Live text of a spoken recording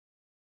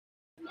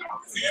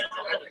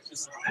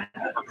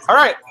All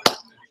right.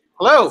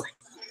 Hello.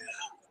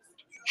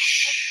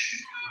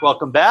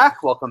 Welcome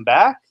back. Welcome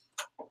back.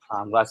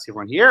 I'm glad to see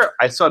everyone here.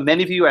 I saw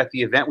many of you at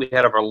the event we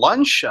had over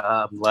lunch.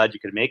 I'm glad you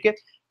could make it.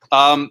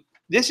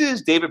 This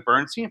is David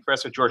Bernstein,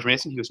 Professor George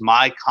Mason. He was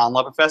my con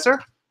law professor.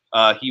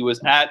 He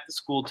was at the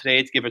school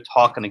today to give a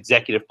talk on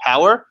executive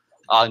power,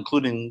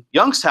 including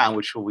Youngstown,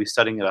 which we'll be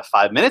studying in about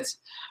 5 minutes.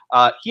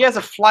 He has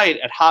a flight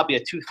at Hobby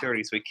at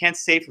 2:30, so he can't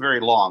stay for very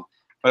long.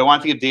 But I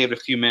wanted to give David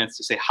a few minutes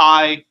to say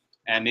hi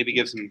and maybe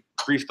give some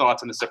brief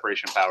thoughts on the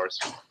separation of powers.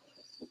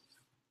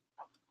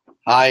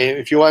 Hi.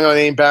 If you want to know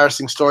any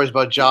embarrassing stories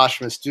about Josh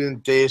from his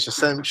student days,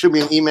 just shoot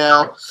me an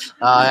email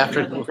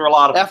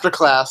after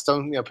class.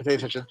 Don't pay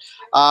attention.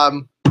 I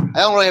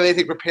don't really have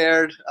anything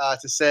prepared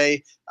to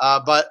say,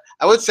 but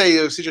I would say,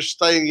 since you're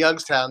studying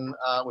Youngstown,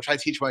 which I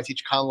teach when I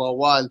teach Common Law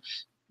 1,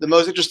 the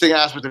most interesting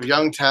aspect of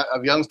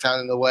Youngstown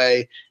in a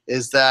way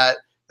is that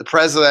the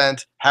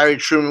president, Harry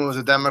Truman, was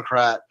a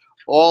Democrat.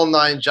 All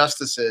 9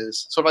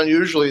 justices, sort of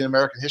unusually in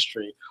American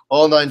history,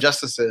 all 9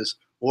 justices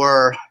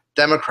were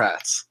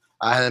Democrats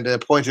and had been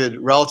appointed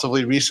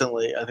relatively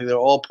recently. I think they were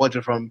all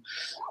appointed from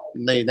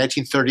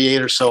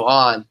 1938 or so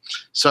on.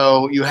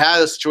 So you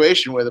had a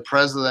situation where the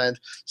president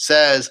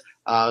says,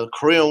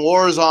 Korean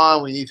War is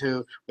on, we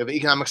have an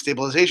economic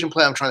stabilization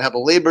plan, I'm trying to help the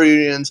labor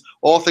unions,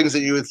 all things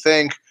that you would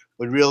think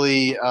would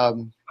really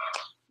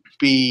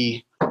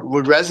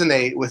would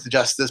resonate with the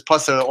justice.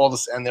 Plus, they're all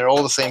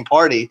the same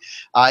party,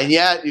 and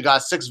yet you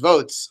got 6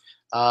 votes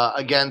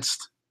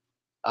against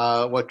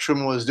what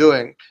Truman was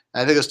doing.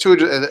 And I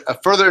think a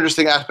further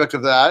interesting aspect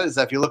of that is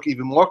that if you look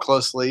even more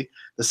closely,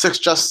 the 6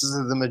 justices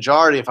of the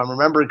majority, if I'm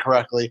remembering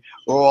correctly,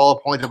 were all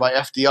appointed by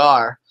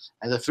FDR,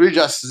 and the 3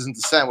 justices in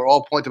dissent were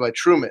all appointed by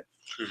Truman.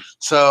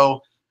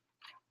 So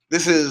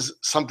this is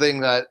something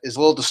that is a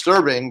little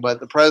disturbing, but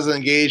the president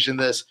engaged in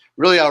this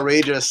really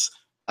outrageous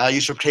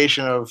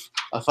usurpation of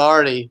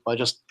authority by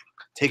just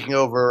taking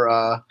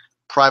over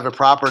private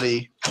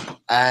property,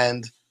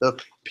 and the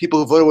people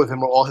who voted with him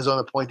were all his own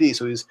appointees.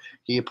 So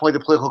he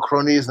appointed political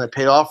cronies, and they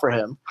paid off for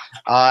him.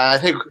 And I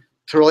think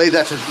to relate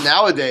that to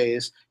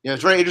nowadays,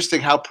 it's very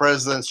interesting how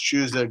presidents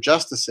choose their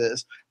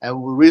justices, and the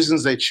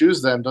reasons they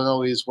choose them don't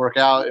always work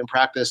out in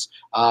practice.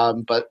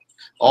 But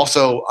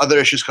also other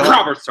issues come up.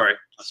 Robert, sorry.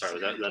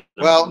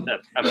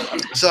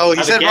 So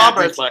he said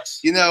Roberts,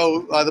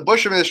 the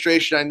Bush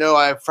administration,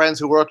 I have friends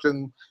who worked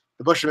in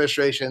the Bush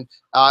administration.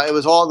 It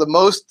was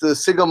the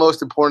single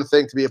most important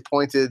thing to be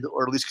appointed,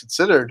 or at least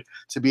considered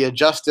to be a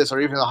justice or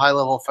even a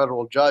high-level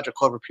federal judge, a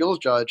court of appeals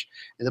judge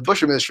in the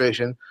Bush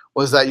administration,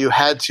 was that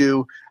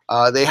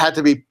they had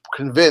to be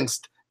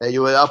convinced that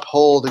you would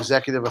uphold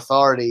executive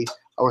authority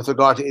with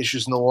regard to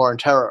issues in the war on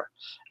terror.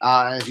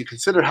 And if you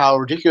consider how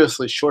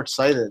ridiculously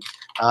short-sighted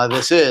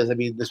this is,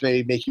 this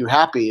may make you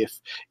happy if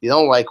you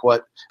don't like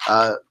what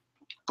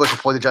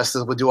Bush-appointed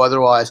justices would do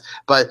otherwise.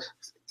 But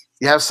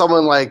you have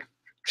someone like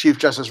Chief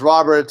Justice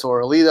Roberts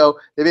or Alito,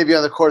 they may be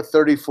on the court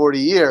 30, 40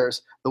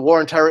 years. The war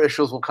on terror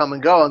issues will come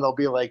and go, and there'll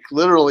be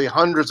literally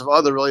hundreds of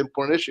other really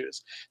important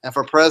issues. And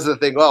for a president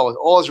to think, well,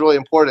 all that's really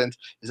important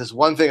is this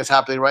one thing that's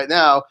happening right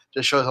now,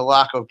 just shows a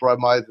lack of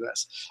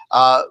broad-mindedness.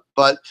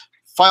 But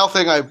final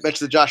thing I mentioned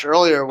to Josh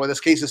earlier, when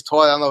this case is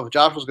taught, I don't know if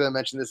Josh was going to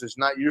mention this, it's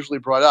not usually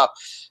brought up.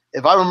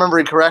 If I'm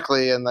remembering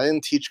correctly, and I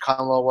didn't teach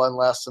Common Law 1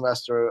 last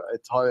semester, I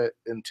taught it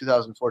in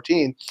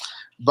 2014,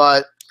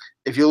 but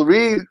if you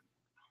read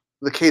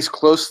the case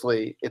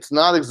closely, it's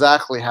not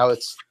exactly how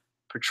it's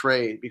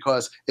portrayed,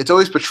 because it's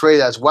always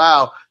portrayed as,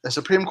 wow, the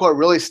Supreme Court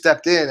really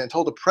stepped in and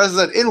told the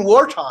president in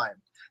wartime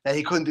that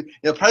he couldn't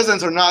the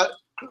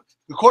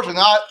courts are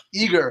not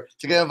eager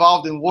to get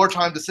involved in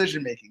wartime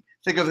decision-making.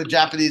 Think of the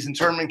Japanese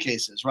internment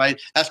cases, right?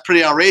 That's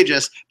pretty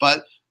outrageous,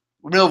 but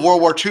in the middle of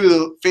World War II,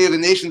 the fate of the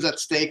nation's at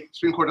stake. The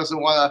Supreme Court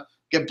doesn't want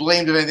to get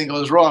blamed if anything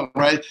goes wrong,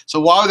 right? So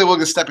why would they want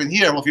to step in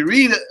here? Well, if you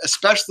read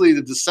especially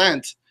the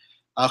dissent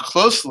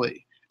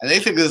closely, and they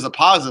think this is a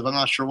positive, I'm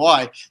not sure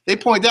why, they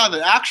point out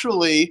that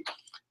actually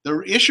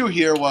the issue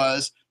here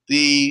was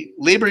the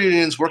labor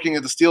unions working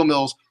at the steel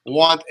mills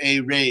want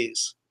a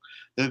raise.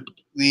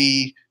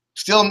 The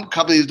steel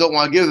companies don't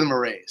want to give them a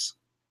raise.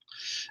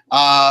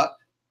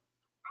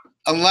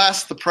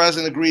 Unless the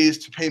president agrees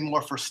to pay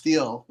more for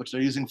steel, which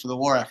they're using for the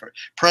war effort.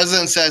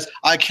 President says,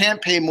 I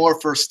can't pay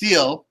more for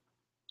steel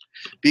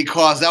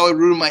because that would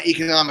ruin my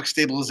economic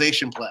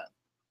stabilization plan,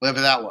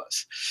 whatever that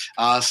was.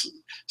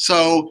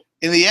 So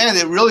in the end,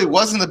 it really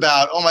wasn't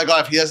about, oh my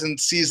God, if he doesn't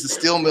seize the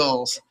steel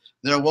mills,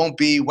 there won't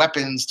be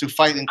weapons to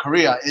fight in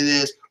Korea. It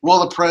is,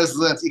 will the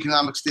president's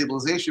economic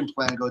stabilization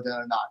plan go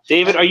down or not?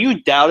 David, are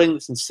you doubting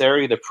the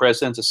sincerity of the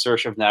president's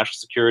assertion of national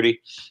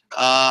security?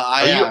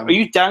 I am. Are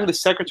you doubting the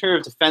Secretary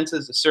of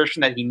Defense's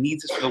assertion that he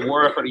needs this for the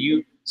war effort? Are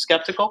you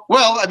skeptical?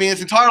 Well,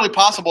 it's entirely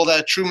possible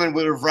that Truman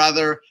would have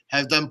rather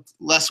have done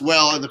less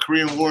well in the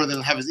Korean War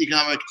than have his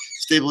economic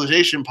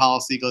stabilization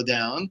policy go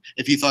down.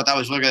 If he thought that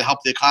was really going to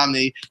help the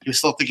economy, he was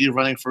still thinking of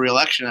running for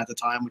re-election at the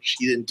time, which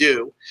he didn't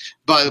do.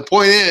 But the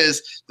point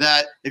is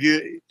that if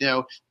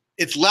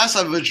it's less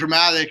of a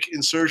dramatic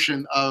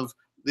insertion of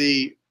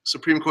the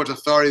Supreme Court's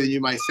authority than you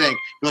might think,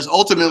 because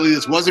ultimately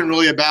this wasn't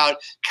really about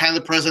can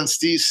the president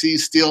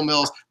seize steel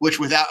mills,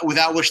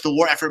 without which the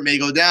war effort may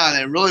go down.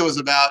 And it really was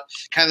about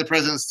can the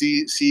president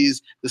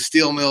seize the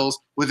steel mills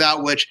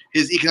without which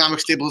his economic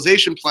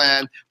stabilization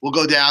plan will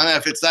go down. And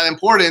if it's that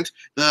important,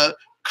 the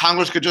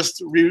Congress could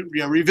just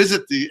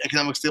revisit the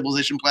economic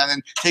stabilization plan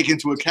and take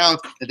into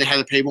account that they had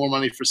to pay more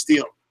money for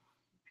steel.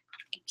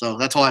 So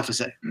that's all I have to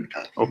say.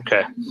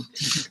 Okay.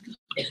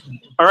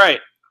 All right.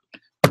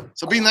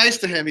 So be nice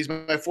to him. He's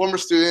my former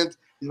student.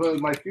 He's one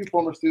of my few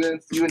former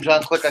students. You and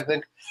John Click, I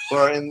think, who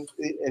are in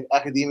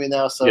academia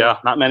now. So yeah,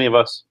 not many of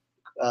us.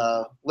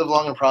 Live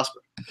long and prosper.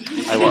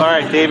 I will. All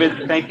right,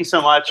 David. Thank you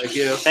so much. Thank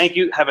you. Thank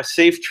you. Have a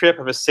safe trip.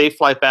 Have a safe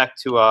flight back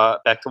to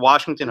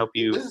Washington. Hope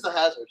you. This is a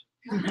hazard.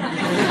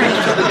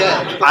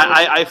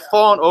 I've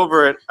fallen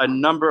over it a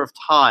number of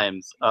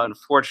times,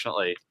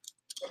 unfortunately.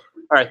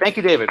 All right. Thank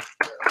you, David.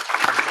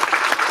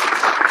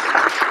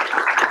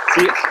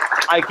 See,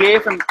 I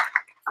gave him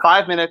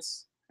 5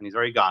 minutes, and he's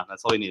already gone.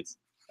 That's all he needs.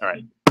 All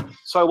right.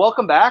 So I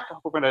welcome back. I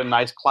hope we're going to have a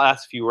nice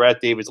class. If you were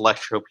at David's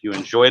lecture, hope you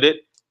enjoyed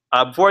it.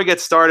 Before I get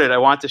started, I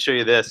want to show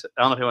you this.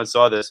 I don't know if anyone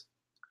saw this.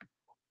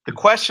 The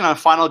question on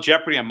Final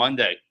Jeopardy on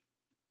Monday,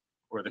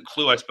 or the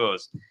clue, I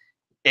suppose.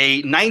 A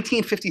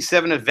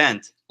 1957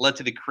 event led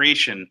to the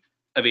creation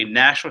of a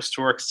National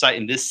Historic Site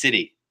in this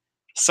city,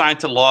 signed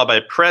to law by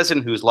a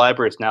president whose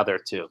library is now there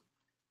too.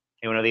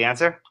 Anyone know the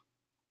answer?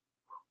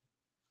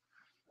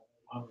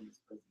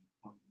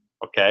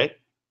 Okay.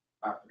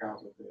 I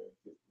forgot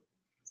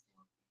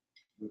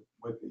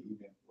what the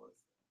event was.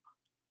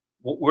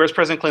 Where's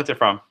President Clinton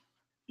from?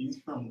 He's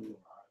from Little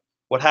Rock.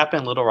 What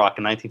happened in Little Rock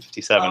in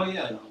 1957? Oh,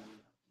 yeah.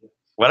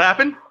 What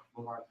happened?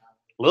 Little Rock.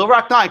 Little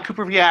Rock 9,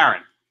 Cooper v.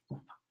 Aaron.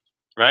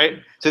 Right?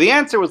 So the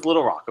answer was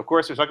Little Rock. Of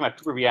course, we're talking about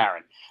Cooper v.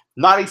 Aaron.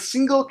 Not a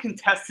single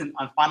contestant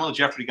on Final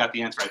Jeopardy got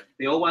the answer right.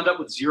 They all wound up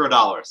with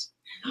 $0.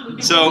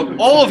 So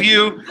all of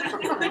you,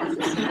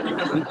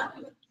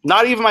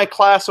 not even my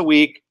class a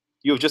week,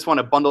 you have just won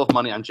a bundle of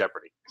money on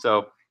Jeopardy.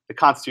 So the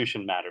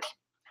Constitution matters.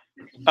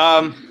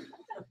 I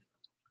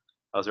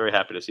was very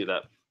happy to see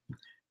that.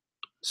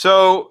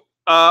 So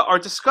our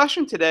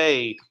discussion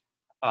today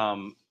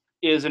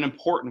is an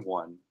important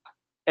one.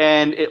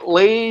 And it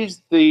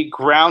lays the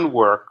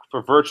groundwork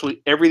for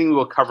virtually everything we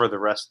will cover the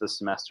rest of the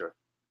semester.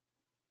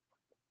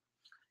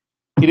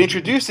 It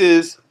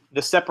introduces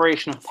the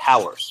separation of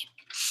powers.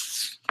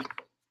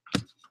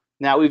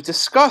 Now, we've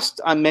discussed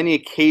on many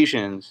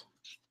occasions,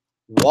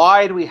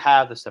 why do we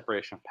have the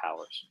separation of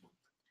powers?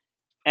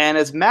 And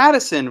as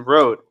Madison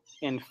wrote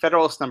in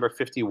Federalist Number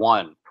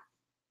 51,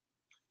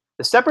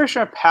 the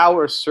separation of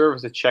powers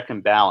serves as a check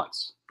and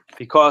balance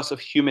because of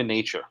human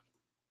nature.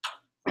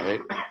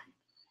 Right?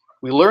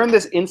 We learn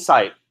this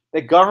insight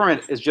that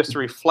government is just a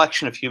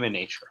reflection of human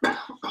nature.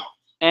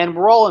 And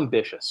we're all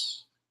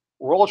ambitious.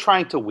 We're all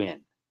trying to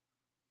win.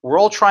 We're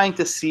all trying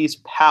to seize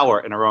power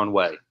in our own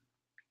way.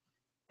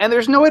 And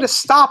there's no way to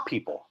stop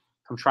people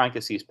from trying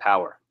to seize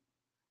power.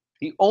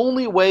 The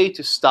only way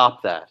to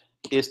stop that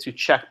is to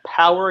check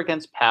power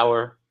against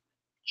power,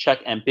 check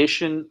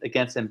ambition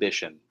against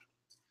ambition.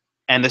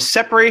 And the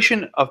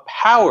separation of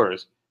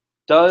powers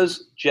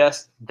does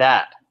just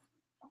that.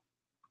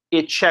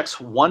 It checks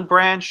one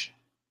branch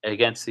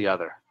against the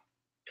other.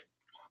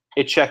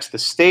 It checks the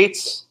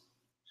states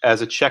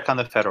as a check on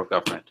the federal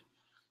government.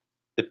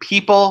 The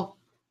people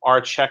are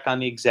a check on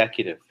the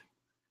executive.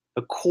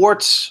 The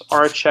courts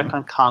are a check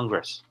on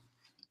Congress.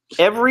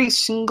 Every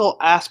single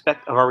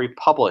aspect of our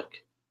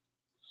republic,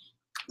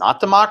 not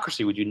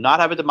democracy, we do not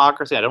have a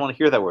democracy. I don't want to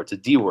hear that word. It's a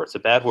D word. It's a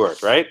bad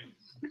word, right?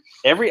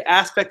 Every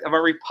aspect of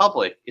our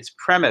republic is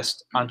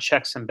premised on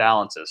checks and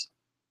balances.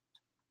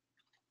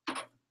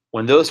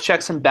 When those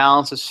checks and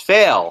balances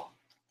fail,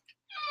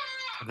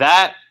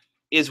 that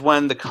is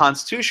when the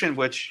Constitution,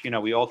 which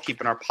we all keep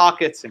in our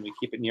pockets and we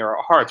keep it near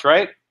our hearts,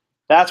 right?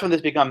 That's when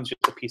this becomes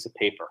just a piece of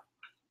paper,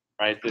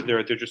 right?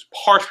 They're just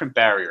parchment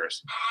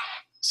barriers.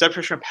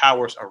 Separation of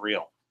powers are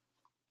real.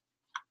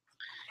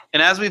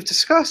 And as we've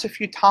discussed a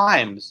few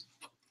times,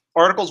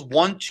 Articles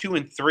 1, 2,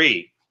 and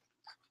 3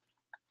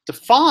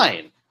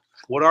 define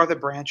what are the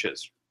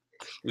branches.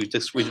 We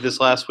did this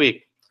last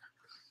week.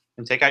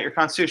 And take out your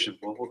Constitution.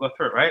 We'll go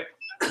through it, right?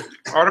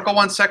 Article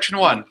 1, Section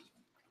 1.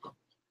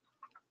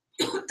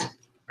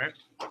 Right?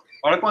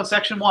 Article 1,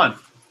 Section 1.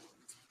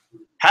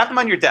 Have them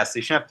on your desk.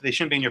 They shouldn't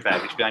be in your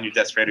bag. They should be on your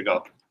desk ready to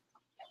go.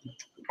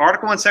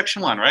 Article 1,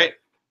 Section 1, right?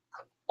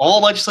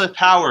 All legislative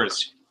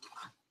powers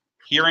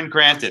herein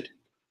granted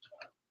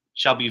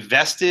shall be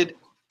vested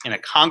in a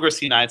Congress of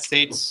the United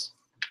States,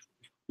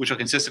 which will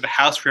consist of a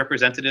House of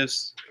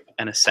Representatives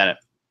and a Senate.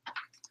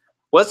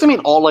 What does it mean,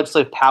 all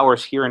legislative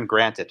powers herein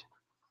granted?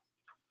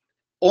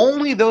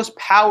 Only those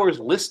powers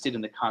listed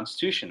in the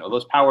Constitution, or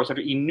those powers that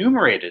are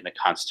enumerated in the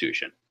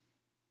Constitution,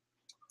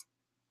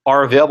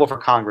 are available for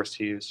Congress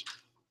to use.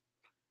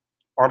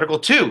 Article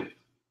 2,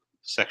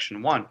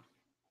 Section 1.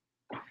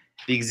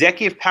 The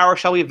executive power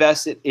shall be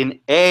vested in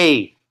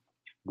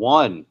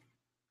one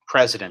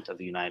President of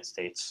the United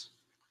States.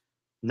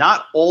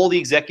 Not all the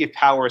executive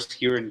powers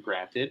herein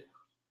granted,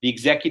 The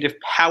executive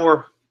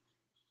power.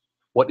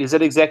 What is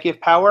that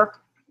executive power?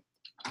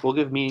 We'll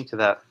give meaning to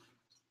that.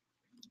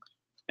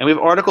 And we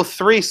have Article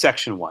 3,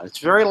 Section 1. It's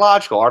very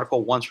logical.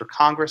 Article 1 is for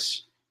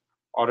Congress.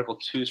 Article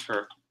 2 is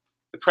for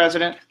the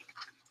President.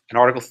 And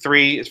Article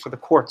 3 is for the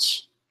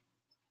courts.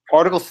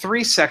 Article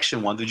 3,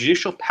 Section 1, the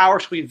judicial power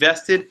shall be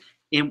vested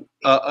in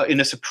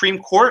a Supreme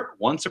Court,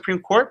 one Supreme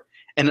Court,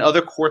 and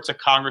other courts that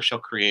Congress shall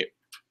create.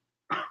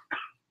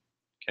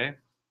 Okay?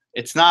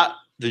 It's not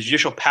the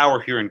judicial power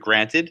herein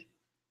granted.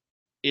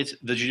 It's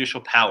the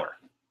judicial power.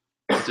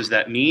 What does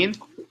that mean?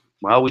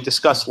 Well, we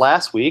discussed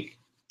last week,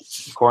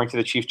 according to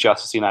the Chief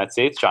Justice of the United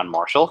States, John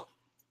Marshall,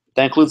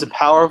 that includes the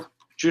power of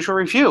judicial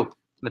review and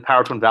the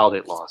power to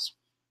invalidate laws.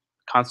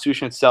 The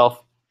Constitution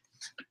itself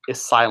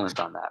is silent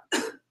on that.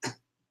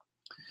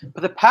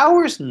 But the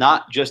power is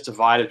not just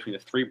divided between the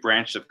three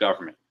branches of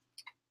government.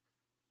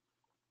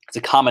 It's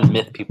a common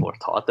myth people are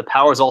taught. The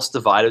power is also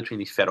divided between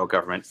the federal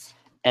government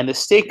and the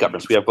state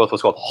governments. We have both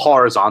what's called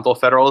horizontal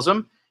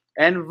federalism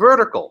and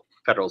vertical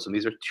federalism.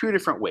 These are two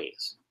different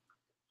ways.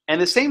 And in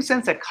the same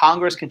sense that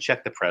Congress can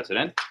check the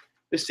president,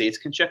 the states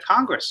can check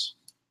Congress.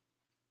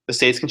 The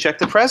states can check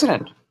the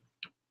president.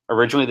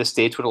 Originally, the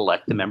states would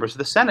elect the members of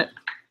the Senate.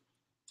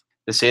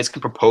 The states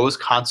can propose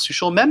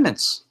constitutional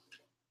amendments.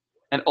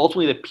 And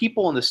ultimately, the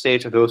people in the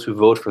states are those who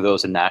vote for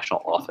those in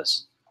national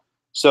office.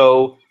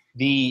 So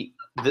the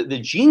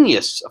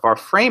genius of our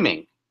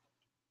framing,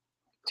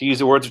 to use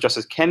the words of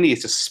Justice Kennedy,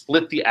 is to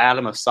split the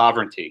atom of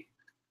sovereignty.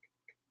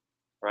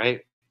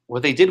 Right?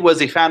 What they did was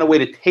they found a way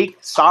to take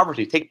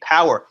sovereignty, take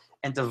power,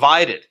 and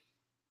divide it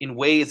in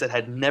ways that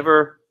had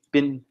never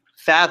been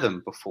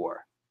fathomed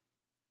before.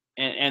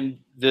 And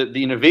the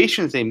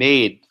innovations they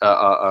made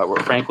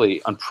were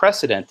frankly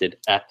unprecedented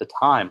at the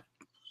time.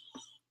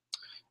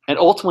 And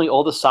ultimately,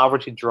 all the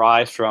sovereignty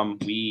derives from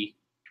we,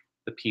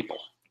 the people,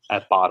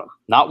 at bottom.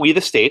 Not we,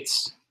 the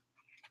states,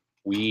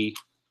 we,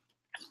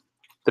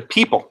 the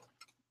people.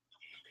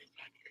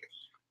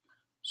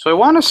 So I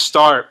want to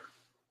start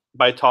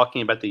by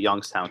talking about the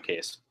Youngstown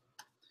case.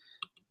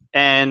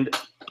 And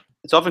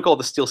it's often called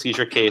the Steel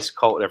Seizure case.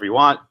 Call it whatever you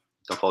want.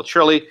 Don't call it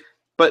Shirley.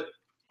 But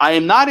I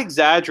am not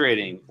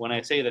exaggerating when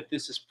I say that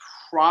this is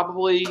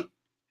probably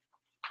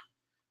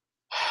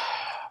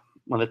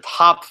one of the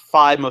top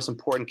 5 most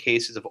important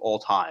cases of all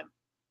time.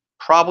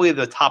 Probably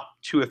the top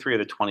 2 or 3 of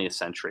the 20th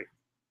century.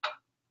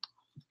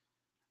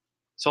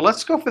 So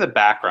let's go for the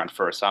background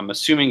first. I'm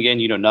assuming, again,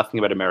 you know nothing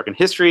about American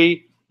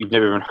history. You've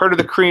never even heard of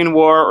the Korean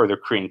War or the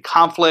Korean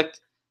conflict.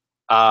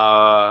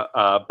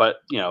 But,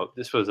 you know,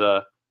 this was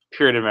a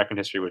period of American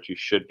history which you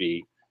should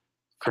be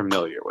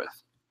familiar with.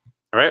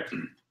 All right?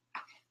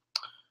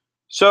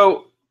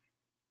 So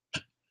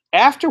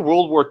after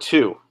World War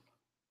II,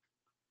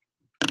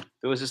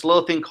 there was this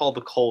little thing called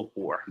the Cold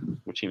War,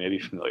 which you may be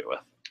familiar with.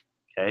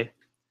 Okay?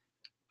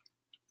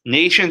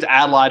 Nations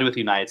allied with the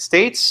United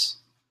States.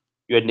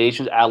 You had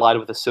nations allied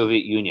with the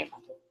Soviet Union.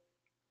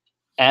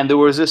 And there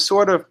was this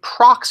sort of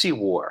proxy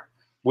war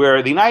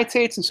where the United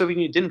States and Soviet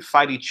Union didn't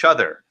fight each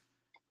other,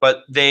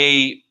 but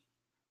they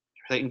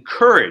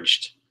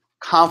encouraged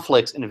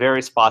conflicts in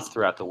various spots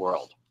throughout the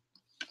world.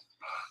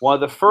 One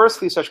of the first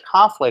of these such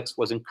conflicts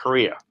was in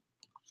Korea.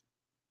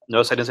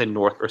 Notice I didn't say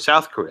North or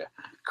South Korea.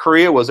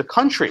 Korea was a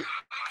country.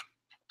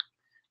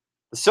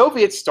 The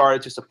Soviets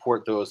started to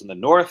support those in the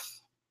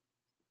North,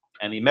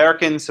 and the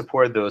Americans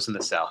supported those in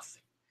the South.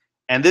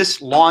 And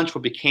this launched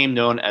what became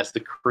known as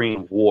the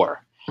Korean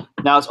War.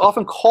 Now, it's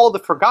often called the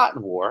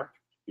Forgotten War.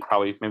 You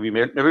probably maybe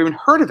never even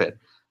heard of it,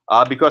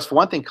 because for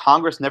one thing,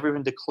 Congress never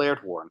even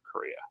declared war in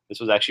Korea. This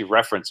was actually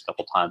referenced a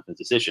couple times in the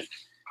decision.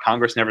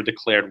 Congress never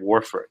declared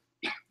war for it.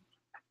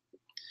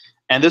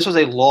 And this was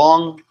a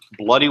long,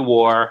 bloody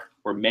war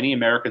where many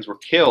Americans were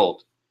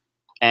killed.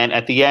 And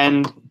at the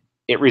end,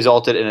 it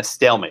resulted in a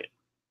stalemate.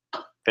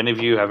 If any of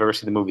you have ever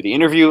seen the movie The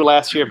Interview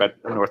last year about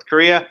North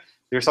Korea,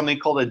 there's something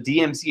called a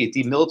DMZ, a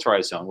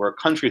demilitarized zone, where a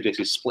country is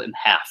basically split in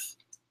half.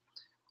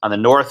 On the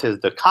north is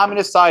the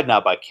communist side,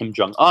 now by Kim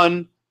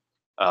Jong-un,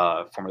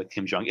 formerly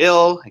Kim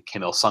Jong-il, and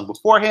Kim Il-sung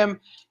before him.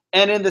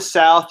 And in the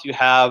south, you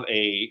have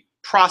a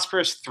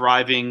prosperous,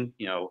 thriving,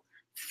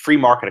 free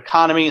market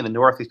economy. In the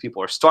north, these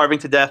people are starving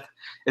to death.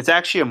 It's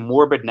actually a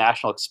morbid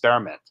national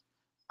experiment.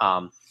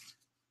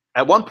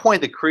 At one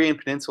point, the Korean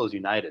Peninsula is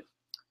united.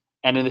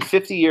 And in the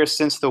 50 years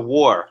since the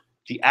war,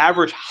 the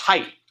average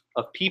height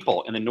of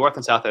people in the north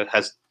and south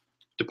has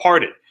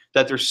departed,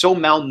 that they're so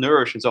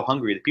malnourished and so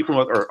hungry that people in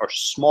the north are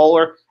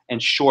smaller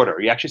and shorter.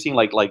 You're actually seeing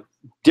like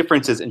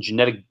differences in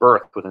genetic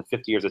birth within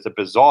 50 years. It's a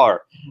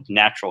bizarre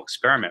natural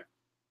experiment.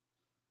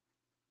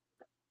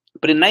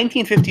 But in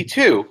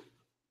 1952,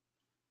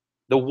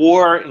 the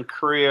war in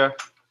Korea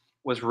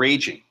was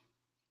raging.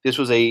 This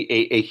was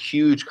a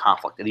huge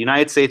conflict. And the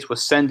United States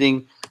was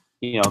sending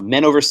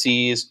men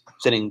overseas,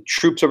 sending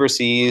troops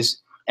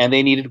overseas, and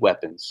they needed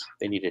weapons.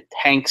 They needed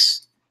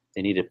tanks,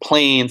 they needed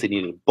planes, they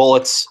needed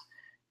bullets,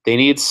 they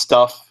needed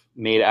stuff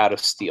made out of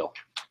steel.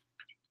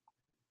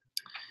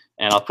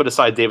 And I'll put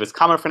aside David's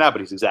comment for now,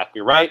 but he's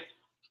exactly right.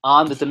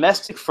 On the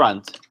domestic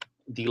front,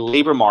 the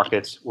labor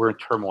markets were in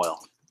turmoil.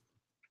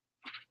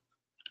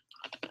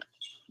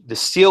 The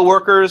steel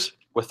workers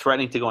were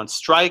threatening to go on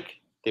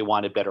strike. They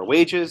wanted better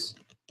wages.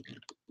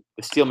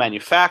 The steel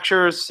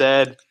manufacturers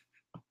said,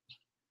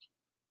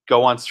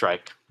 go on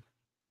strike.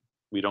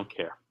 We don't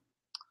care.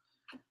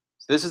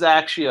 So this is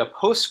actually a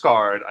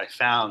postcard I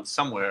found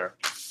somewhere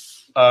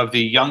of the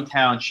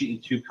Youngstown Sheet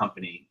and Tube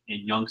Company in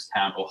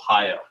Youngstown,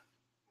 Ohio.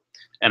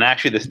 And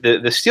actually,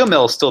 the steel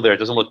mill is still there. It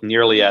doesn't look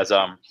nearly as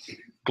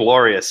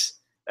glorious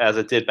as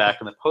it did back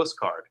in the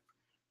postcard.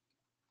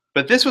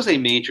 But this was a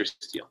major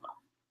steel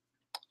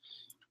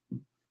mill.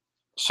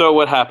 So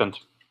what happened?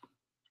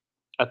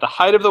 At the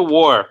height of the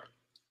war,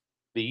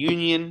 the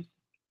union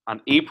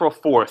on April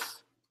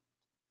 4th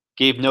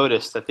gave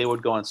notice that they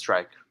would go on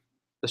strike.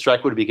 The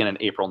strike would begin on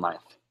April 9th.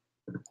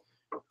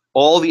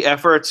 All the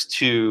efforts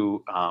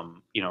to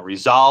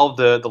resolve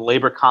the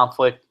labor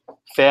conflict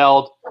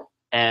failed,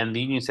 and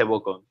the union said, we'll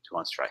go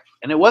on strike.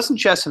 And it wasn't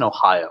just in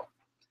Ohio.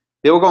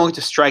 They were going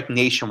to strike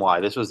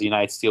nationwide. This was the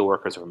United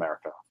Steelworkers of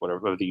America,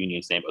 whatever the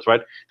union's name was,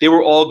 right? They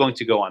were all going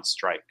to go on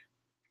strike.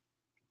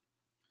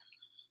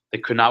 They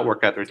could not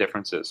work out their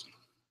differences.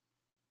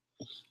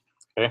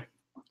 Okay.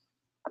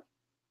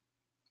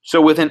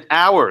 So within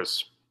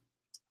hours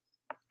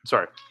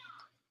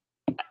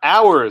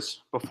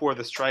before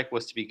the strike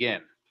was to begin,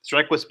 the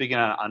strike was to begin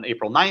on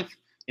April 9th.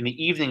 In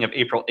the evening of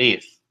April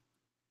 8th,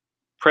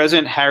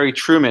 President Harry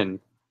Truman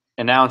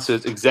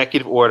announces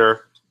Executive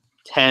Order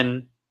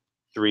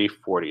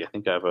 10340. I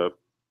think I have a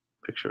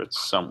picture of it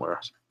somewhere.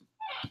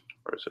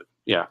 Where is it?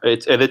 Yeah,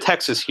 it's the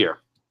text is here.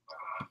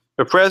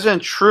 But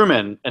President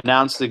Truman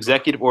announced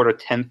Executive Order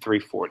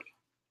 10340.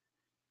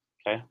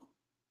 Okay.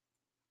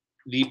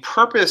 The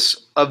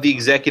purpose of the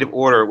executive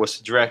order was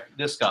to direct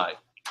this guy,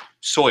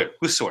 Sawyer.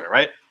 Who's Sawyer,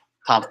 right?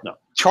 No.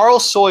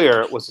 Charles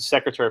Sawyer was the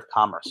Secretary of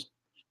Commerce.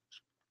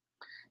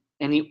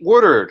 And he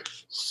ordered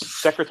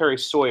Secretary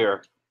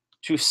Sawyer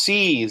to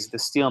seize the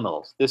steel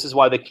mills. This is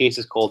why the case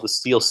is called the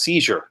steel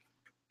seizure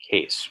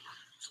case.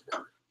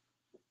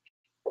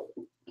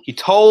 He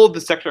told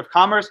the Secretary of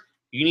Commerce,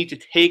 you need to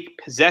take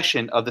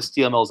possession of the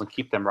steel mills and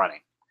keep them running.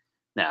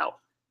 Now,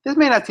 this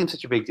may not seem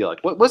such a big deal.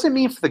 Like, what does it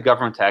mean for the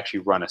government to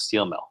actually run a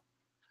steel mill?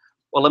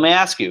 Well, let me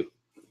ask you,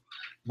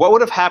 what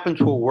would have happened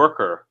to a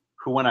worker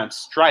who went on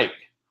strike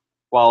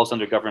while it was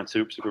under government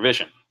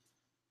supervision?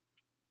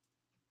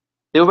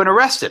 They would have been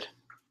arrested.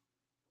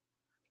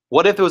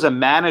 What if there was a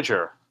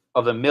manager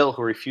of the mill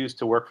who refused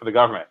to work for the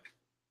government?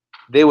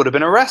 They would have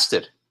been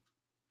arrested.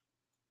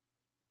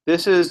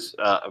 This is,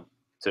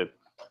 to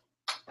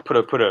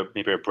put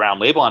maybe a brown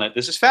label on it,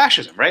 this is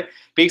fascism, right?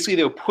 Basically,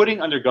 they were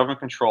putting under government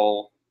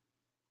control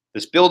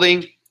this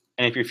building,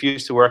 and if you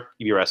refuse to work,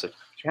 you'd be arrested.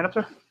 Is your hand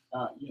up, sir?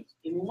 Yes.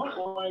 In what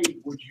way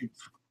would you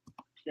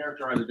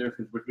characterize the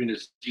difference between a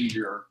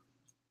seizure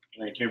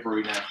and a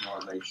temporary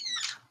nationalization?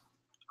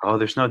 Oh,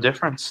 there's no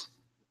difference.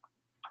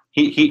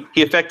 He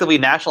effectively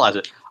nationalized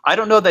it. I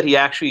don't know that he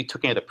actually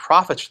took any of the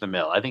profits from the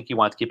mill. I think he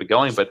wanted to keep it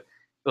going, but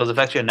it was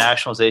effectively a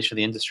nationalization of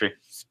the industry.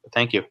 But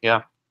thank you.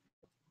 Yeah.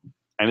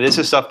 I mean, this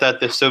is stuff that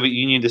the Soviet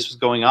Union, this was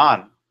going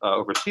on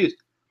overseas.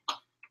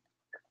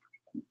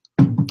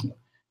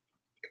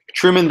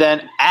 Truman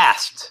then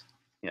asked,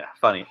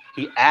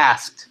 he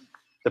asked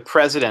the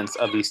presidents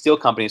of these steel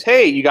companies,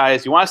 hey, you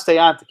guys, you want to stay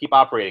on to keep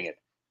operating it?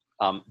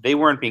 They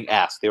weren't being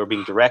asked. They were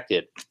being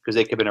directed because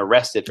they could have been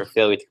arrested for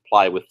failure to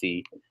comply with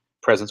the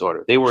president's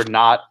order. They were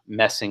not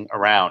messing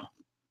around.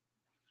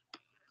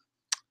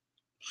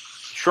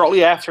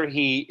 Shortly after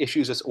he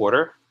issues this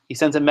order, he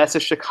sends a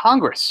message to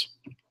Congress.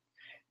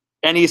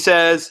 And he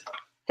says,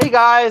 hey,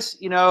 guys,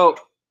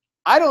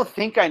 I don't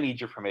think I need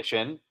your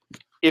permission.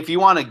 If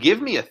you want to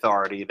give me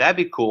authority, that'd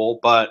be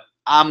cool, but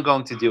I'm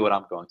going to do what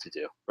I'm going to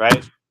do,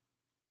 right?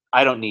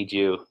 I don't need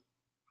you.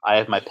 I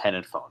have my pen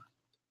and phone.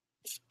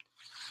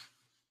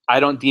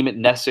 I don't deem it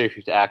necessary for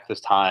you to act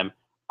this time.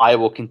 I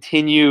will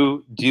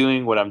continue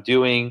doing what I'm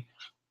doing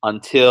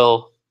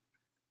until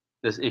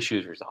this issue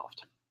is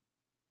resolved.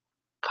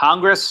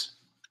 Congress,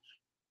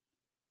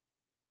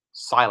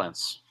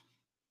 silence.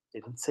 They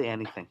didn't say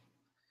anything.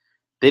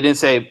 They didn't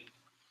say,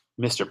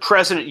 Mr.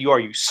 President, you are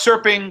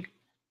usurping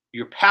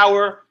your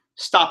power.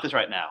 Stop this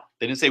right now.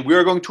 They didn't say,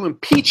 we're going to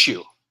impeach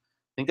you.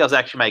 I think that was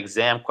actually my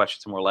exam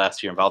question somewhere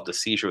last year, involved a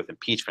seizure with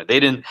impeachment. They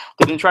didn't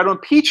try to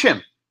impeach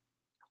him.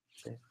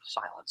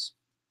 Silence.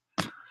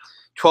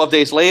 12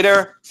 days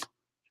later,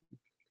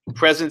 the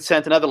president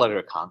sent another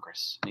letter to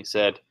Congress. And he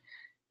said,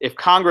 if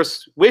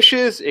Congress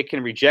wishes, it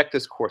can reject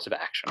this course of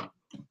action.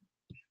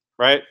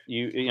 Right?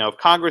 If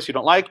Congress, you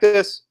don't like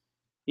this,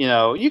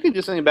 you can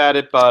do something about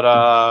it, but,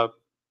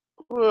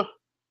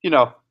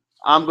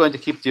 I'm going to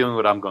keep doing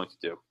what I'm going to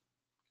do.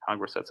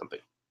 Congress said something.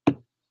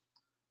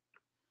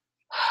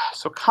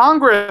 So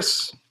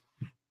Congress,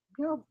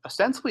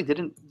 ostensibly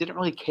didn't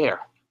really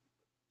care.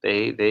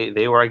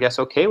 They were, I guess,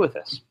 okay with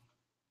this.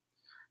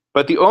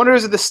 But the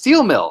owners of the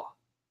steel mill,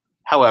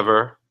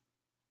 however,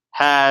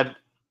 had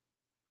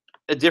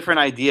a different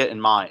idea in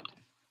mind.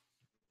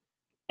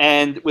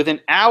 And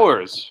within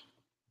hours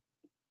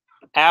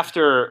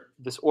after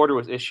this order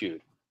was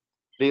issued,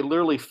 they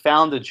literally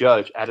found the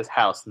judge at his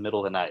house in the middle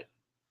of the night.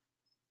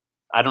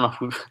 I don't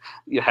know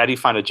how do you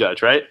find a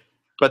judge, right?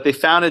 But they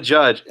found a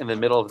judge in the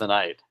middle of the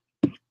night,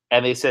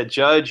 and they said,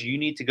 Judge, you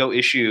need to go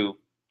issue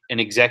you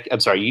need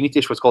to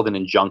issue what's called an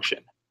injunction.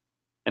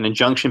 An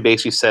injunction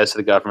basically says to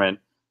the government,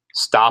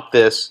 stop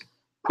this,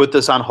 put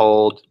this on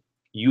hold,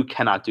 you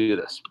cannot do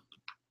this.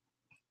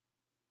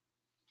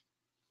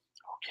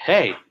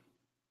 Okay.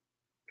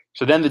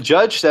 So then the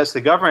judge says to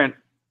the government,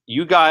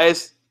 you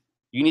guys,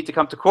 you need to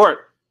come to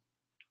court.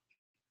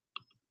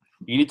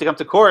 You need to come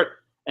to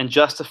court and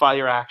justify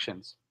your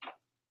actions.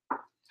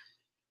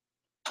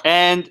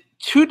 And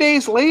 2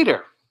 days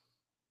later,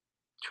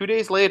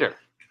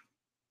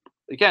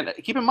 again,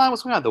 keep in mind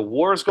what's going on. The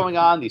war is going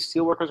on. These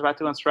steelworkers are about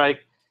to go on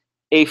strike.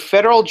 A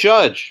federal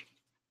judge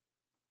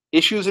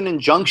issues an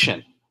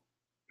injunction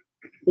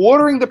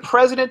ordering the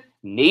president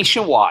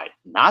nationwide,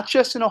 not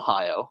just in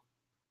Ohio,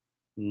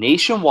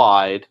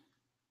 nationwide,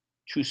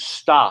 to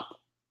stop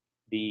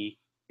the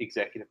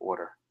executive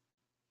order.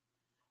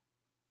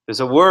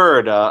 There's a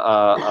word,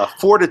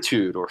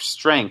 fortitude or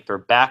strength or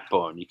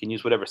backbone. You can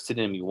use whatever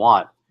synonym you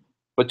want.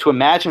 But to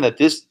imagine that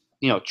this,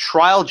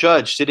 trial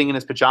judge sitting in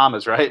his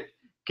pajamas, right,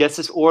 gets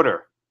this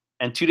order,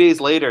 and 2 days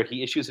later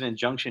he issues an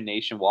injunction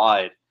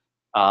nationwide.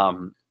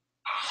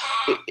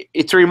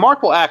 It's a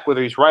remarkable act,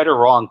 whether he's right or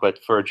wrong, but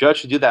for a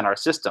judge to do that in our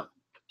system.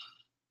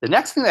 The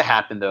next thing that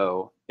happened,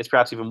 though, is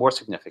perhaps even more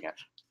significant.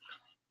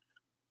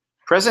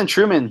 President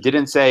Truman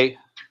didn't say,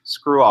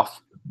 screw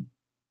off.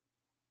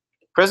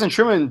 President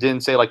Truman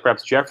didn't say, like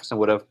perhaps Jefferson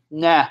would have,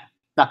 nah,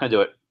 not going to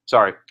do it.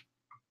 Sorry.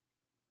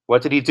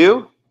 What did he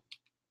do?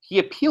 He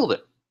appealed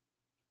it.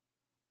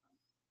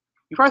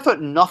 You probably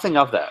thought nothing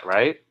of that,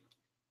 right?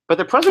 But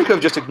the president could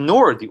have just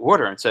ignored the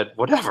order and said,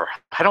 whatever,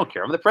 I don't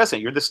care. I'm the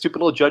president. You're the stupid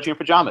little judge in your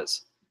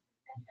pajamas.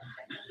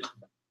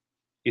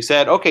 He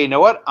said, okay, you know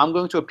what? I'm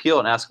going to appeal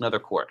and ask another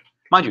court.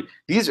 Mind you,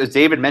 these, as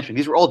David mentioned,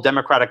 these were all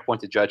Democratic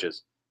appointed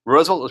judges.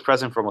 Roosevelt was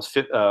president for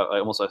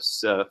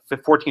almost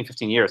 14,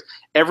 15 years.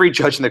 Every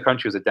judge in the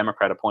country was a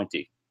Democrat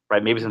appointee,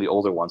 right? Maybe some of the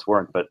older ones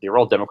weren't, but they were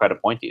all Democrat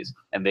appointees.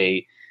 And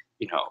they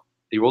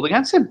ruled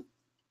against him.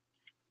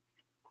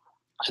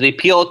 So they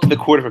appealed to the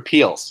Court of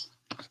Appeals.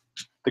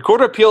 The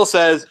Court of Appeals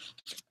says,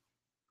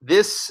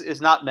 this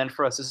is not meant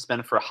for us. This is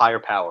meant for a higher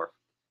power.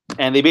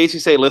 And they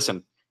basically say,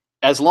 listen,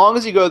 as long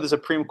as you go to the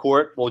Supreme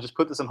Court, we'll just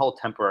put this on hold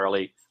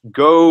temporarily.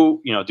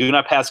 Go, do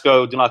not pass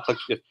go, do not click,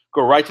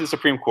 go right to the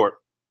Supreme Court.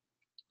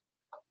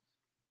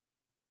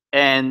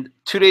 And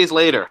 2 days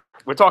later,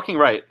 we're talking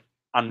right,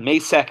 on May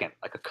 2nd,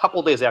 like a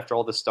couple days after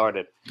all this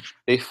started,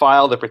 they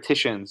filed the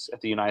petitions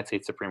at the United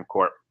States Supreme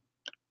Court.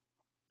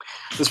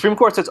 The Supreme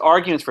Court sets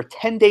arguments for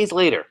 10 days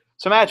later.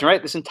 So imagine,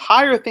 right? This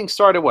entire thing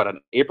started what, on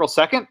April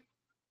 2nd,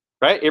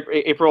 right?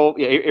 April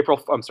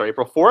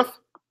 4th.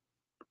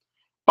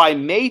 By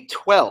May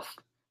 12th,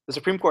 the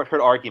Supreme Court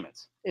heard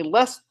arguments. In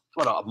less,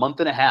 a month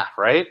and a half,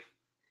 right?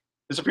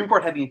 The Supreme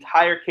Court had the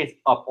entire case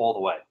up all the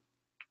way.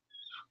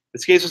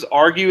 This case was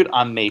argued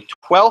on May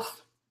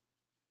 12th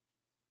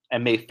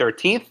and May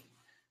 13th.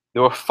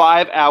 There were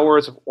 5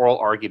 hours of oral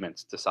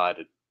arguments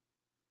decided.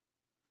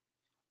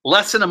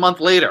 Less than a month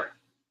later,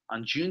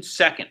 on June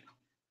 2nd,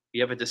 we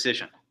have a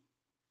decision.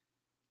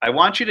 I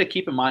want you to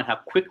keep in mind how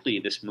quickly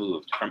this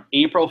moved. From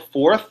April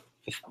 4th,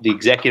 the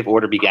executive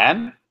order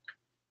began,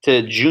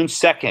 to June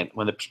 2nd,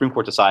 when the Supreme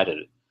Court decided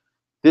it.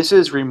 This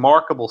is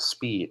remarkable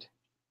speed.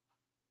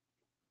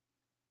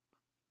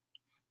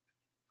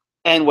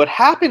 And what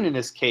happened in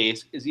this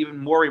case is even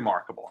more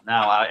remarkable.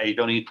 Now, I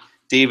don't need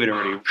David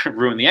already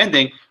ruined the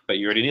ending, but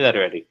you already knew that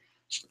already.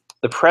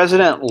 The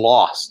president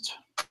lost.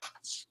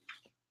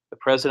 The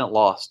president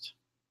lost.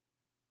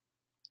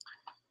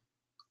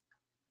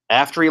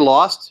 After he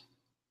lost,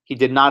 he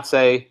did not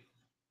say,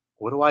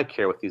 what do I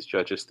care what these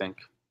judges think?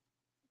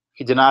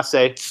 He did not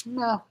say,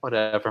 no,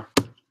 whatever.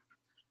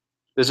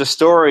 There's a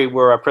story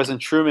where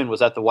President Truman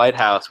was at the White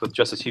House with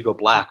Justice Hugo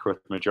Black, who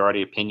wrote the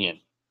majority opinion,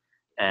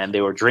 and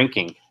they were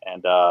drinking.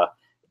 And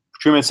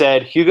Truman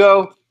said,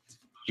 Hugo,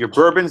 your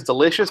bourbon's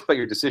delicious, but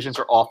your decisions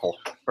are awful,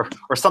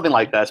 or something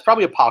like that. It's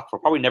probably apocryphal,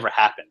 probably never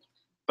happened.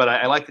 But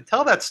I like to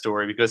tell that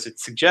story because it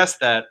suggests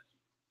that,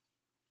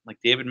 like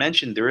David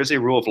mentioned, there is a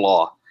rule of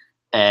law.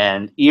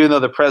 And even though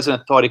the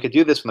president thought he could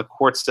do this, when the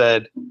court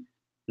said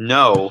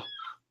no,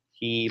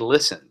 he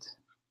listened.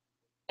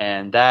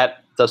 And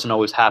that doesn't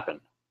always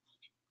happen.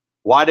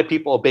 Why do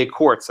people obey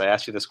courts? I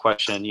asked you this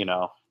question,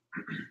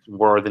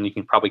 more than you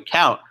can probably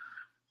count.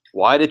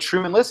 Why did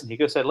Truman listen? He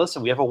could have said,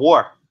 listen, we have a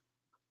war.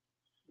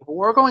 We have a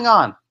war going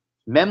on.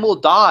 Men will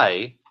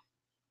die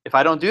if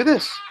I don't do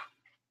this.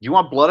 You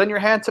want blood on your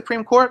hands,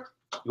 Supreme Court?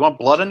 You want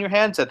blood on your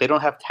hands that they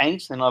don't have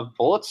tanks and they don't have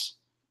bullets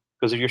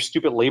because of your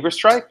stupid labor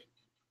strike?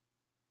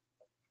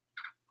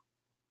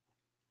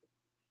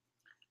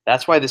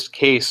 That's why this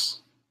case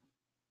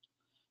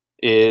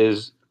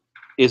is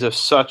of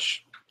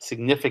such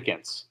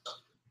significance.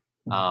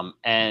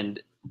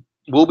 And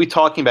we'll be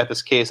talking about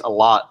this case a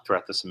lot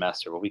throughout the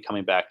semester. We'll be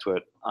coming back to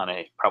it on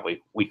a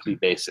probably weekly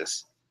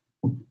basis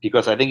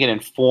because I think it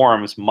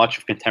informs much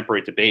of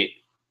contemporary debate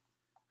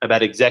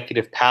about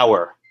executive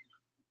power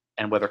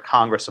and whether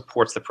Congress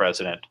supports the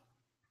president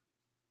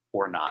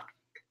or not.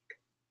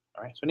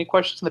 All right. So any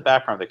questions in the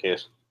background of the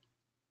case?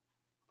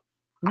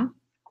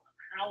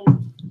 How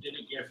did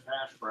it get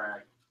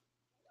fast-tracked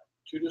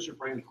to the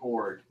Supreme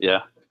Court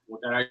Yeah.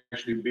 without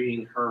actually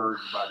being heard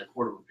by the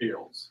Court of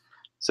Appeals?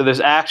 So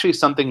there's actually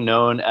something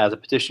known as a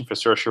petition for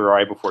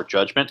certiorari before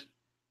judgment.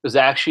 There's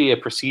actually a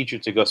procedure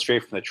to go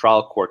straight from the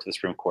trial court to the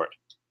Supreme Court.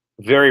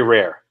 Very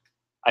rare.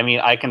 I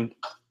mean,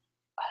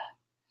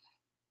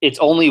 it's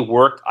only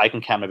worked, I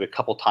can count maybe a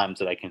couple times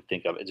that I can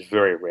think of. It's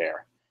very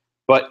rare.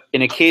 But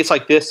in a case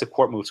like this, the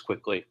court moves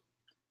quickly.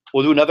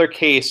 We'll do another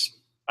case,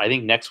 I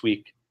think next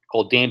week,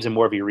 called Dames and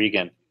Moore v.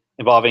 Regan,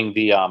 involving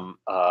the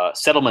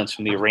settlements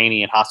from the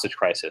Iranian hostage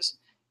crisis.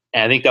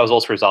 And I think that was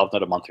also resolved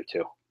in a month or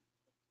two.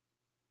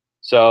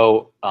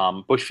 So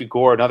Bush v.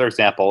 Gore, another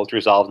example, was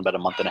resolved in about a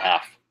month and a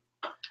half.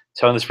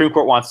 So when the Supreme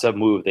Court wants to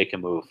move, they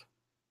can move.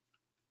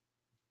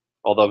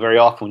 Although very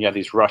often when you have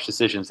these rush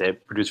decisions, they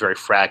produce very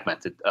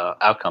fragmented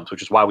outcomes,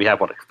 which is why we have,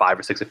 what, like 5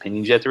 or 6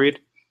 opinions you have to read?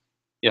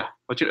 Yeah.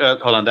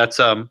 Hold on, that's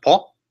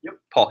Paul? Yep.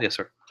 Paul, yes,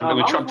 sir.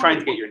 I'm trying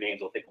to get your names.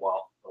 It'll take a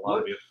while. A lot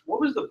of you. What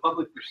was the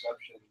public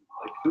perception?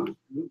 Like,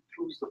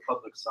 who was the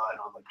public side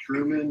on? Like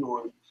Truman,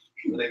 or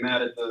were they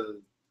mad at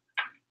the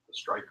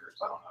strikers?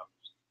 I don't know.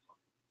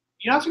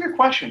 You know, that's a good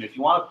question. If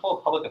you want to pull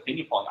a public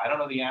opinion poll, I don't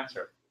know the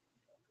answer.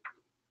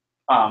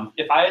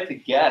 If I had to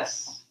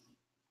guess,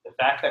 the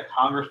fact that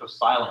Congress was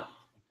silent,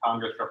 and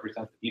Congress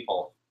represents the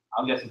people,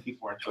 I'm guessing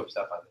people weren't too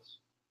upset by this.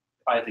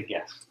 If I had to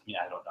guess,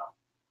 I don't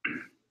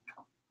know.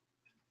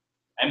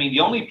 I mean, the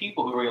only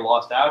people who really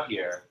lost out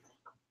here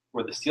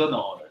were the steel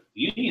mill owners.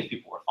 The unions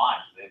people were fine;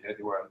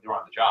 they were on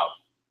the job,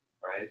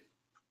 right?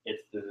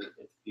 It's the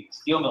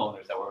steel mill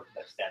owners that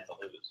stand to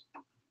lose.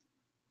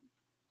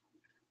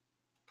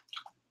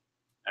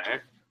 All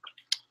right.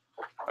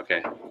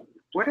 Okay.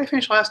 Where did I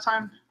finish last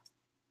time?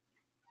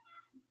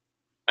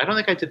 I don't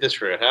think I did this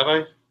for it, have I?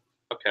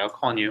 Okay, I'll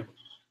call on you.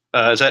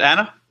 Is that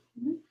Anna?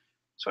 Mm-hmm.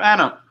 So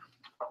Anna,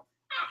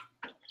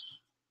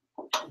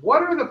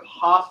 what are the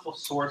possible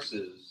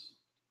sources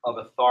of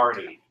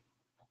authority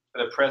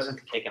for the president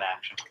to take an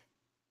action?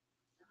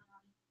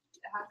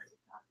 It has to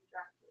come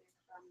directly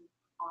from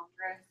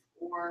Congress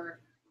or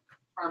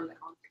from the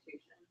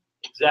Constitution.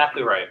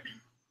 Exactly right.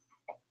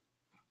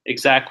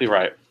 Exactly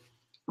right.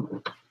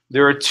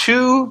 There are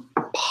 2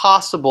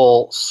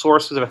 possible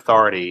sources of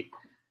authority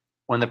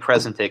when the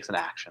president takes an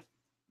action.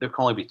 There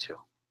can only be 2.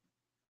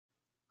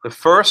 The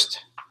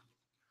first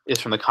is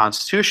from the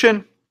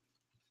Constitution.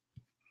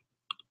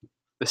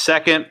 The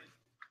second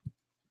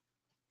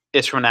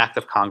is from an act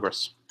of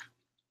Congress.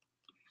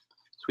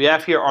 So we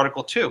have here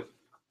Article 2.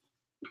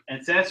 And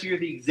it says here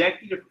the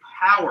executive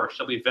power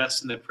shall be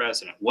vested in the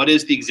president. What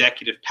is the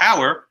executive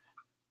power?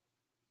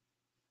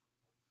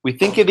 We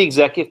think of the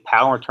executive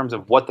power in terms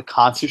of what the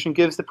Constitution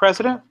gives the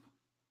president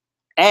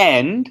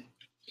and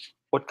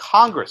what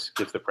Congress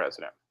gives the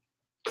president.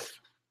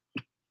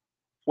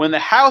 When the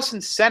House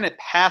and Senate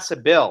pass a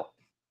bill,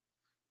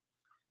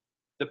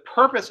 the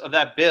purpose of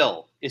that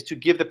bill is to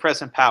give the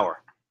president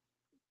power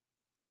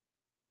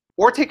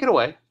or take it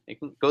away. It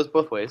goes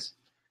both ways.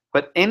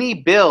 But any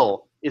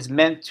bill is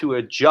meant to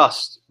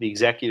adjust the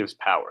executive's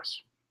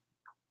powers.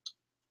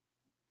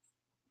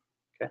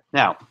 Okay.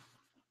 Now,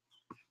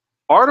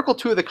 Article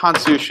 2 of the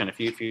Constitution, if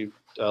you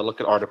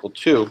look at Article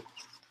 2,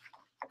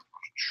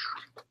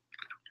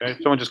 okay,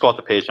 someone just call out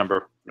the page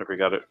number whenever you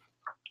got it.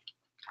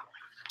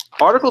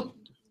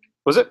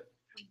 Was it?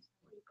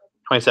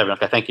 27,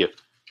 okay, thank you.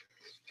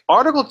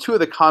 Article 2 of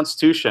the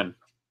Constitution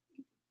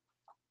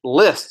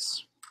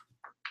lists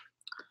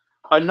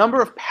a number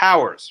of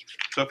powers.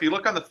 So if you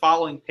look on the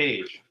following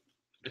page,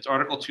 it's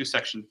Article 2,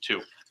 Section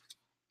 2,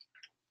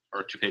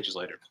 or 2 pages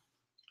later.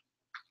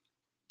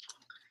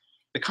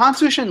 The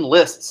Constitution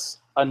lists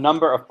a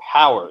number of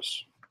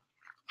powers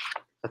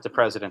that the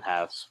president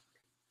has.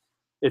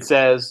 It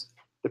says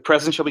the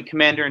president shall be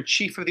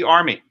commander-in-chief of the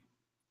Army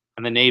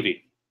and the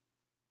Navy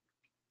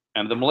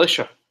and the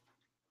militia.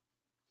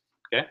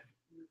 Okay?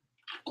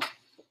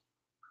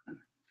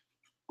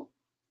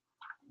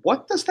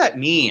 What does that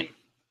mean?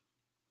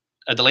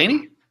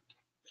 Delaney?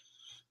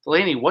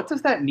 Delaney, what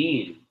does that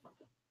mean?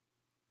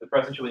 The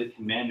president shall be the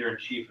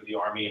commander-in-chief of the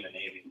Army and the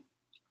Navy.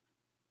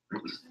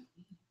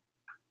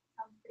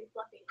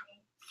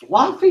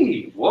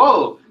 Fluffy.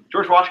 Whoa.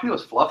 George Washington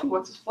was fluffy?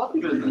 What's his fluffy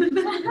business?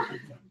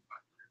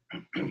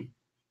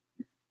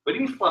 What do you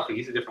mean fluffy?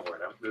 He's a different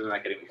word. I'm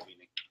not getting the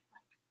meaning.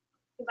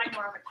 It's like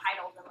more of a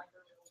title than like a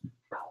real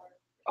power.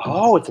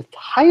 Oh, it's a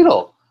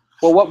title.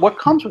 Well, what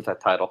comes with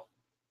that title?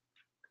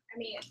 I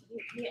mean, he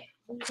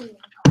can send the troops.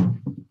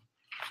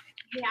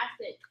 It has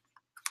to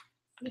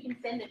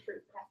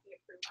be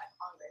approved by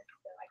Congress.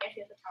 So I guess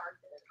he has the power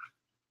to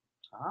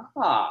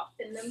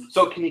send them.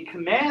 So can he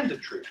command the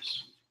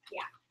troops?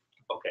 Yeah.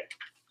 Okay.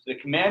 So the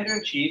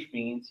commander-in-chief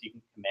means he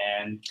can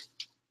command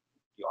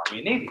the Army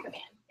and Navy. Command,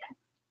 yeah.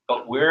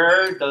 But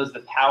where does the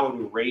power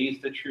to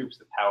raise the troops,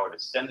 the power to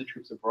send the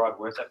troops abroad,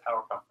 where does that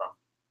power come from?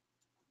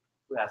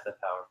 Who has that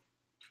power?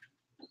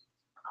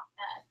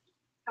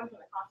 Comes from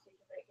the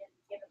Constitution, but it gets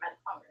given by the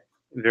Congress.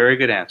 Very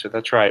good answer.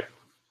 That's right.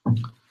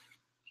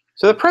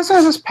 So the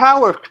president has this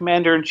power of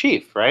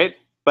commander-in-chief, right?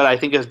 But I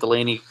think, as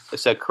Delaney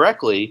said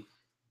correctly,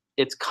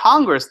 it's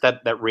Congress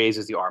that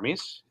raises the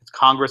armies. It's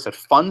Congress that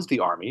funds the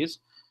armies.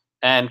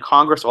 And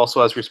Congress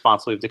also has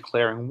responsibility of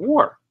declaring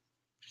war.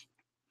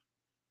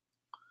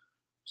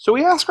 So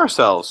we ask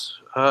ourselves,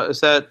 is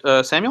that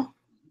Samuel?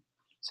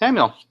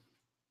 Samuel,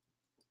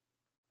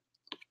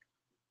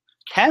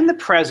 can the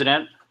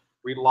president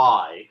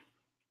rely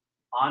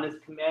on his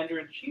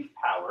commander-in-chief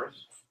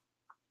powers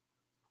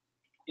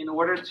in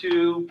order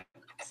to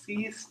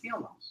seize steel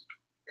mills?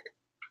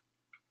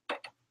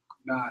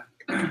 Not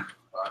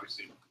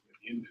obviously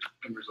in the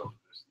end result of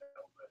this,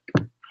 no,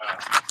 but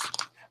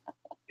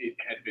it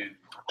had been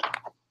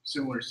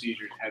similar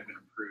seizures had been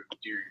approved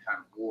during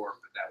time of war,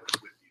 but that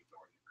was with the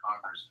authority of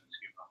Congress and was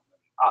given on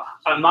limit.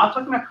 I'm not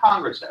talking about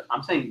Congress yet.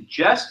 I'm saying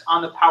just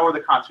on the power of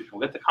the Constitution.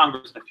 We'll get to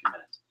Congress in a few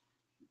minutes.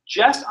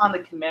 Just on the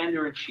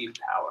commander-in-chief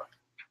power,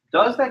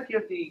 does that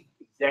give the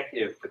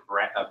executive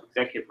branch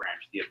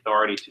the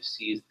authority to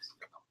seize the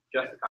steel mill?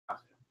 Just the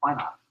Constitution. Why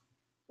not?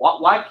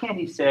 Why can't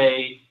he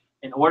say,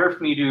 in order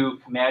for me to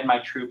command my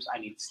troops, I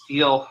need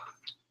steel,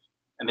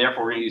 and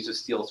therefore we're going to use this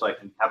steel so I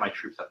can have my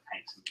troops have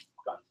tanks and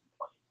guns and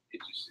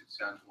planes? It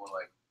sounds more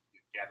like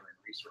gathering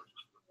resources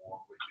for the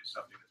war, which is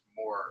something that's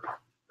more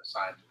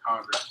assigned to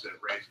Congress to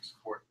raise and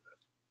support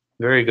this.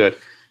 Very good.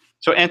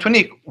 So,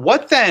 Antonique,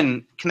 what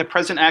then can the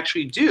president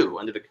actually do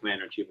under the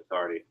commander-in-chief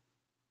authority?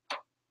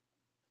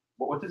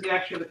 What does he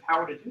actually have the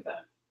power to do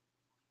then?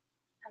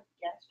 I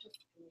guess just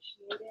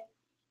initiate it,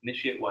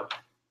 Initiate what?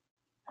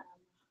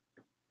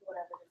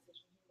 whatever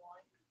decision you want,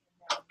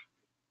 and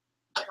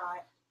then try,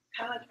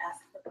 kind of like ask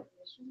for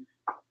permission.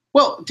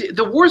 Well,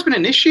 the war's been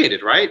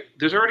initiated, right?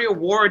 There's already a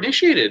war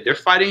initiated. They're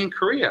fighting in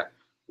Korea.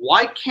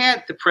 Why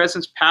can't the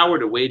president's power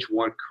to wage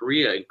war in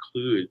Korea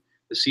include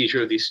the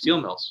seizure of these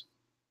steel mills?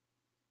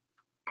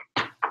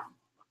 Because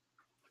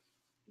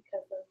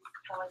those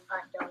powers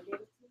aren't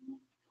delegated to me.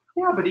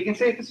 Yeah, but he can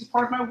say, this is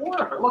part of my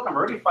war effort. Look, I'm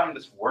already fighting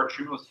this war.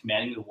 Truman was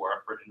commanding the war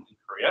effort in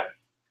Korea.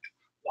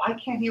 Why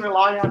can't he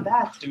rely on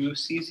that to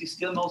seize these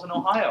steel mills in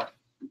Ohio?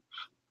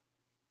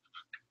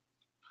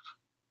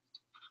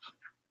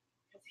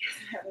 Because he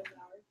doesn't have the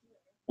powers here.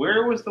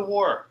 Where was the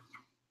war?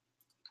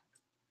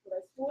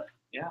 Let's do it.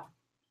 Yeah.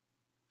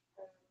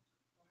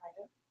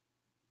 Ohio.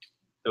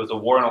 There was a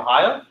war in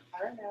Ohio? I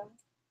don't know.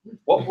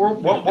 What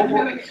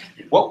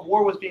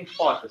war was being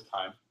fought this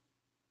time?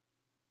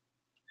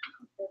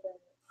 For the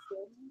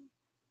steel mill.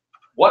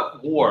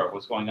 What war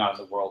was going on in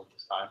the world at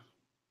this time?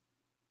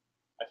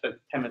 I spent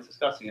 10 minutes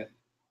discussing it.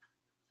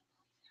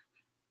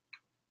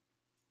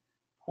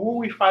 Who were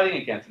we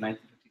fighting against in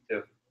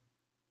 1952?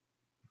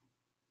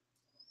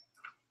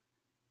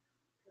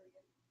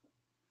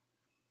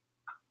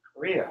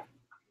 Korea.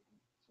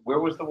 Where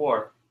was the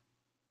war?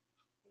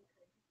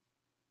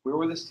 Where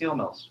were the steel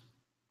mills?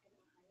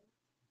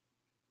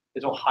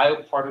 Is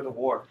Ohio part of the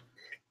war?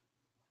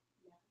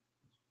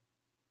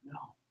 No.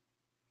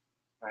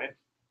 Right?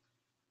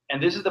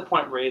 And this is the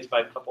point raised by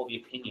a couple of the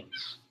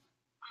opinions.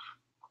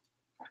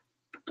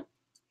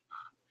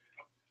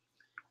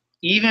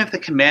 Even if the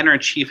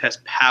commander-in-chief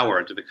has power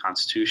under the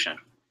Constitution,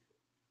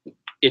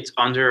 it's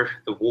under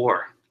the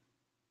war.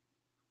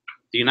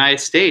 The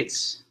United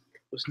States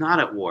was not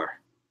at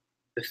war.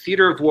 The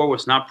theater of war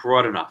was not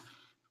broad enough.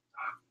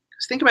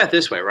 Because think about it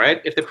this way,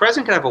 right? If the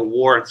president could have a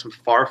war in some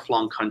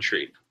far-flung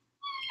country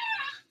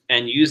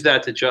and use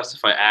that to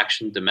justify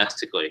action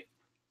domestically,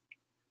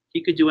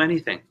 he could do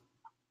anything.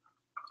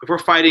 If we're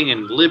fighting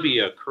in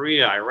Libya,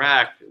 Korea,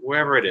 Iraq,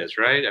 wherever it is,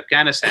 right?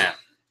 Afghanistan,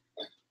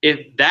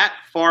 if that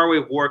faraway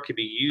war could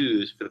be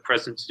used for the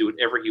president to do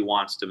whatever he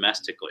wants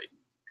domestically,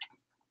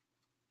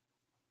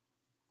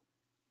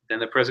 then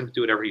the president can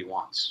do whatever he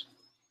wants.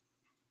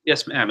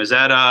 Yes, ma'am. Is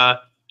that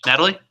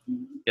Natalie?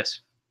 Mm-hmm.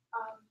 Yes.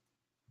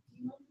 Do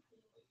you know what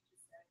you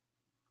just said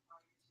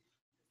prior to this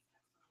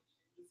explanation?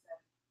 You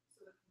said,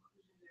 so the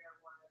conclusion there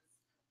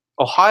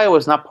was. Ohio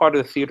is not part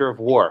of the theater of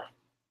war,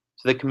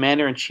 so the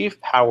commander-in-chief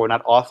power would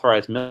not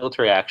authorize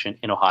military action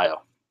in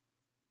Ohio.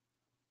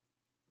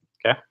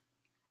 Okay?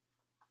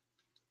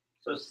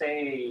 So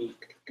say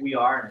we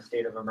are in a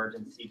state of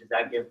emergency, does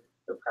that give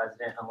the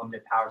president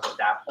unlimited powers at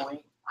that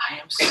point? I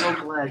am so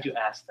glad you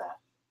asked that.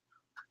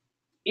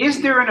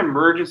 Is there an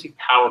emergency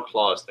power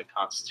clause in the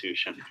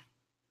Constitution?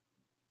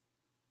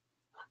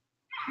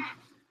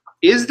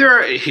 Is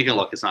there, you can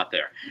look, it's not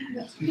there.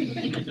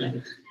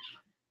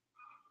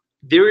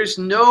 There is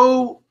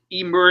no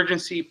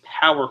emergency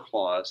power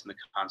clause in the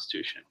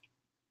Constitution.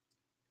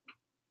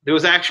 There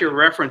was actually a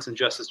reference in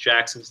Justice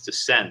Jackson's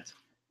dissent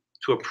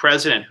to a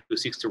president who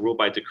seeks to rule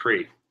by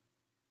decree.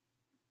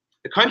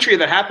 The country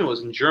that happened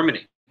was in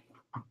Germany.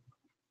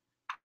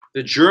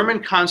 The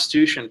German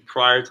Constitution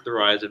prior to the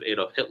rise of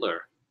Adolf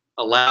Hitler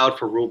allowed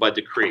for rule by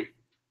decree,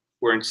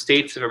 where in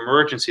states of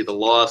emergency, the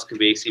laws can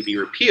basically be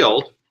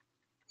repealed,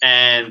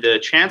 and the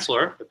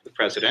chancellor, the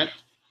president,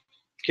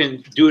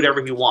 can do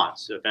whatever he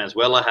wants. So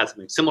Venezuela has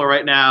something similar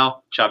right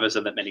now. Chavez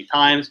said that many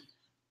times.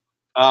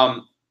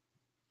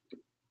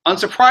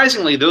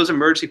 Unsurprisingly, those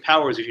emergency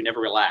powers are never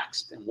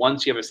relaxed. And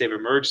once you have a state of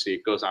emergency,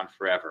 it goes on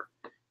forever.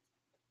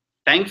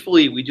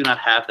 Thankfully, we do not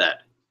have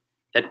that.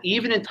 That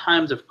even in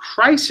times of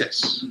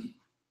crisis,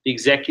 the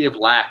executive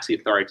lacks the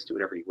authority to do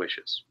whatever he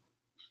wishes.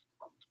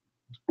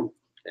 Okay.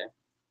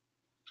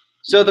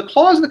 So the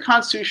clause in the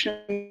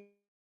Constitution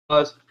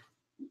was,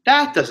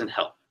 that doesn't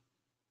help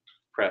the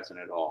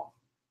president at all.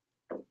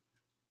 But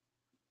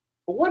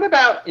what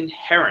about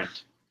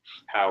inherent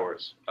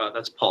powers?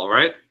 That's Paul,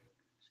 right?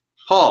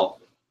 Paul,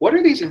 what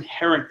are these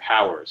inherent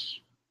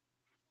powers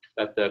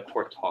that the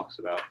court talks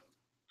about?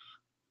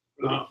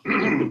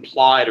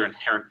 Implied or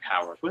inherent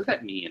powers. What does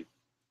that mean?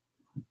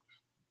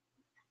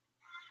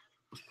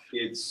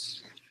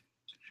 It's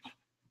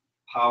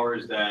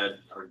powers that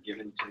are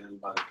given to him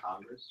by the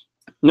Congress.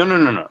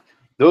 No.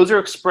 Those are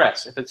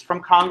express. If it's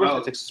from Congress,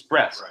 it's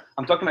express. Right.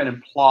 I'm talking about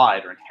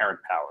implied or inherent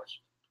powers.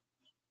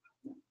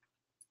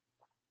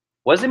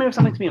 What does it mean for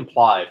something to be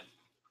implied?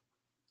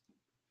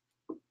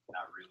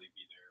 Not really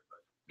be there, but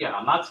Yeah,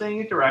 I'm not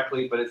saying it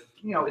directly, but it's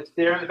it's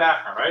there in the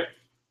background, right?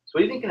 So what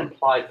do you think an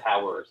implied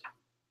power is?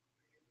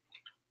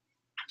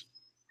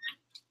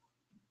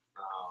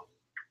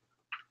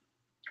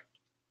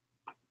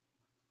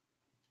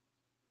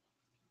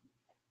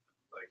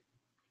 like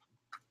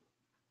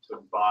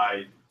to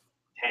buy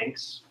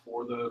tanks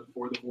for the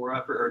war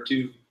effort or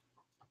to. No,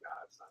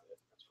 that's not it.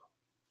 That's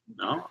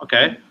wrong. No?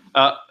 Okay.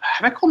 Have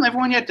I called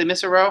everyone yet? Did I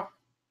miss a row?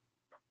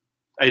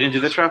 Oh, you didn't do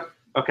this row?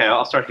 Okay,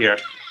 I'll start here.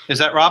 Is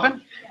that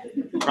Robin?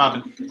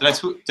 Robin. Did I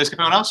skip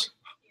anyone else?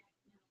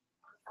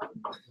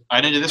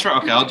 I didn't do this row?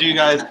 Okay, I'll do you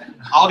guys.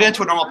 I'll get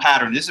into a normal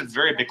pattern. This is a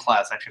very big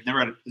class, actually. I've never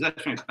had this is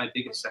actually my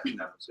biggest section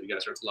ever, so you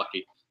guys are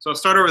lucky. So I'll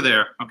start over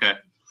there. Okay.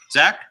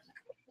 Zach?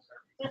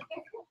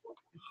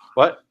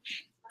 What?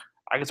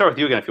 I can start with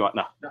you again if you want.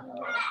 No.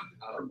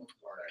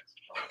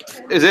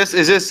 Is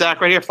this Zach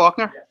right here,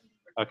 Faulkner?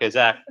 Okay,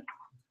 Zach.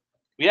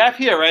 We have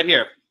here, right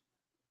here.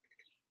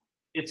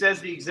 It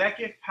says the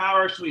executive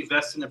power shall be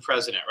vested in the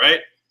president, right?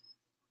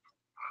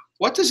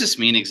 What does this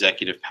mean,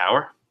 executive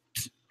power?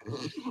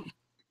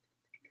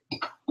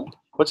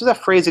 What does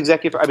that phrase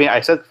executive? I mean, I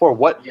said before.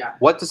 What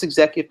does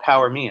executive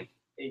power mean?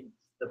 It's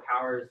the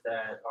powers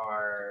that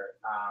are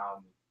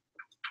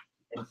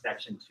in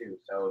section 2.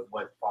 So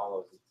what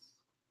follows?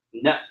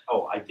 No.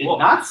 Oh, I did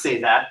not say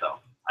that though.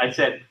 I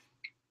said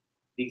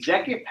the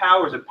executive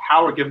power is a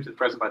power given to the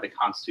president by the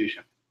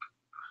Constitution.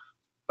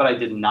 But I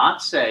did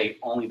not say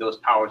only those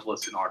powers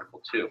listed in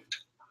Article 2.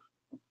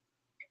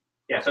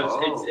 Yeah, so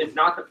it's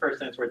not the first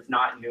sentence where it's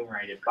not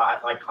enumerated,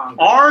 but like Congress.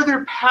 Are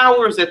there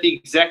powers that the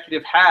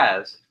executive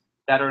has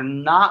that are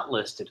not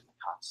listed in the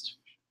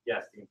Constitution?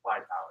 Yes, the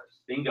implied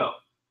powers. Bingo.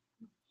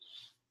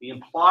 The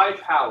implied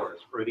powers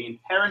or the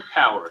inherent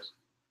powers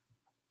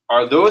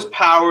are those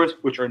powers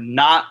which are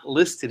not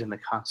listed in the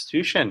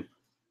Constitution.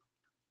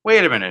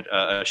 Wait a minute,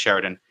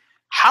 Sheridan.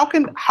 How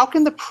can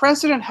the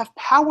president have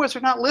powers that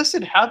are not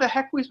listed? How the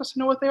heck are we supposed to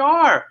know what they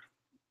are?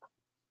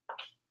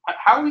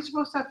 How are we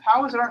supposed to have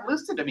powers that aren't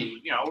listed? I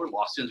mean, we're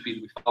law students,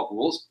 we follow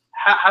rules.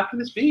 How can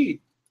this be?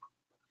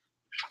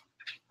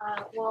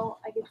 Well,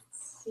 I could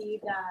see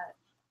that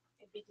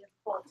it'd be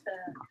difficult to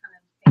kind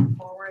of think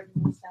forward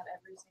and list out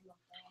every single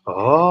thing.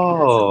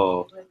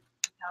 Oh. With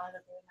the power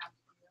that they would have to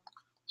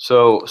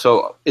do.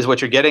 So is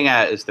what you're getting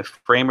at is the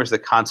framers of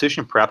the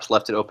Constitution perhaps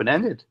left it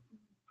open-ended?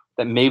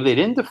 That maybe they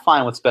didn't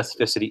define with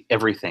specificity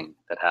everything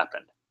that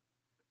happened.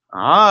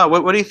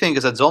 What do you think?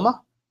 Is that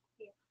Zulma?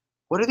 Yeah.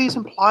 What are these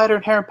implied or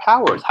inherent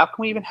powers? How can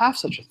we even have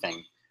such a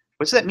thing?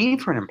 What does that mean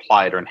for an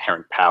implied or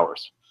inherent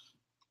powers?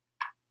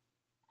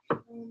 I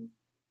think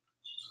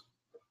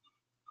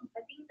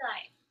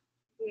that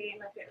they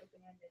left it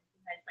open-ended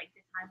because like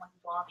the time was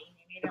evolving and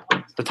they didn't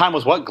want to. The time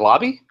was what?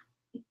 Globby?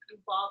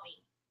 Evolving.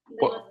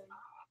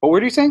 What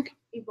word do you think?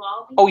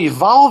 Evolving. Oh,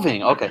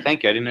 evolving. Okay,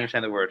 thank you. I didn't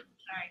understand the word.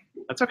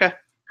 Sorry. That's okay.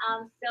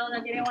 So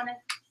they didn't want to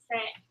set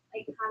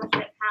like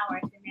Congress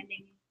powers and then they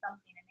need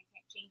something and they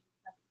can't change it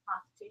because of the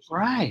Constitution.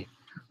 Right.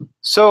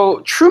 So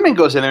Truman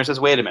goes in there and says,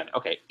 wait a minute.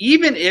 Okay,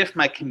 even if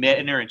my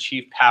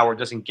commander-in-chief power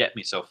doesn't get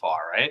me so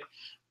far, right?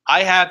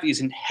 I have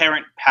these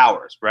inherent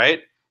powers,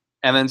 right?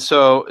 And then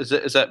so is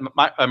that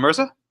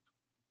Mirza?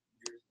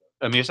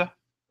 Mirza?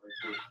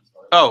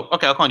 Oh,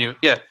 okay, I'll call on you.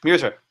 Yeah,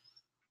 Mirza.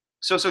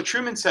 So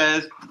Truman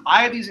says,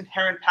 I have these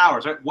inherent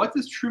powers, right? What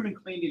does Truman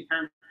claim the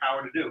inherent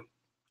power to do?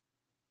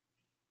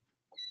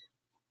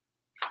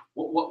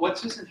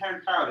 What's his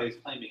inherent power that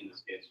he's claiming in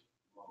this case?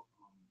 Well,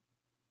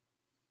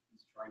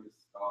 he's trying to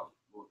stop.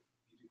 Well,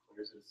 he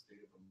declares it a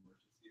state of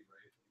emergency,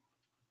 right?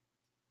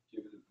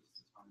 Given that this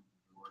is time of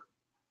war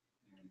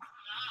and the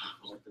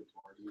collective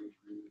bargaining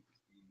agreement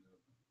between the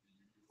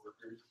union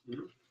workers,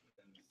 and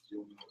the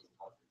steel mill is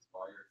about to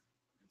expire,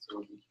 and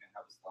so we can't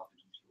have a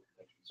stoppage until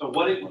production. So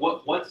what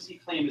does he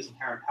claim his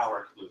inherent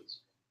power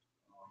includes?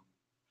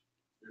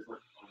 There's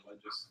like a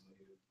legislative.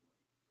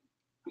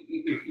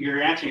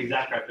 You're answering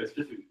exactly right, but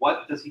specifically,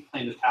 what does he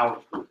claim his power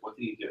includes? What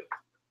did he do?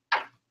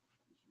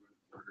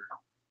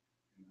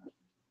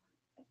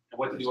 And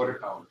what did the order?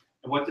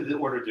 And what did the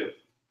order do?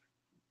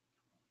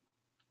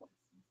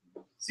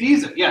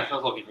 Seize it. Yeah, I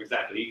was looking for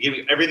exactly. You gave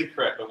me everything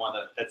correct. I want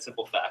that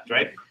simple fact,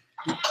 right?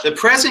 The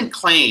president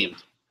claimed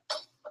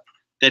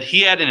that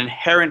he had an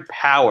inherent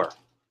power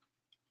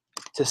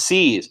to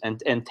seize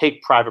and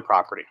take private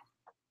property.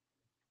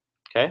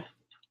 Okay?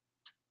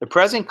 The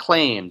president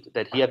claimed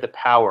that he had the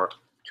power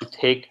to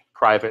take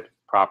private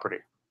property.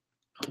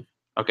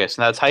 Okay,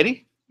 so now it's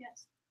Heidi?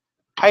 Yes.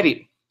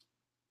 Heidi,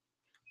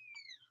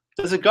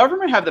 does the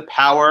government have the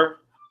power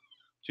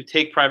to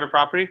take private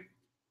property?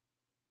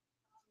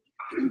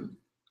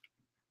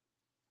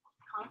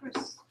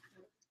 Congress.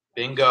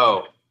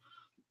 Bingo.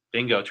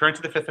 Bingo. Turn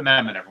to the Fifth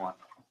Amendment, everyone.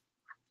 I'm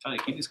telling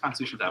you, keep these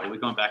constitutions out. We'll be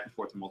going back and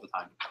forth them all the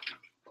time.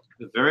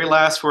 The very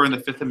last word in the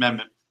Fifth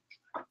Amendment,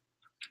 if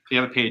you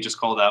have a page, just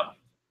called out.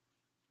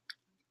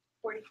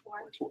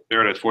 44.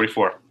 There it is,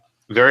 44.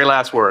 Very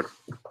last word.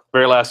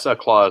 Very last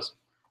clause.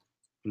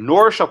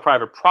 Nor shall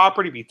private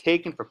property be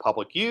taken for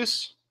public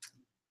use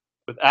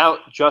without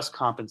just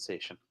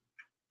compensation.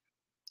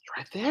 It's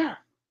right there,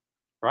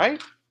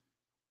 right?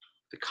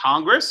 The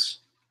Congress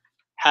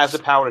has the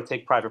power to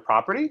take private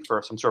property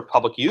for some sort of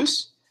public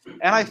use.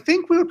 And I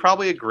think we would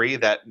probably agree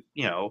that,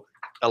 you know,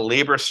 a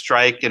labor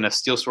strike and a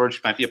steel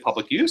storage might be a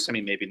public use. I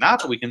mean, maybe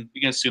not, but we can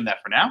assume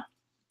that for now.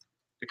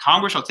 The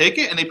Congress shall take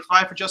it and they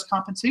provide for just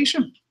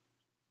compensation.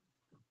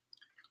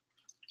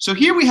 So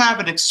here we have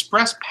an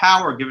express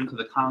power given to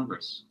the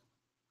Congress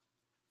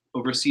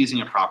over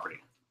seizing a property.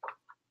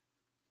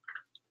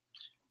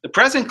 The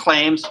president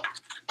claims,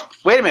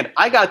 wait a minute,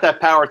 I got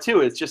that power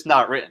too, it's just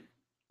not written,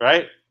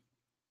 right?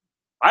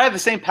 I have the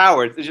same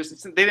power, it's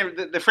just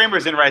the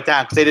framers didn't write it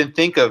down because they didn't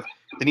think of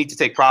the need to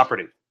take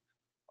property.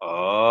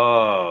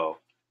 Oh,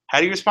 how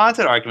do you respond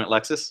to that argument,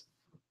 Lexus?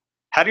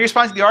 How do you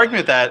respond to the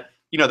argument that,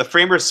 you know, the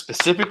framers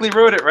specifically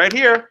wrote it right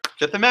here,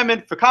 Fifth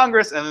Amendment for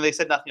Congress, and then they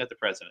said nothing about the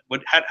president?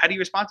 How do you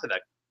respond to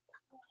that?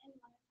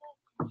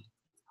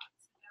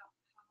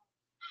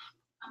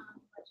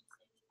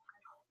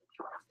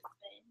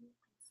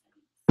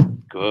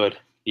 Good.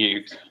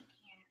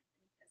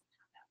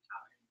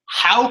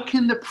 How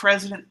can the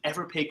president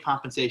ever pay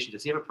compensation?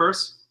 Does he have a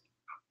purse?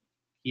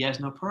 He has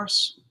no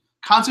purse.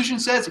 Constitution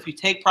says if you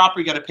take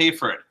property, you got to pay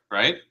for it,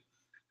 right?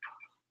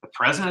 The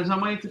president has no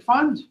money to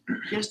fund.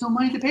 He has no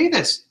money to pay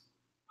this.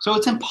 So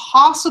it's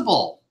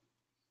impossible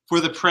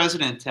for the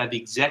president to have the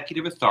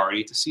executive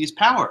authority to seize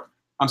power.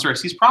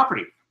 Seize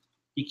property.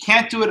 He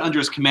can't do it under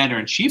his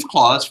commander-in-chief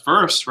clause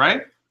first,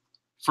 right?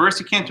 First,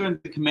 he can't do it under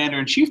the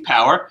commander-in-chief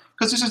power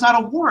because this is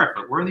not a war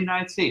effort. We're in the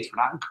United States.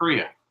 We're not in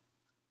Korea.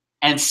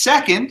 And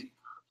second,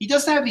 he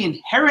doesn't have the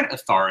inherent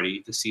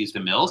authority to seize the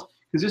mills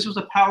because this was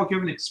a power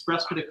given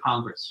expressly to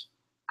Congress.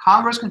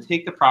 Congress can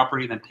take the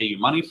property and then pay you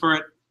money for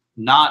it,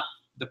 not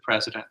the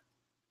president.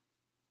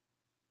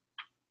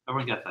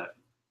 Everyone get that?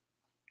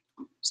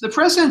 So the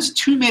president's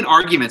two main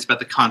arguments about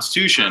the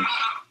Constitution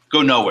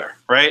go nowhere,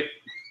 right?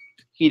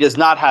 He does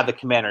not have the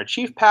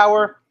commander-in-chief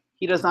power.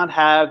 He does not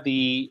have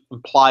the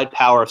implied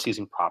power of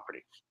seizing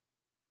property.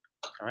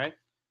 All right?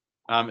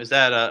 Is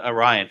that a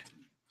Ryan?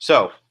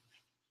 So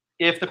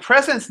if the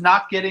president's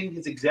not getting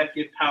his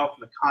executive power from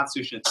the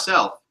Constitution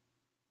itself,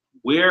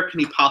 where can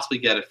he possibly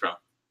get it from?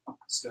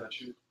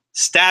 Statute.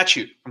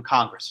 Statute from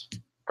Congress.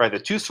 Right? The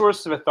two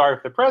sources of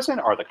authority for the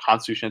president are the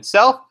Constitution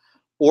itself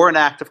or an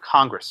act of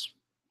Congress.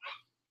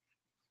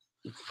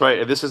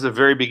 Right, this is the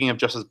very beginning of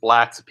Justice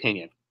Black's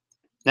opinion.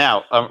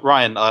 Now,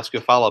 Ryan, I'll ask you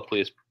a follow-up,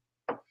 please.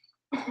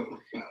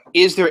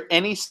 Is there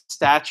any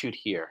statute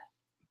here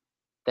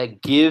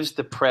that gives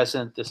the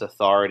president this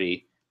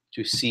authority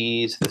to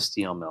seize the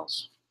steel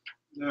mills?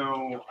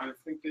 No, I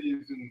think they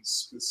even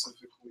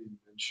specifically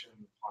mentioned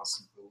the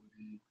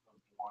possibility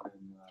of one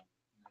in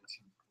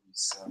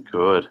 1947.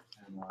 Good.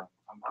 And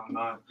I'm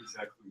not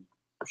exactly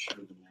sure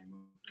the name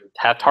of it.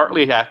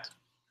 Taft-Hartley Act.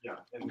 Yeah,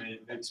 and they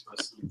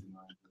expressly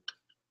denied the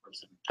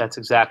president. That's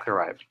exactly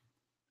right.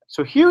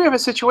 So here we have a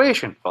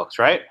situation, folks,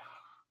 right?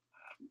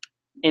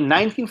 In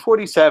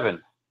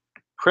 1947,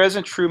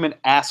 President Truman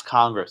asked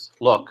Congress,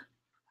 look,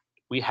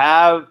 we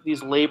have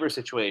these labor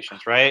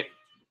situations, right?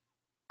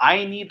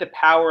 I need the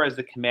power as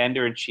the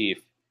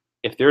commander-in-chief,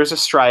 if there's a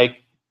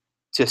strike,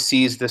 to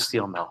seize the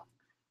steel mill.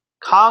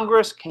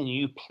 Congress, can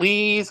you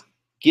please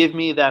give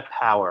me that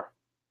power?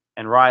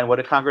 And Ryan, what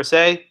did Congress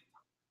say?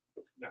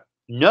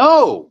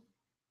 No.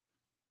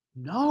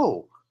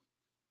 No.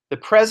 The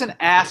president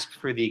asked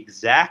for the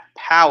exact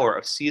power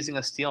of seizing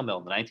a steel mill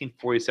in the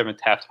 1947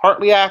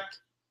 Taft-Hartley Act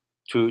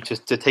to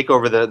take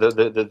over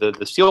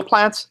the steel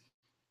plants.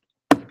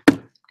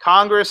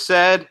 Congress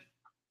said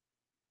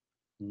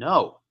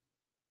no.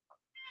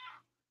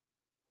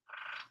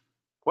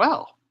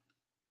 Well,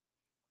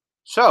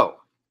 so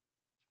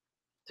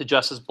to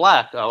Justice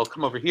Black, I'll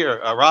come over here,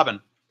 Robin.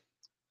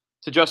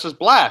 To Justice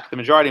Black, the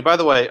majority. And by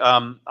the way,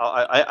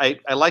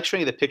 I like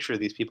showing you the picture of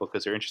these people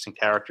because they're interesting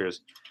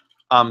characters.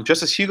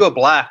 Justice Hugo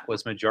Black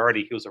was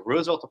majority. He was a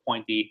Roosevelt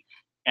appointee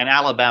and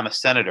Alabama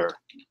senator.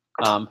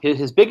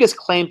 His biggest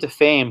claim to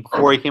fame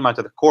before he came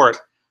onto the court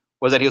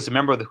was that he was a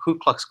member of the Ku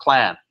Klux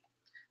Klan.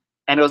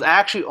 And it was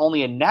actually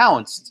only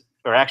announced,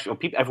 or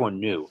actually everyone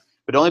knew,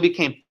 but it only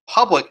became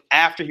public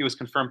after he was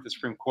confirmed to the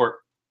Supreme Court.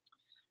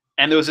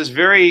 And there was this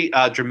very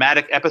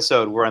dramatic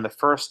episode where on the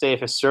first day of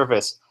his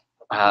service,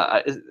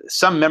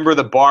 some member of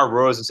the bar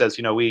rose and says,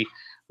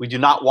 we do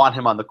not want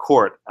him on the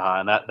court,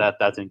 and that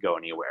didn't go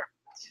anywhere.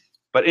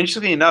 But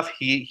interestingly enough,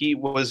 he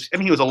was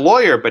a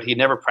lawyer, but he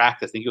never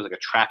practiced. I think he was like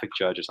a traffic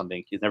judge or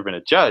something. He's never been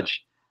a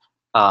judge.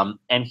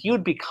 And he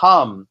would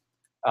become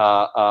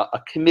a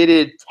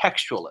committed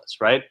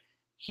textualist, right?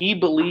 He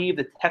believed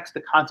the text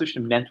of the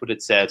Constitution meant what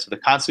it said. So the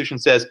Constitution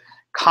says,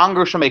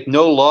 Congress shall make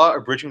no law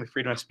abridging the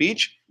freedom of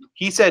speech.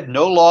 He said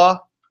no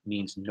law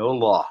means no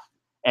law.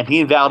 And he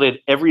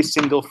invalidated every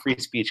single free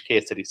speech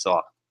case that he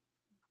saw.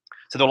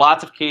 So there are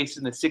lots of cases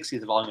in the 60s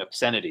involving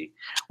obscenity,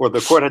 where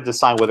the court had to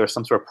decide whether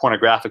some sort of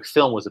pornographic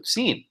film was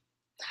obscene.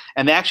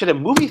 And they actually had a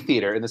movie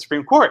theater in the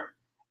Supreme Court.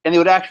 And they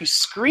would actually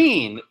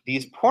screen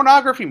these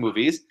pornography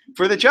movies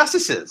for the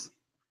justices.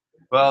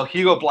 Well,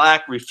 Hugo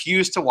Black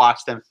refused to watch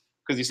them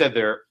because he said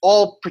they're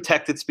all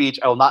protected speech.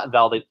 I will not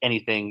invalidate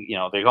anything.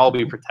 They all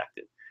be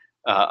protected.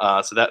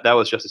 So that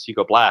was Justice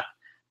Hugo Black.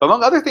 But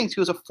among other things,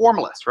 he was a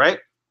formalist, right?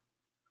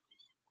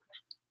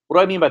 What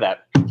do I mean by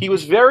that? He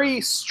was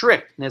very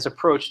strict in his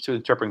approach to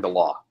interpreting the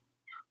law.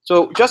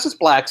 So Justice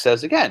Black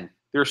says, again,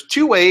 there's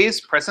two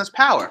ways president's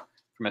power,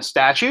 from a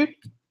statute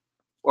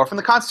or from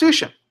the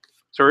Constitution.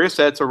 So he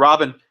said, so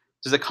Robin,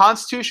 does the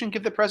Constitution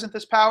give the president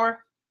this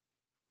power?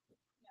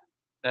 Yeah.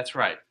 That's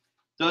right.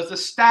 Does the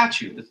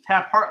statute, the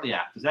Taft-Hartley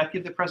Act, does that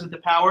give the president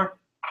the power?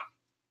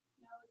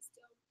 No, it's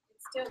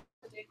still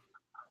predicted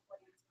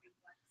according to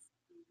reflex.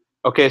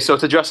 Okay, so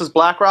to Justice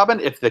Black, Robin,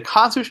 if the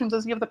Constitution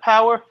doesn't give the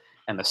power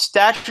and the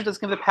statute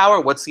doesn't give the power,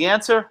 what's the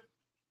answer?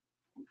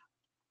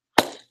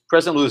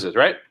 President loses,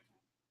 right?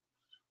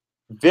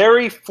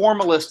 Very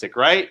formalistic,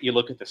 right? You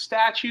look at the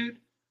statute,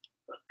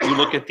 you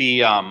look at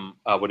the,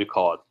 what do you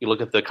call it? You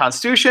look at the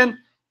Constitution.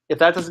 If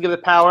that doesn't give the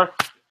power,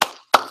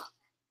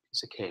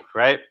 it's a cake,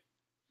 right?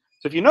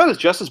 So if you notice,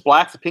 Justice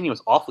Black's opinion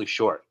was awfully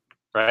short,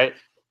 right?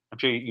 I'm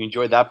sure you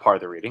enjoyed that part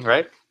of the reading,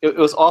 right? It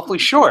was awfully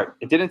short.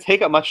 It didn't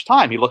take up much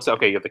time. He looks at,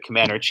 okay, you have the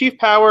commander-in-chief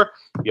power,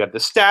 you have the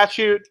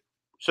statute.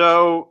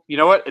 So you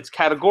know what? It's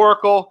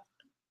categorical.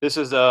 This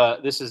is a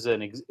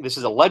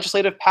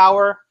legislative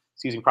power.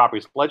 Seizing property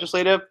is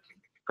legislative.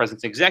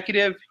 President's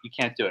executive. You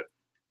can't do it.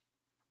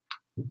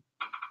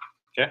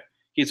 Okay.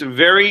 He's a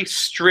very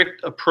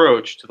strict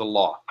approach to the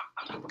law.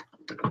 Okay.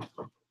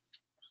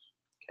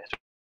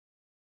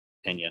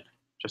 Opinion.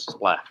 Justice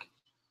Black.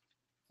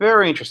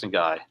 Very interesting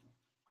guy.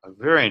 A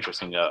very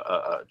interesting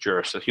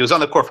jurist. So he was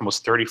on the court for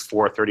almost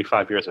 34,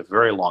 35 years, a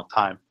very long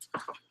time.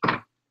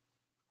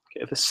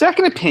 Okay, the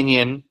second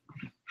opinion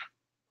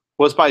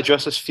was by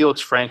Justice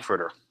Felix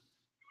Frankfurter.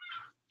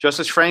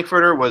 Justice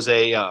Frankfurter was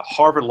a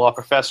Harvard law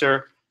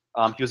professor.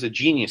 He was a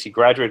genius. He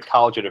graduated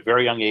college at a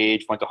very young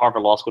age, went to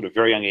Harvard Law School at a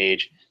very young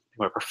age,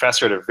 became a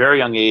professor at a very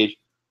young age.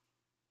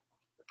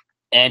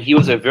 And he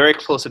was a very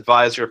close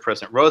advisor of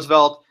President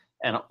Roosevelt.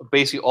 And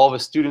basically all of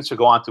his students would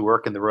go on to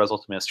work in the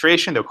Roosevelt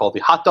administration. They were called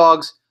the hot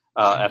dogs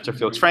after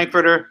Felix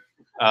Frankfurter.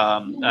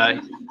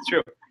 It's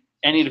true.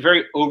 And he had a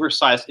very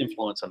oversized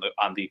influence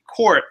on the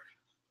court,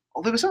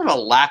 although he was sort of a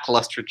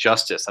lackluster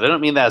justice. I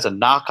don't mean that as a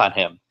knock on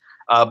him,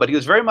 but he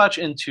was very much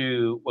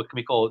into what can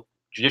be called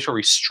judicial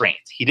restraint.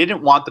 He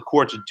didn't want the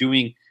courts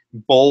doing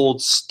bold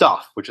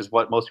stuff, which is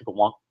what most people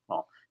want.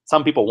 Well,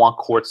 some people want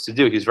courts to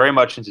do. He's very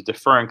much into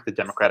deferring to the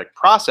democratic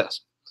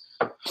process.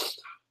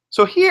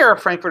 So here,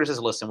 Frankfurter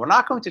says, listen, we're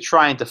not going to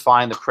try and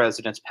define the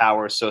president's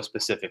powers so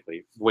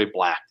specifically, the way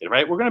Black did,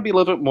 right? We're going to be a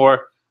little bit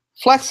more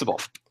flexible.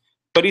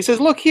 But he says,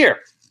 look here.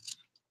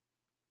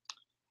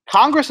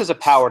 Congress has a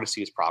power to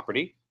seize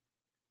property.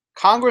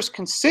 Congress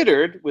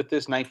considered with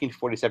this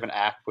 1947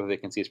 act whether they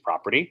can seize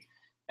property.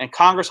 And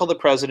Congress told the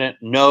president,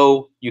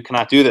 no, you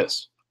cannot do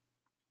this.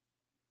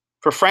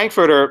 For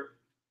Frankfurter,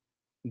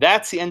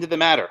 that's the end of the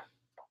matter.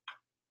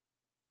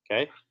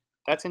 Okay?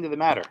 That's the end of the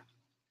matter.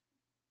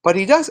 But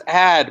he does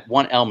add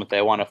one element that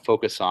I want to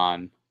focus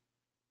on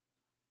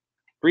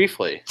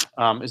briefly.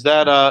 Is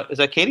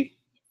that Katie?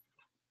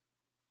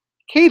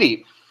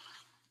 Katie,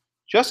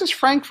 Justice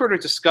Frankfurter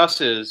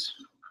discusses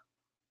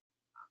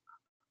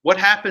what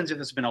happens if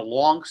there's been a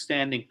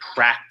long-standing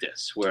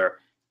practice where,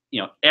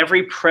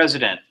 every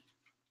president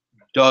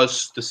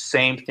does the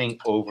same thing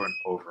over and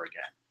over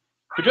again.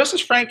 For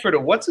Justice Frankfurter,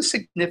 what's the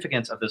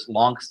significance of this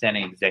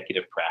long-standing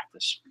executive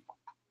practice?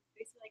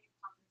 Basically, like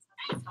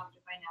Congress has stopped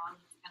it by now, and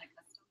it's kind of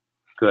custom.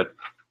 Good.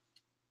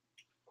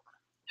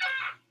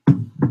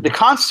 The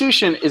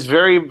Constitution is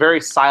very, very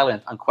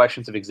silent on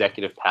questions of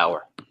executive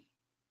power.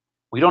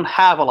 We don't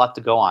have a lot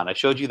to go on. I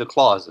showed you the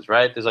clauses,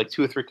 right? There's like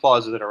 2 or 3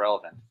 clauses that are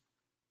relevant.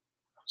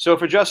 So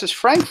for Justice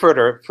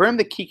Frankfurter, for him,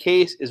 the key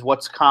case is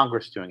what's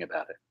Congress doing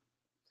about it.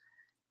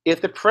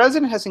 If the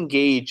president has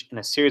engaged in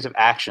a series of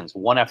actions,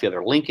 one after the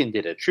other, Lincoln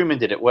did it, Truman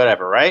did it,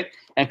 whatever, right?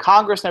 And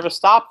Congress never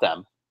stopped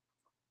them,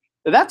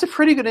 then that's a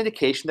pretty good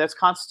indication that's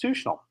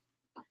constitutional.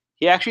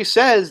 He actually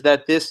says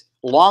that this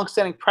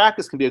long-standing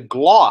practice can be a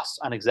gloss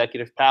on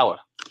executive power.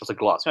 What's a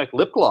gloss? Like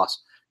lip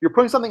gloss. You're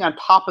putting something on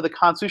top of the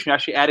Constitution, you're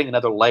actually adding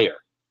another layer.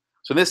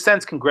 So in this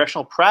sense,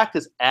 congressional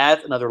practice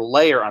adds another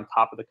layer on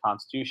top of the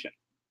Constitution.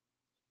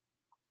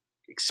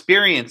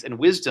 Experience and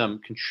wisdom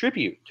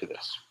contribute to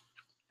this.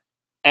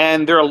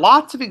 And there are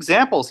lots of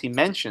examples he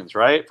mentions,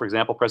 right? For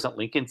example, President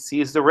Lincoln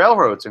seized the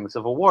railroads during the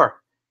Civil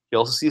War. He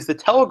also seized the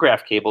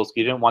telegraph cables.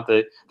 He didn't want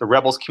the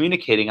rebels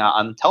communicating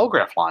on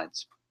telegraph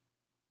lines.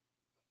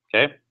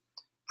 Okay.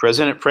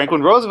 President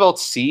Franklin Roosevelt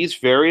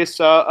seized various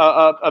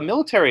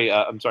various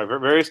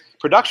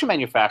production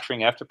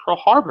manufacturing after Pearl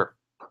Harbor.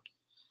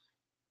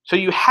 So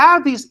you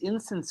have these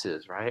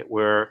instances, right,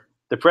 where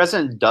the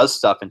president does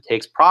stuff and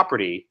takes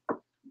property, and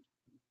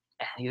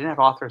he didn't have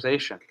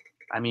authorization.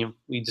 I mean,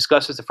 we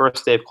discussed this the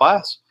first day of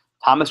class.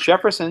 Thomas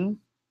Jefferson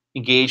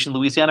engaged in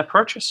Louisiana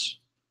Purchase.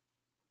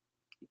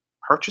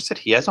 Purchase it.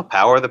 He has no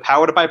power. The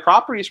power to buy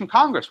property is from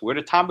Congress. Where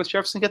did Thomas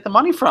Jefferson get the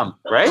money from,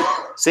 right?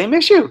 Same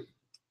issue.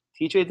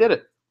 TJ did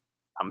it.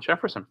 Thomas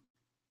Jefferson.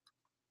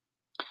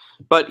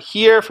 But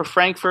here for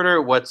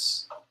Frankfurter,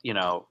 what's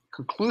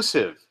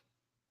conclusive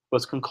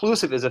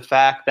is the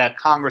fact that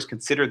Congress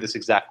considered this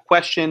exact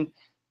question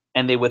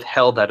and they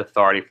withheld that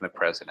authority from the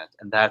president.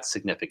 And that's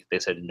significant. They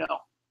said no.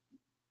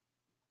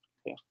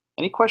 Okay.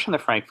 Any question on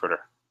the Frankfurter?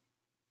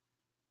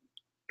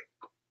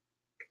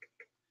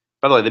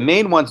 By the way, the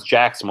main one's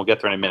Jackson. We'll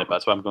get there in a minute, but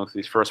that's why I'm going through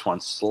these first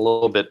ones a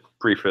little bit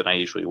briefer than I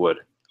usually would.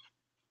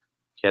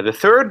 Okay, the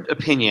third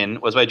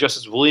opinion was by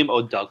Justice William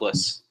O.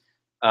 Douglas.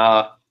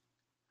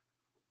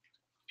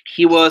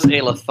 He was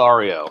a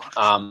Lothario.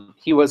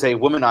 He was a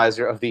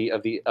womanizer of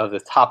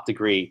the top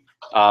degree.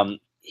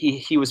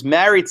 He was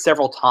married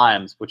several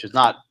times, which is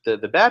not the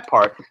bad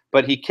part,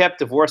 but he kept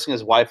divorcing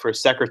his wife for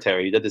his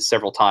secretary. He did this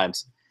several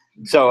times.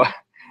 So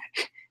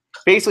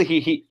basically,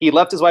 he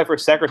left his wife for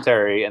his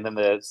secretary, and then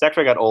the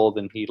secretary got old,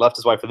 and he left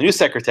his wife for the new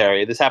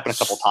secretary. This happened a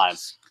couple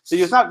times. So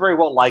he was not very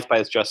well liked by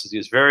his justices. He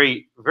was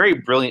very, very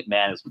brilliant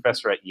man. He was a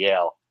professor at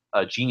Yale,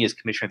 a genius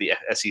commissioner of the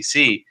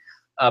SEC,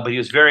 but he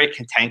was very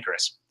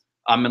cantankerous.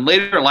 And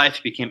later in life,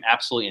 he became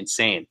absolutely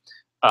insane.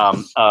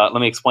 Let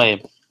me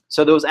explain.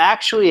 So there was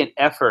actually an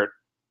effort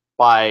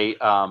by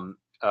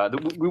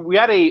we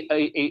had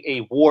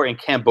a war in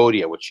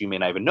Cambodia, which you may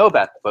not even know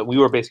about, but we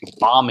were basically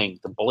bombing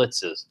the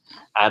blitzes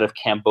out of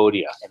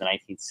Cambodia in the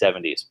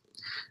 1970s.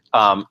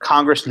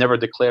 Congress never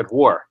declared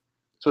war.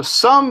 So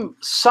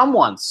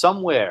someone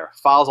somewhere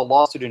files a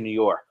lawsuit in New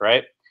York,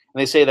 right?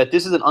 And they say that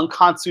this is an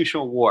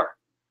unconstitutional war.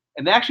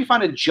 And they actually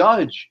find a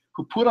judge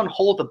who put on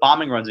hold the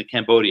bombing runs in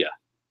Cambodia.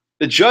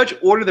 The judge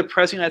ordered the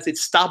president of the United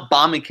States stop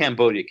bombing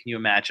Cambodia. Can you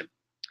imagine?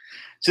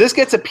 So this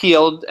gets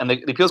appealed, and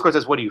the appeals court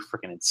says, what are you,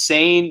 freaking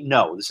insane?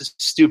 No, this is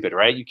stupid,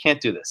 right? You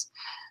can't do this.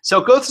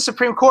 So it goes to the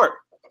Supreme Court.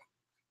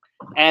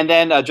 And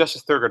then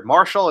Justice Thurgood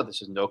Marshall,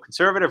 this is no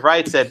conservative,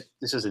 right, said,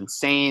 this is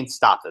insane,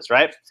 stop this,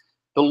 right?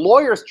 The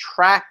lawyers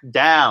tracked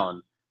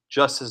down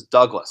Justice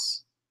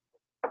Douglas.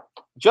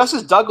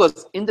 Justice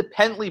Douglas,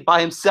 independently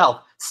by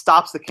himself,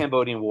 stops the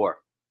Cambodian War.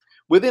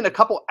 Within a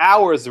couple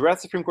hours, the rest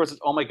of the Supreme Court says,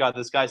 oh my God,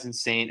 this guy's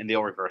insane, and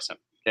they'll reverse him,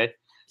 okay?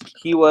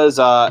 He was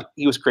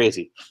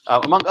crazy.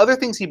 Among other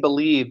things he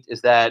believed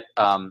is that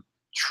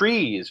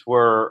trees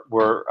were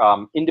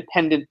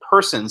independent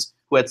persons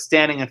who had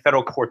standing in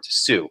federal court to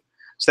sue,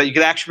 so that you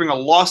could actually bring a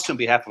lawsuit on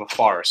behalf of a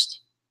forest.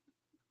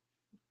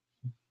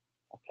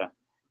 Okay.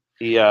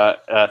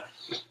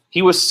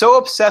 He was so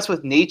obsessed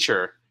with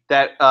nature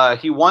that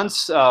he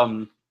was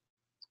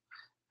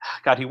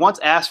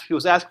asked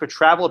for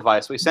travel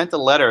advice. So he sent a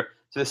letter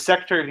to the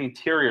Secretary of the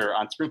Interior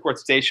on Supreme Court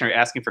stationery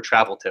asking for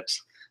travel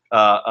tips.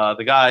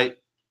 The guy,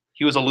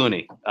 he was a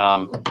loony.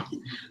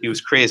 He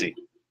was crazy.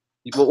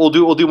 We'll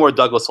do more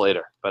Douglas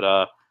later.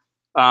 But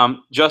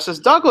Justice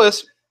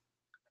Douglas,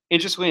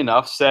 interestingly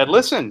enough, said,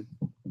 listen,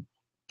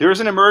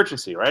 there's an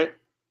emergency, right?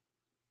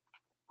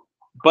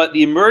 But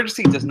the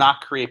emergency does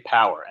not create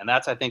power. And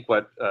that's, I think,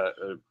 what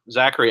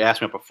Zachary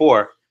asked me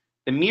before.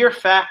 The mere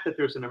fact that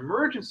there's an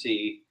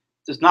emergency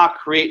does not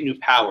create new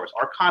powers.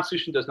 Our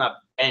Constitution does not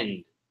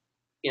bend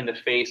in the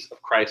face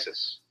of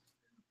crisis.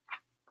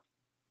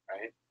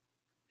 Right? It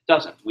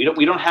doesn't. We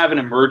don't have an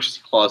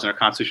emergency clause in our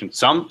Constitution.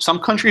 Some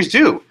countries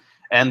do.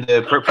 And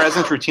the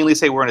presidents routinely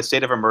say we're in a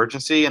state of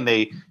emergency and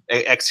they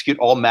execute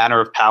all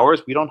manner of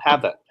powers. We don't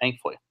have that,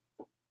 thankfully.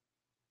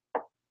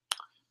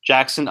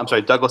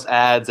 Douglas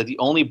adds that the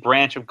only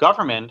branch of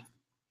government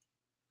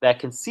that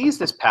can seize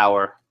this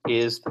power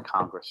is the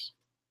Congress.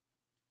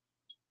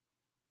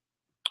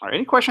 All right,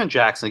 any question on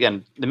Jackson?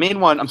 Again, the main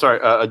one,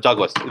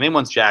 Douglas. The main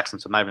one's Jackson,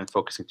 so I'm not even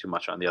focusing too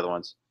much on the other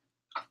ones.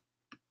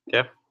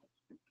 Okay.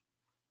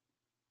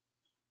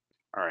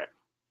 All right.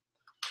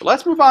 So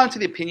let's move on to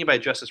the opinion by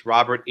Justice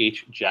Robert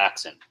H.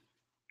 Jackson.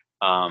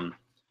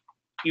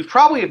 You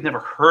probably have never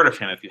heard of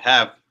him. If you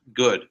have,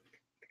 good.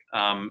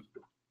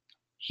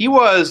 He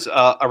was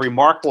a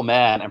remarkable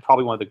man and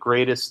probably one of the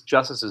greatest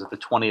justices of the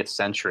 20th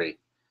century.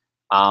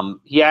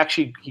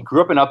 He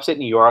grew up in upstate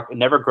New York and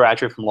never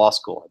graduated from law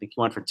school. I think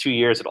he went for 2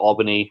 years at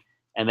Albany,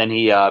 and then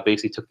he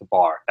basically took the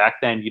bar. Back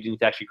then, you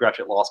didn't actually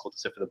graduate law school to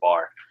sit for the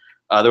bar.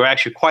 There were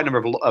actually quite a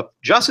number of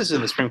justices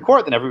in the Supreme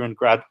Court that never even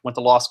went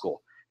to law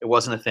school. It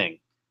wasn't a thing.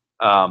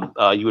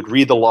 You would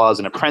read the law as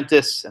an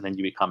apprentice, and then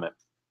you become it.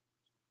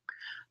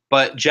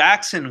 But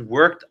Jackson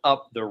worked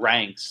up the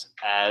ranks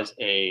as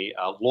a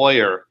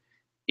lawyer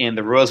in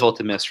the Roosevelt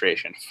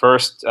administration.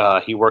 First,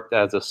 he worked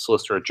as a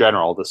Solicitor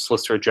General. The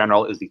Solicitor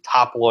General is the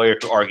top lawyer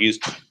who argues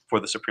for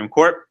the Supreme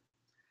Court.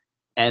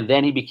 And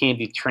then he became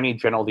the Attorney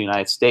General of the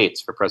United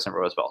States for President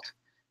Roosevelt.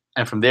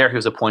 And from there, he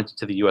was appointed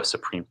to the U.S.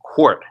 Supreme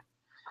Court.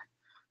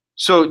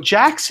 So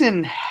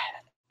Jackson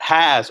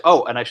has,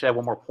 oh, and I should add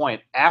one more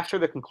point. After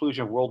the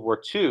conclusion of World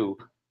War II,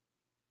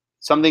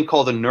 something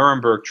called the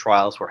Nuremberg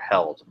trials were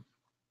held.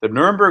 The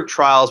Nuremberg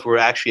trials were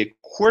actually a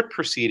court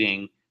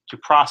proceeding to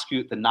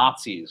prosecute the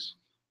Nazis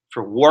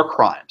for war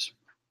crimes.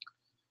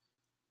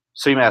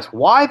 So you may ask,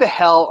 why the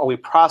hell are we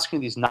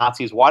prosecuting these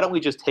Nazis? Why don't we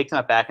just take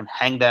them back and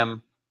hang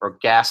them or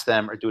gas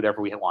them or do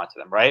whatever we want to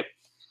them, right?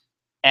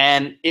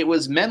 And it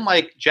was men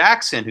like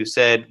Jackson who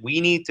said,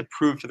 we need to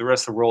prove to the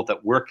rest of the world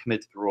that we're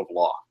committed to the rule of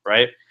law,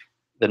 right?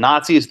 The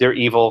Nazis, they're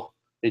evil.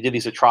 They did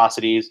these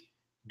atrocities.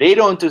 They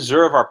don't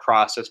deserve our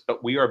process,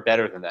 but we are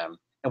better than them,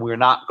 and we are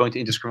not going to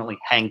indiscriminately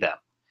hang them.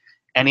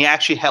 And he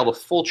actually held a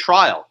full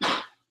trial.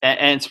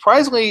 And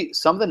surprisingly,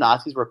 some of the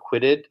Nazis were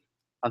acquitted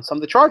on some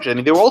of the charges. I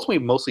mean, they were ultimately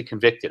mostly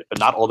convicted, but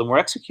not all of them were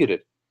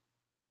executed.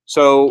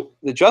 So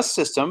the justice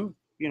system,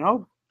 you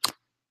know,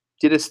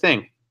 did its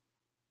thing.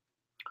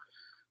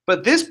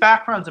 But this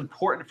background is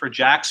important for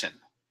Jackson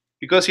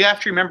because you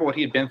have to remember what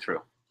he had been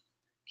through.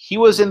 He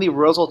was in the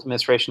Roosevelt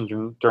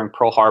administration during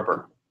Pearl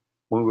Harbor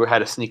when we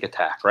had a sneak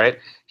attack, right?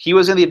 He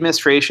was in the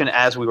administration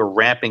as we were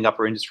ramping up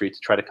our industry to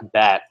try to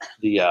combat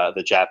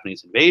the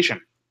Japanese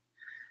invasion.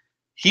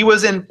 He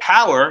was in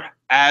power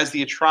as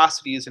the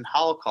atrocities and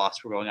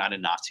Holocaust were going on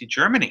in Nazi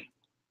Germany.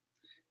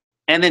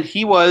 And then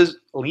he was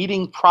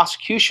leading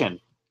prosecution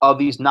of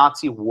these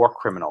Nazi war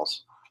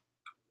criminals.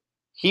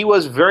 He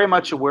was very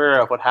much aware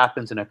of what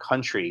happens in a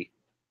country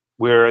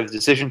where the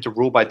decision to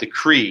rule by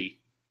decree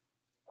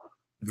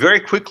very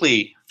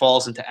quickly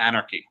falls into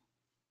anarchy.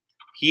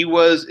 He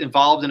was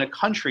involved in a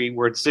country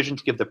where a decision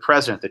to give the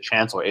president, the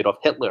chancellor, Adolf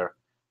Hitler,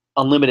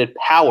 unlimited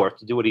power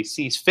to do what he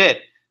sees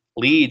fit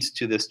leads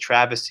to this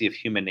travesty of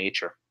human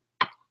nature.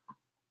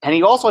 And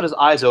he also had his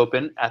eyes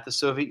open at the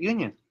Soviet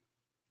Union,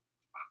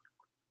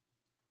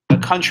 a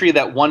country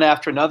that one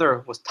after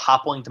another was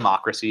toppling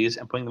democracies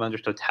and putting them under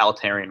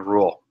totalitarian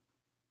rule.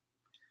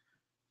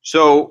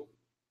 So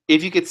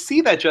if you could see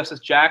that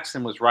Justice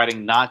Jackson was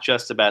writing not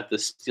just about the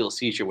steel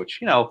seizure, which,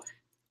 you know,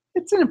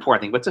 it's an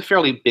important thing, but it's a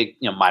fairly big,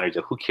 you know, minor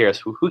deal. Who cares?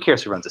 Who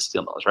cares who runs the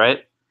steel mills,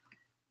 right?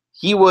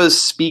 He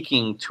was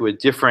speaking to a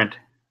different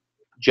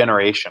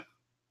generation,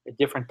 a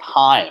different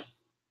time.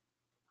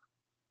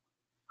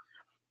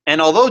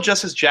 And although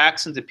Justice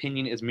Jackson's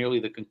opinion is merely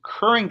the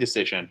concurring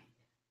decision,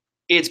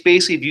 it's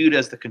basically viewed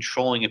as the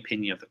controlling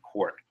opinion of the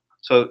court.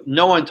 So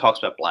no one talks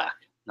about black.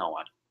 No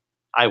one.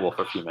 I will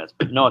for a few minutes,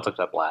 but no one talks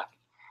about black.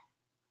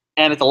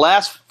 And at the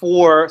last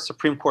 4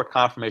 Supreme Court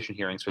confirmation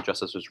hearings for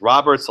Justices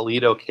Roberts,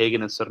 Alito,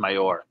 Kagan, and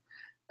Sotomayor,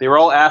 they were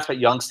all asked about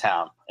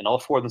Youngstown, and all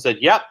 4 of them said,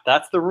 yep,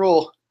 that's the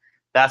rule.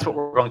 That's what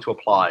we're going to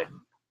apply.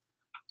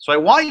 So I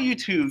want you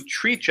to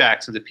treat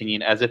Jackson's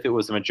opinion as if it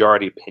was a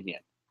majority opinion.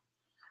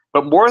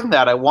 But more than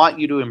that, I want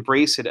you to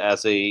embrace it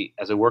as a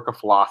work of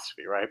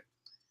philosophy, right?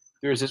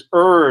 There's this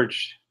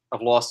urge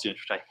of law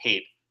students, which I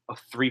hate, of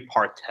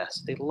 3-part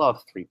tests. They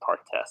love 3-part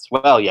tests.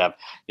 Well, you have,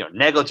 you know,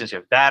 negligence, you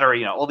have battery,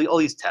 you know, all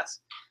these tests.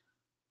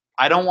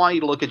 I don't want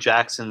you to look at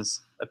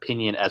Jackson's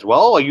opinion as,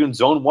 well, are you in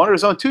zone 1 or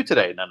zone 2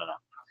 today? No, no, no.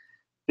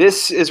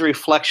 This is a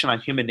reflection on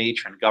human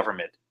nature and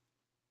government.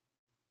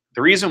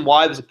 The reason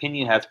why this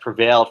opinion has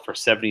prevailed for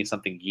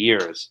 70-something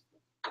years,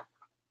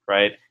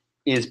 right,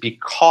 is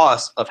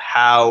because of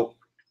how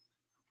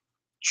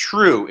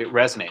true it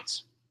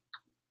resonates.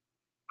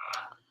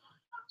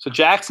 So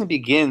Jackson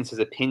begins his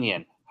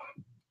opinion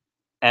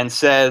and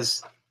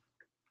says,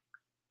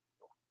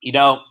 you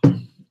know,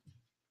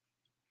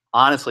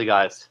 honestly,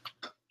 guys,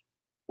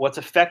 what's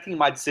affecting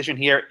my decision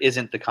here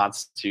isn't the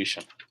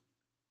Constitution.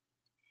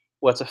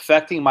 What's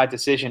affecting my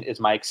decision is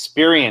my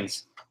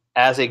experience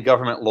as a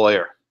government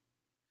lawyer,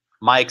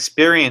 my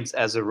experience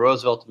as the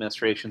Roosevelt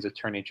administration's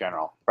Attorney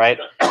General, right?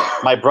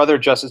 My brother,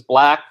 Justice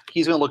Black,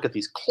 he's going to look at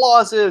these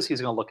clauses. He's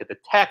going to look at the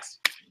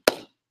text.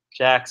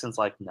 Jackson's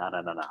like, no,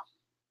 no, no, no.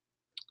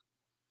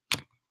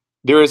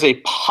 There is a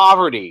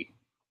poverty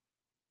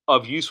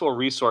of useful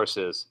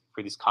resources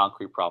for these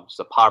concrete problems,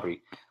 the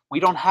poverty. We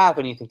don't have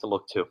anything to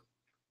look to.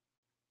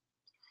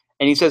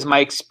 And he says, my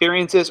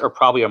experiences are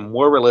probably a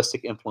more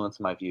realistic influence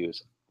in my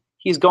views.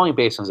 He's going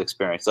based on his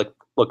experience. Like,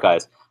 look,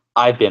 guys,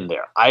 I've been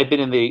there. I've been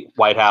in the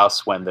White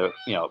House when the,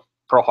 you know,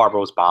 Pearl Harbor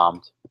was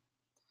bombed.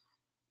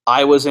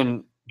 I was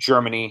in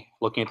Germany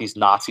looking at these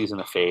Nazis in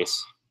the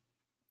face.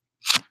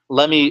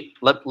 Let me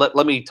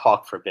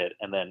talk for a bit,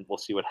 and then we'll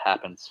see what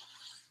happens.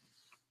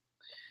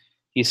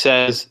 He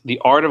says, the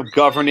art of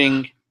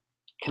governing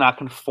cannot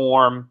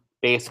conform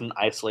based on an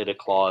isolated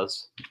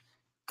clause.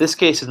 This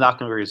case is not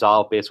going to be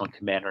resolved based on what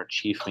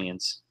commander-in-chief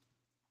means.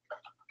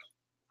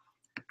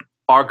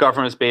 Our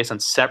government is based on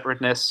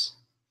separateness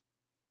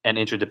and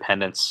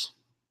interdependence,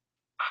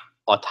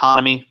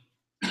 autonomy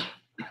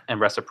and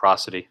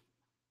reciprocity.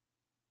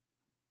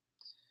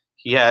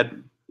 He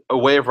had a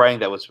way of writing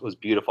that was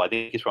beautiful. I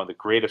think he's one of the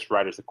greatest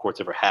writers the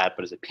court's ever had,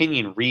 but his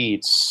opinion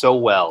reads so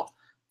well.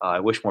 I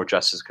wish more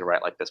justices could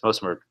write like this. Most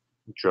of them are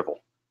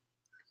drivel.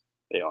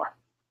 They are.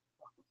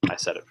 I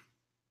said it.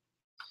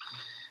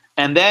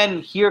 And then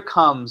here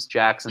comes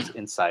Jackson's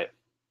insight.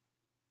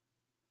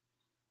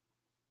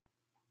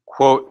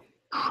 Quote,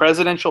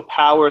 presidential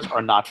powers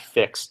are not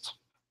fixed,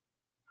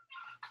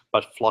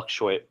 but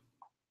fluctuate,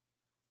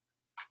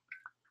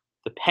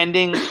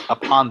 depending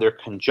upon their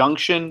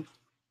conjunction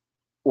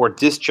or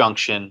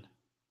disjunction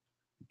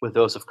with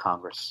those of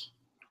Congress.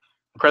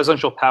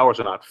 Presidential powers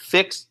are not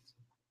fixed,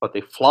 but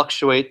they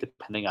fluctuate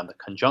depending on the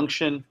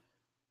conjunction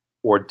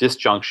or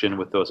disjunction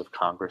with those of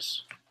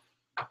Congress.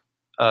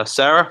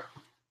 Sarah?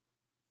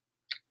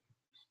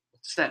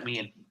 What does that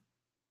mean?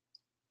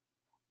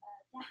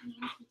 That means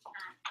we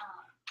can't,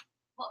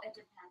 well, it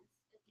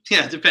depends.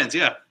 Yeah, it depends,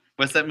 yeah.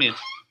 What does that mean?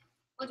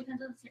 Well, it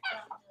depends on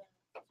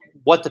the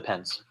What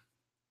depends?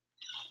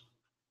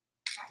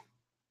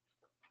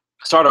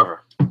 Start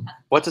over.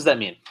 What does that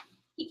mean?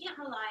 he can't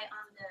rely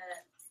on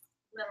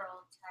the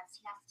literal text.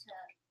 He has to.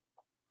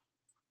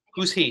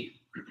 Who's he?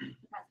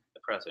 The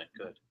president.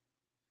 Good.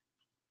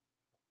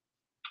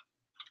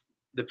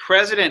 The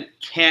president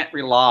can't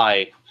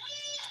rely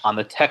on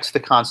the text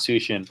of the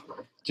Constitution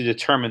to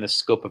determine the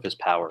scope of his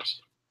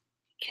powers.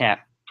 Can't.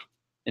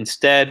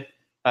 Instead,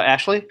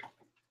 Ashley,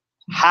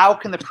 how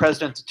can the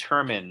president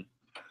determine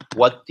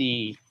what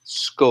the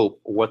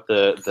scope, or what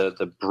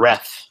the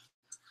breadth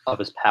of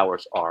his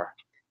powers are?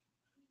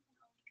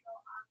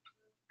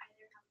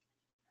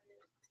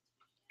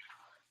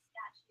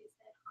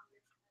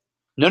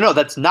 No,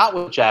 that's not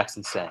what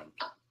Jackson's saying.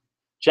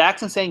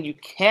 Jackson's saying you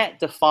can't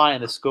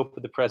define the scope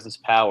of the president's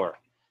power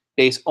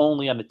based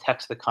only on the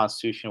text of the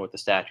Constitution or what the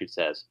statute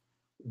says.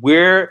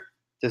 Where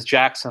does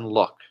Jackson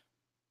look?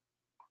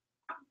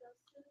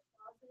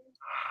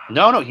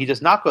 No, he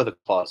does not go to the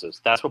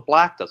clauses. That's what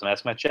Black does. I'm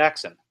asking about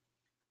Jackson.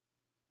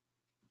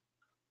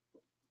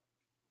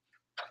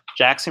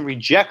 Jackson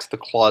rejects the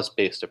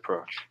clause-based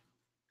approach.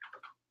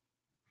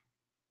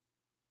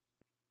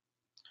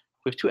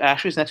 We have two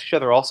Ashleys next to each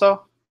other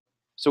also?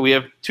 So we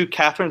have two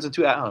Catherines and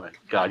two. Oh my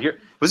God!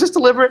 Was this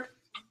deliberate?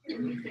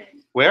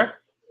 Where?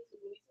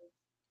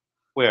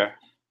 Where?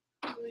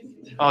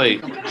 Oh,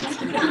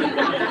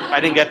 I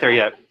didn't get there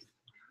yet.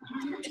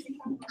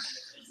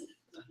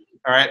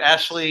 All right,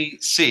 Ashley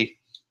C.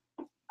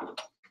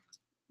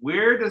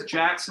 Where does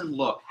Jackson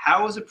look?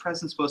 How is the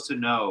president supposed to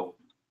know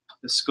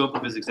the scope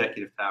of his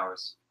executive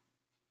powers?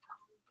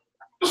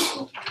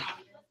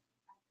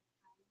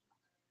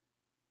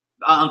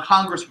 On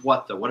Congress,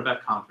 what though? What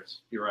about Congress?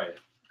 You're right.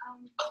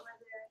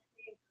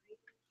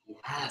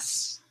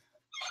 Yes.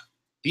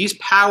 These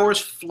powers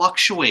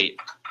fluctuate.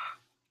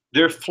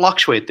 They're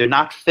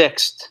not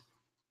fixed.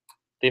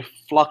 They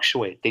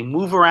fluctuate. They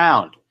move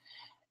around.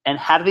 And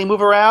how do they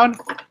move around?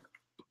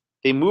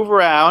 They move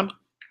around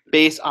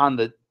based on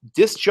the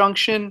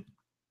disjunction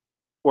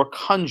or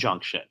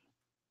conjunction.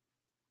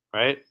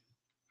 Right?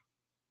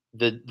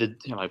 I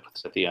put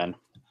this at the end.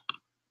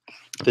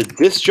 The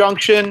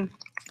disjunction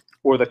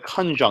or the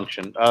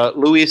conjunction.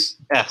 Luis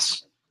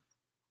S.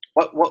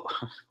 What?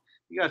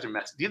 You guys are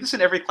messy. Do you listen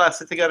every class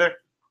sit together?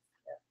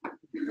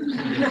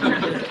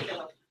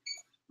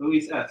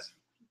 Luis S.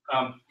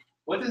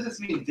 What does this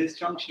mean,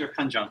 disjunction or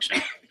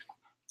conjunction?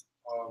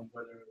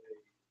 Whether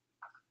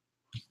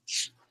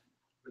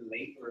they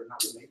relate or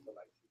not relate, but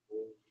like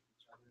people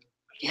each other.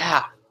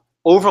 Yeah,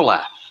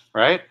 overlap,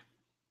 right?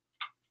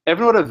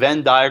 Everyone know what a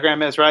Venn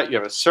diagram is, right? You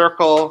have a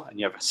circle and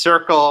you have a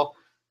circle,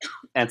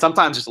 and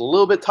sometimes just a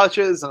little bit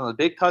touches and the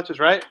big touches,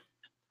 right?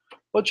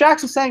 What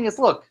Jackson's saying is,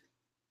 look,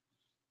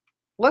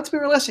 let's be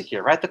realistic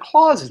here, right? The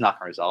clause is not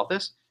going to resolve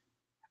this.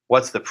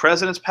 What's the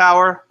president's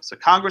power? What's the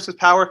Congress's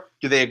power?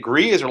 Do they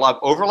agree? Is there a lot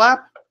of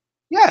overlap?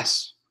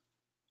 Yes.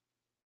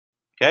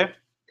 Okay.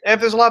 If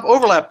there's a lot of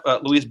overlap,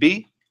 Louise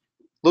B,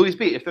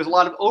 if there's a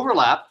lot of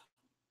overlap,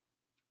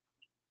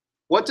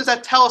 what does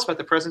that tell us about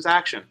the president's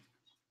action?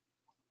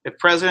 If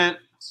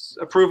president's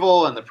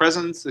approval and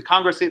the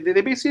Congress, they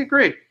basically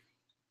agree.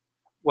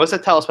 What does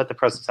that tell us about the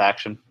president's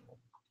action?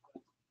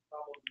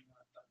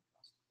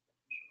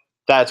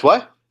 That's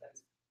what?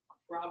 That's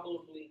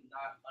probably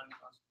not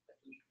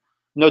unconstitutional.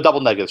 No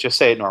double negatives. Just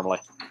say it normally.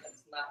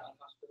 That's not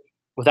unconstitutional.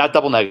 Without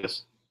double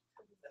negatives.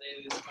 That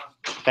it is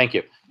constitutional. Thank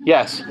you.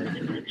 Yes.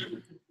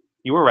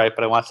 You were right,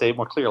 but I want to say it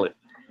more clearly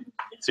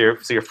so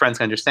your friends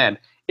can understand.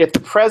 If the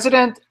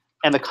president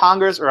and the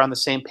Congress are on the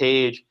same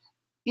page,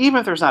 even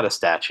if there's not a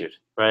statute,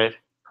 right?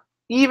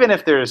 Even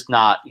if there's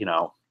not,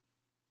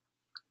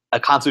 a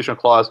constitutional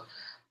clause,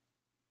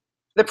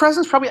 the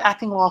president's probably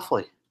acting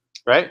lawfully,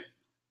 right?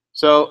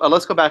 So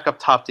let's go back up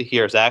top to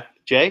here. Zach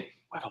J.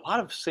 We have a lot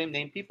of same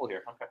name people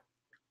here. Okay.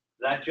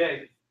 Zach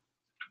J.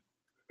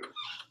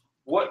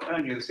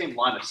 You're the same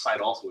line of sight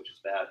also, which is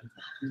bad.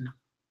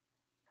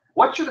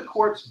 What should the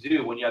courts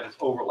do when you have this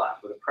overlap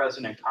where the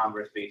president and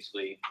Congress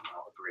basically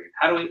agree?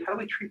 How do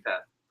we treat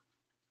that?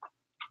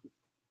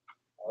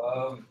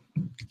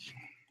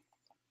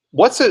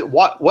 what's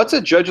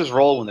a judge's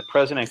role when the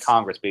president and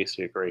Congress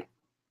basically agree?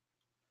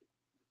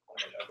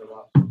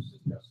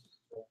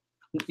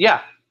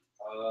 Yeah.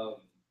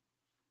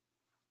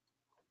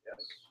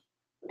 Yes.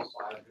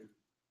 Decide who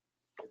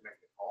can make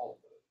the call.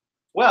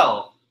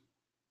 Well,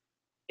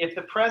 if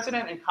the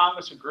president and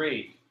Congress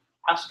agree,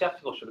 how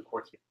skeptical should the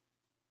courts be?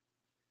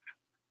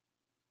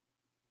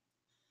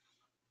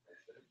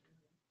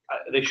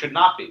 They should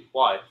not be.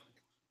 Why?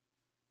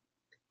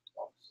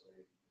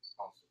 Obviously, it's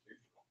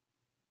constitutional.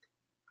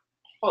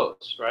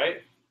 Close,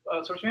 right?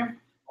 So what's your name?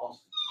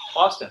 Austin.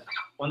 Austin.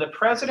 When the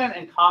president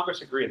and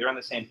Congress agree, they're on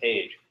the same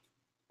page.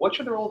 What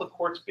should the role of the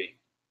courts be?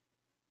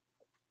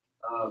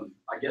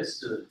 I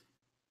guess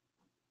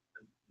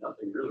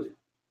nothing really,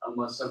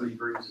 unless somebody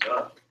brings it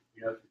up.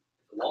 You know, if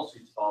the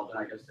lawsuit's filed, then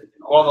I guess they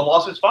can. Well, the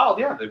lawsuit's filed.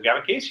 Yeah, they've got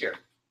a case here.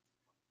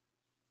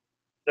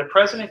 The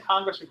president and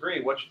Congress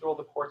agree. What should the role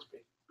of the courts be?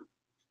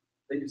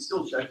 They can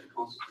still check the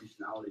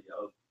constitutionality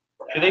of.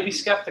 Should they be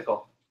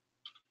skeptical?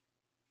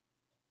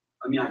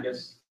 I mean, I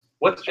guess.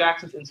 What's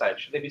Jackson's insight?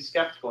 Should they be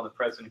skeptical when the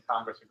president and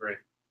Congress agree?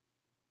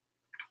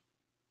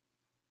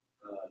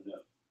 No.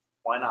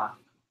 Why not?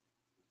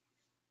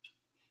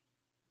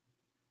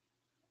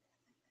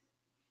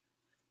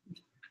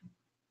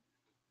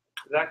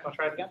 Zach, want to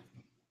try it again?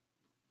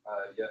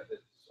 Yeah,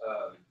 it's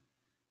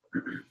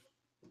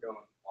going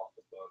off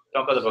the book.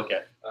 Don't go to the book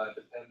yet.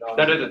 Depend on.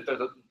 No,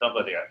 don't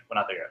go there yet. We're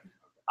not there yet.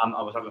 I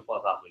was talking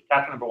philosophically.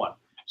 Chapter number 1.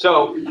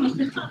 So,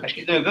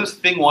 actually, those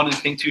thing 1 and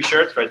thing 2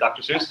 shirts, right,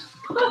 Dr. Seuss?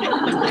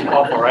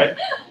 Awful, right?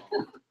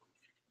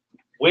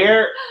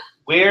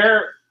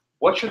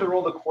 What should the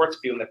role of the courts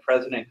be when the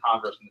president and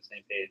Congress on the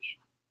same page?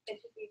 It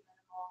should be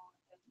minimal,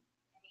 if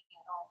any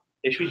at all.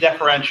 They should be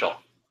deferential,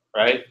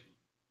 right?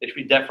 They should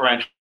be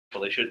deferential.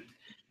 They should.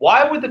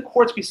 Why would the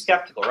courts be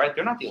skeptical, right?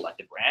 They're not the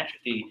elected branch.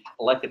 If the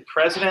elected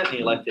president and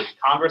the elected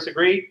Congress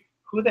agree,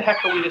 who the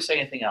heck are we to say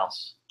anything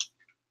else?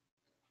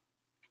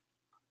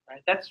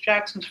 Right? That's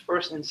Jackson's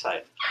first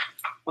insight.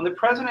 When the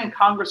president and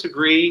Congress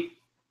agree,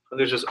 when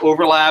there's this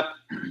overlap,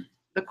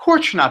 the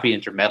court should not be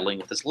intermeddling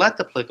with this. Let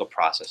the political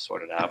process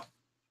sort it out.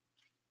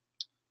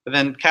 But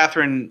then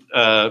Catherine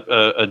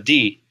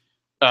D.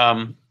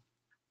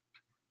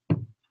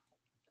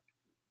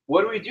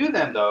 What do we do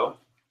then, though,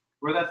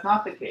 where that's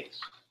not the case?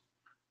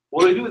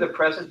 What do we do when the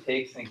president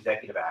takes an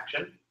executive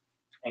action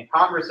and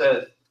Congress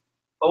says,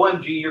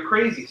 OMG, you're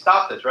crazy,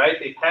 stop this, right?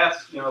 They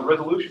pass a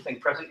resolution saying,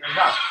 President, you're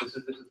nuts. This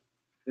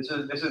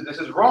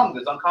is wrong,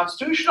 this is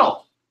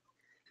unconstitutional.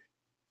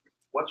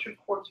 What should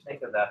courts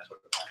make of that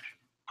sort of action?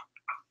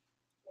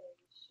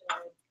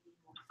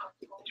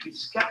 They should be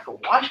skeptical.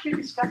 Why should they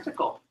be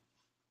skeptical?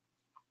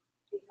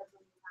 Because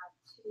when you have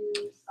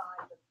two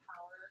sides of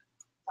power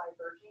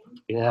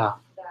diverging, Yeah.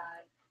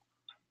 that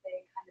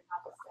they kind of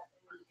have to step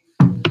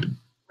in and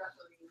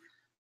referee.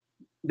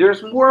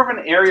 There's more of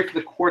an area for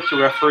the court to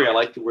referee, I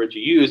like the word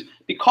you use,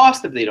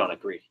 because they don't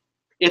agree.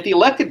 If the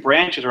elected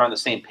branches are on the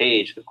same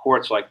page, the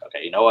court's like,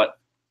 okay, you know what?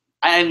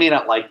 I may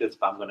not like this,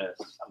 but I'm gonna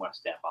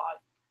stand by.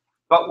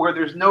 But where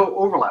there's no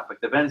overlap,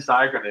 like the Venn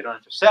diagram, they don't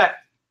intersect,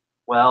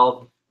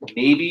 well,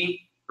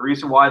 maybe the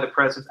reason why the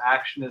president's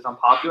action is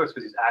unpopular is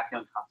because he's acting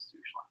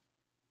unconstitutionally.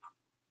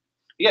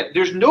 Yeah,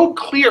 there's no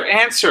clear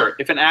answer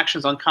if an action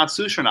is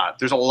unconstitutional or not.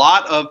 There's a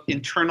lot of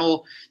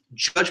internal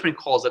judgment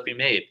calls that be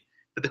made.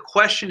 But the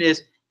question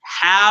is,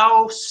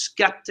 how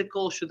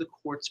skeptical should the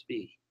courts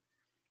be?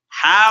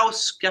 How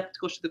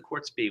skeptical should the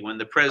courts be? When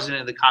the president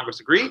and the Congress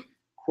agree,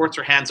 courts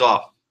are hands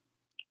off.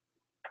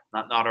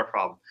 Not our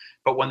problem.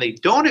 But when they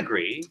don't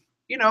agree,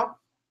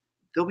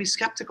 they'll be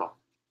skeptical.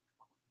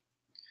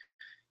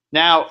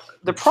 Now,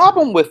 the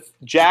problem with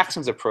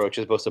Jackson's approach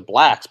as opposed to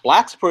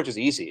Black's approach is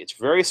easy. It's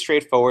very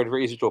straightforward,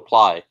 very easy to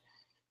apply.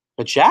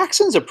 But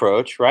Jackson's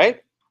approach,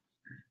 right?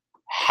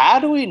 How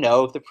do we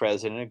know if the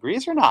president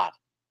agrees or not?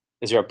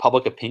 Is there a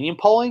public opinion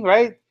polling,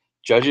 right?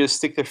 Judges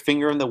stick their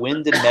finger in the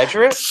wind and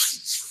measure it.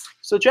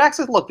 So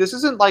Jackson, look, this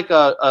isn't like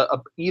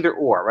a either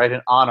or, right?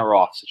 An on or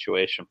off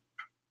situation.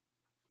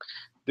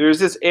 There's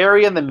this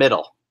area in the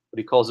middle, what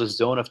he calls a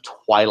zone of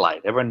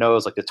twilight. Everyone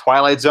knows, like the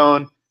Twilight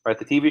Zone, right?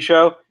 The TV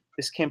show.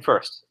 This came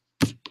first.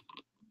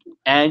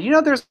 And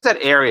there's that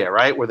area,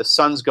 right, where the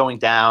sun's going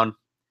down.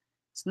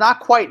 It's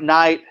not quite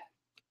night.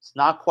 It's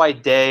not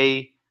quite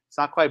day. It's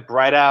not quite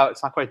bright out.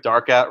 It's not quite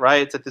dark out,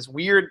 right? It's at this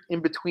weird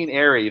in-between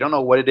area. You don't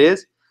know what it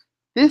is.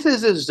 This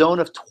is a zone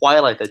of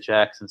twilight that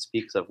Jackson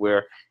speaks of,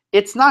 where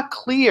it's not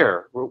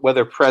clear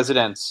whether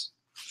presidents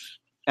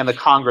and the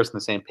Congress on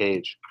the same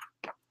page.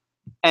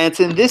 And it's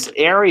in this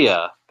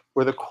area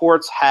where the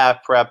courts have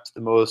perhaps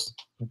the most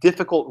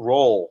difficult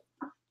role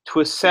to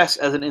assess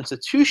as an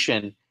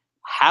institution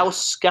how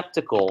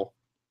skeptical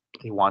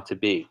they want to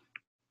be.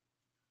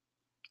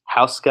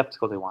 How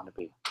skeptical they want to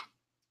be.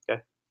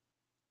 Okay?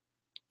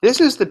 This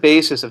is the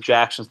basis of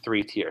Jackson's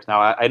 3 tiers. Now,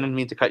 I didn't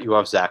mean to cut you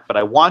off, Zach, but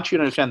I want you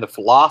to understand the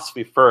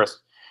philosophy first,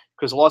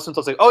 because a lot of students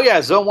will say, oh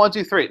yeah, zone 1,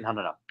 2, 3.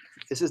 No.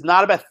 This is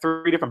not about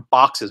 3 different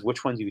boxes,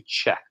 which ones you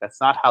check. That's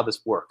not how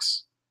this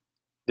works.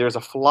 There's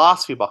a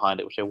philosophy behind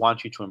it, which I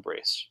want you to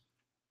embrace.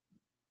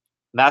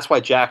 And that's why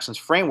Jackson's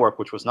framework,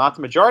 which was not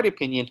the majority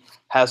opinion,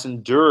 has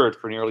endured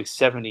for nearly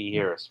 70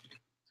 years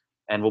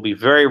and will be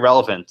very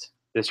relevant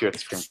this year at the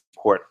Supreme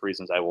Court for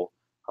reasons I will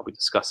be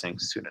discussing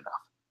soon enough.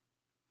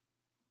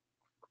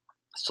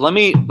 So let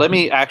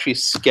me actually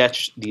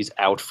sketch these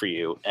out for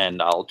you,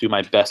 and I'll do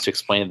my best to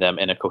explain them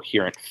in a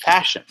coherent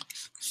fashion.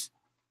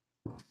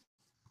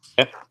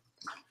 Okay.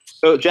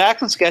 So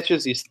Jackson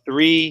sketches these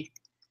 3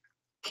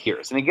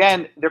 tiers, and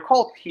again, they're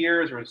called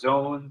tiers or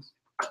zones.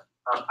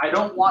 I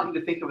don't want you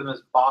to think of them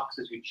as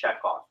boxes you check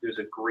off. There's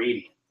a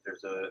gradient.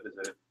 There's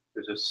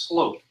a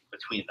slope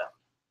between them.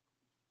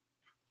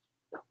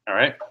 All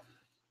right.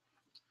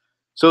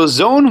 So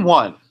zone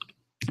 1,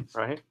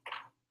 right?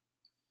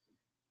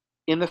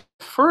 In the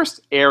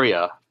first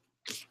area,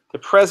 the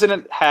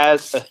president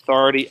has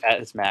authority at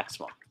its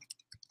maximum.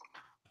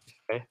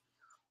 Okay.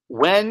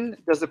 When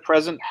does the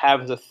president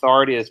have his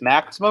authority at its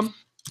maximum?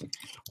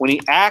 When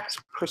he acts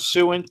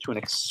pursuant to an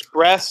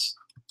express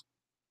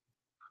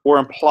or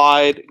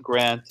implied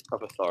grant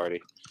of authority.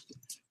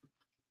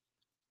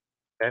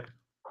 Okay.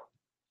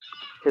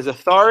 His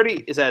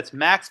authority is at its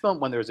maximum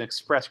when there's an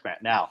express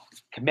grant. Now,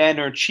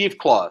 Commander-in-Chief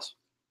clause,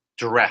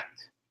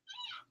 direct,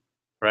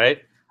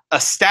 right? A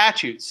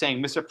statute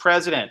saying, Mr.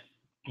 President,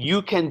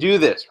 you can do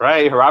this,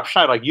 right? Or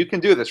option, like, you can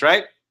do this,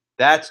 right?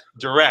 That's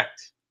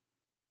direct.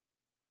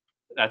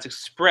 That's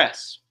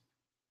express.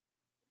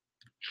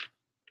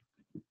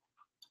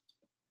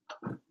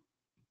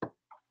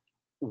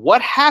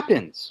 What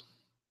happens,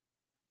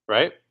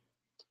 right?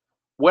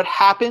 What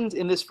happens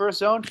in this first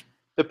zone?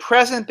 The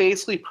president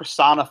basically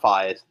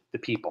personifies the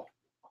people.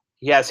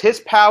 He has his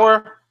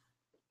power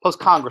plus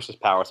Congress's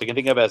power. So you can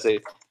think of it as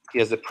he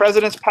has the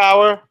president's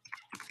power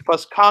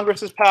plus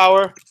Congress's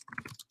power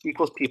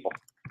equals people.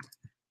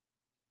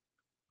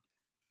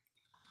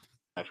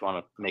 I just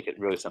want to make it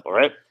really simple,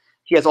 right?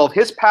 He has all of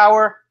his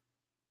power.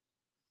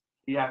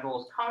 He has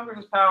all of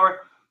Congress's power.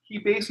 He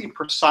basically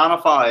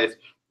personifies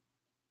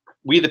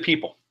we the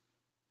people.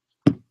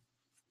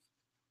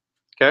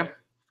 Okay?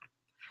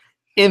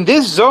 In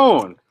this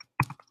zone,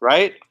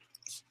 right,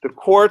 the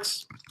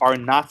courts are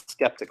not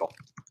skeptical.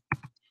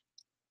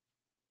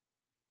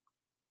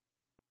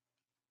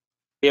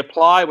 They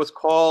apply what's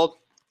called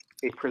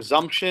a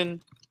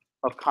presumption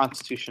of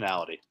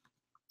constitutionality.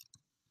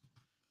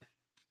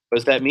 What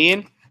does that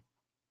mean?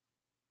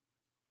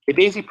 They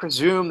basically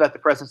presume that the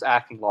president's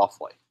acting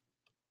lawfully.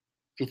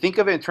 If you think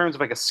of it in terms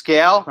of like a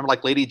scale, remember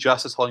like Lady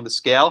Justice holding the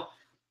scale?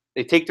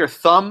 They take their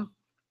thumb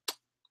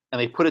and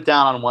they put it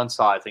down on one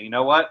side, saying, you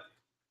know what?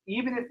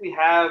 Even if we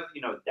have,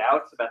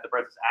 doubts about the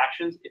president's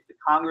actions, if the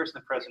Congress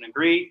and the president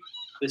agree,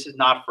 this is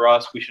not for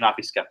us. We should not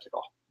be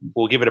skeptical.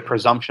 We'll give it a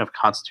presumption of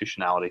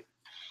constitutionality.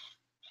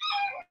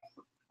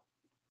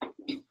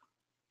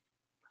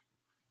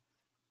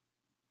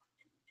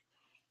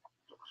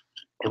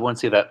 Everyone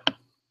see that?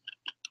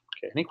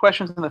 Okay. Any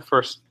questions in the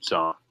first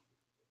zone?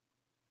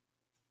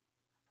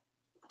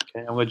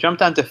 Okay. I'm going to jump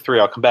down to 3.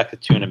 I'll come back to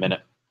 2 in a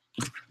minute.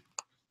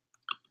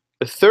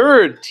 The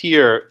third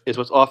tier is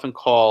what's often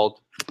called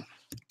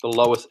the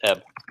lowest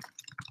ebb.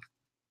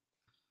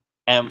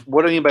 And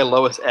what do I mean by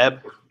lowest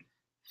ebb?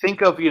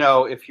 Think of,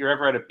 if you're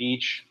ever at a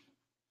beach,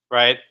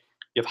 right?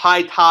 You have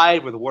high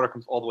tide where the water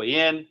comes all the way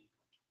in,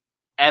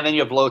 and then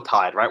you have low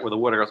tide, right, where the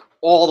water goes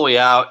all the way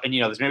out, and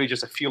there's maybe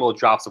just a few little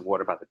drops of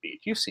water by the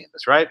beach. You've seen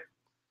this, right?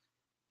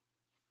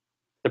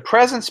 The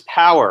president's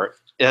power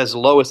is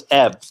lowest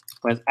ebb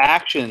when his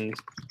actions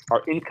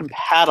are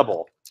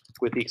incompatible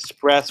with the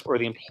express or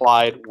the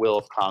implied will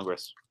of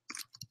Congress.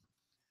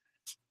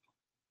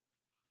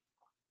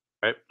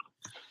 Right?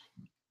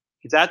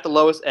 He's at the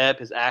lowest ebb.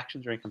 His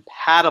actions are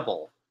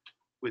incompatible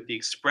with the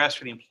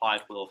express or the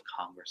implied will of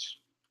Congress.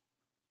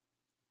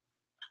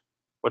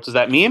 What does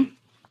that mean?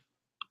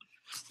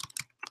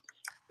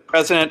 The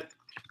president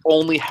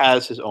only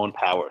has his own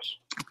powers.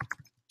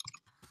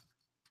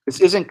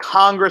 This isn't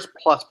Congress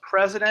plus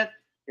president.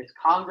 It's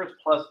Congress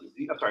plus,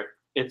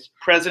 it's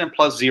president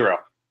plus 0,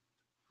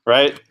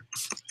 right?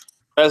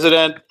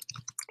 President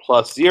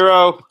plus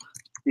 0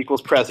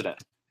 equals president.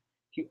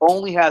 He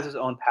only has his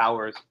own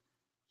powers.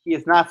 He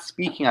is not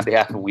speaking on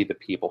behalf of we the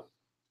people.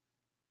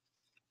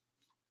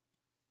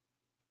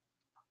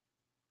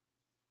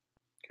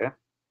 Okay.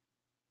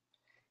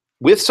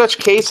 With such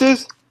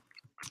cases,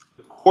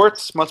 the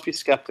courts must be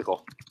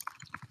skeptical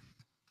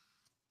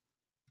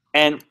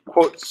and,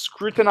 quote,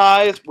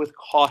 scrutinize with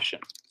caution.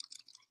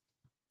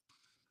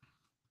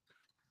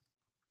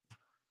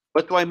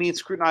 What do I mean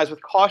scrutinize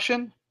with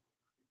caution?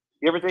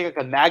 You ever take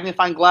like a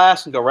magnifying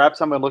glass and go wrap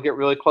something and look at it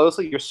really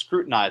closely? You're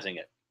scrutinizing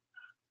it.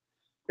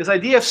 This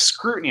idea of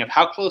scrutiny, of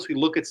how close we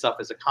look at stuff,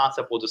 is a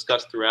concept we'll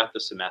discuss throughout the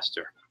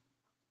semester.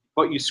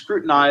 But you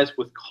scrutinize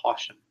with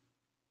caution.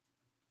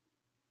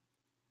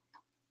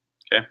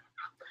 Okay.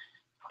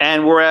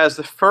 And whereas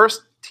the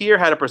first tier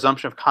had a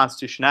presumption of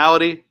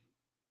constitutionality,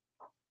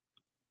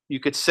 you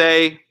could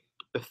say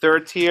the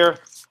third tier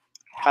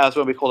has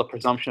what we call a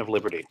presumption of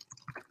liberty,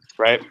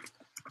 right?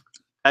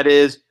 That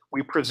is,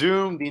 we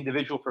presume the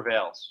individual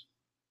prevails.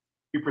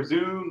 We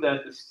presume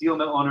that the steel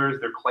mill owners,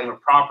 their claim of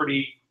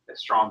property is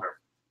stronger.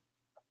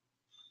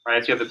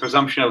 right? So you have the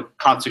presumption of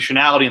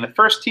constitutionality in the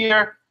first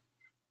tier,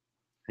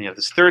 and you have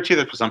this third tier,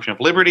 the presumption of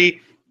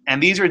liberty,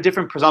 and these are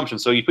different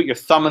presumptions. So you put your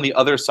thumb on the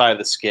other side of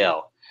the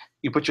scale.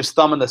 You put your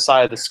thumb on the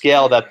side of the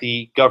scale that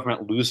the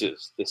government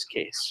loses this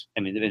case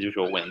and the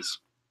individual wins.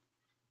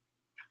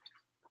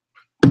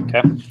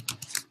 Okay.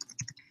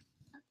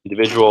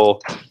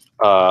 Individual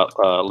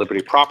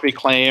liberty property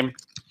claim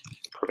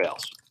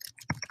prevails.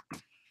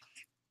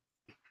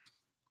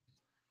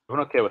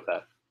 Everyone okay with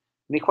that?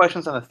 Any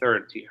questions on the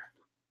third tier?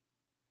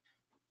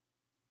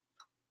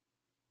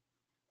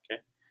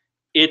 Okay.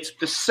 It's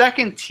the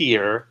second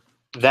tier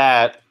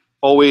that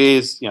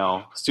always,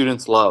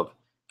 students love.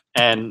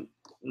 And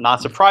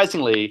not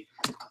surprisingly,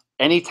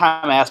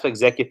 anytime I ask about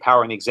executive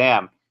power in the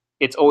exam,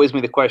 it's always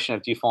me the question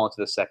of, do you fall into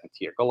the second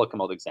tier? Go look at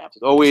all the exams.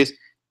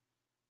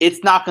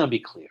 It's not going to be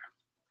clear.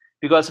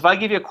 Because if I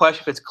give you a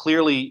question if it's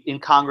clearly in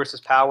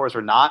Congress's powers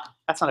or not,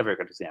 that's not a very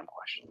good exam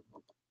question.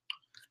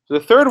 So the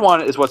third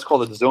one is what's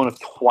called the zone of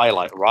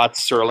twilight. Rod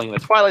Serling, the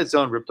twilight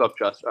zone ripped up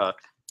just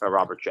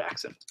Robert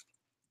Jackson.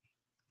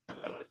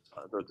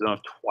 The zone of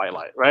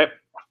twilight, right?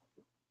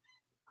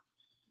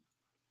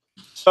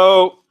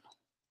 So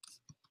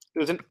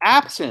there's an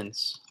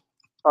absence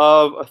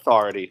of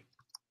authority,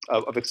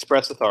 of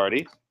express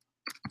authority,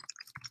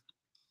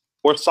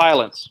 or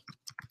silence.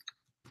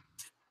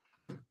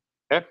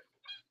 Okay?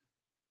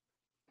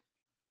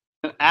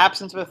 An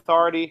absence of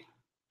authority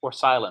or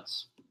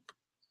silence.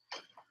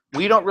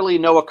 We don't really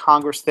know what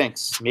Congress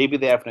thinks. Maybe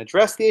they haven't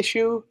addressed the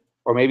issue,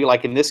 or maybe,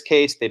 like in this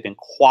case, they've been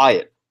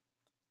quiet.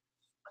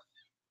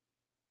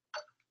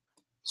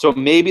 So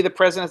maybe the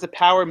president has the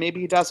power, maybe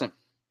he doesn't.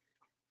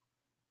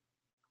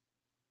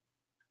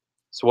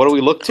 So what do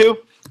we look to?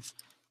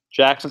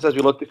 Jackson says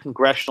we look to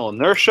congressional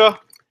inertia.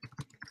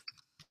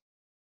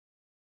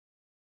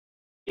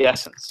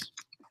 Quiescence.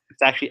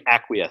 It's actually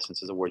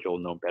acquiescence is a word you'll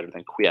know better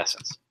than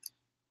quiescence.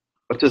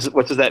 What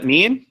does that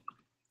mean?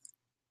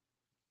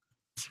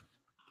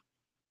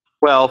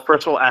 Well,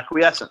 first of all,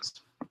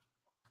 acquiescence.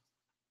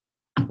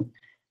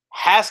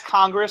 Has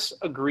Congress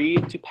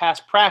agreed to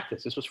past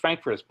practice? This was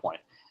Frankfurter's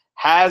point.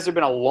 Has there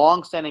been a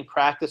long-standing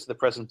practice of the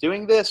president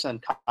doing this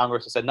and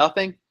Congress has said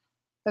nothing?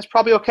 That's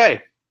probably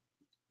okay.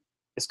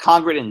 Is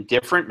Congress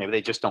indifferent? Maybe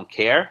they just don't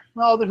care.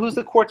 Well, then who's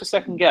the court to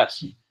second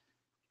guess?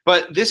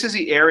 But this is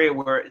the area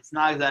where it's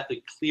not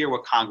exactly clear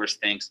what Congress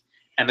thinks,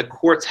 and the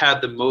courts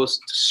have the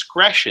most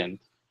discretion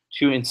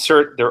to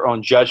insert their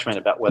own judgment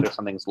about whether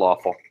something's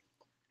lawful.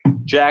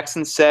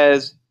 Jackson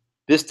says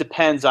this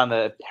depends on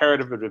the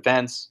imperative of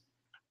events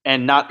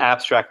and not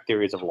abstract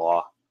theories of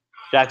law.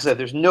 Jackson said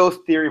there's no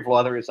theory of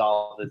law that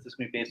resolves this. This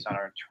can be based on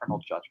our internal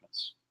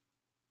judgments.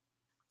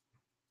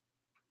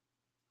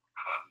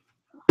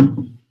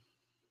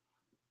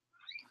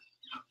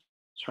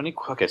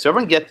 Okay, so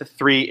everyone get the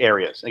three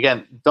areas.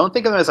 Again, don't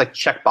think of them as like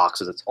check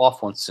boxes. It's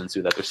awful in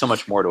Sinsu that there's so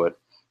much more to it.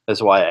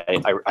 That's why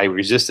I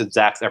resisted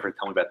Zach's effort to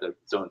tell me about the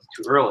zones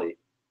too early.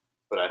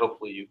 But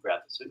hopefully you grab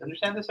this.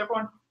 Understand this,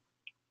 everyone?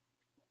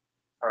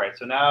 All right,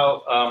 so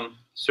now,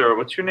 sir,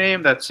 what's your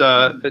name? That's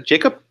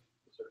Jacob?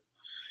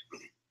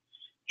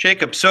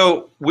 Jacob,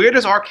 so where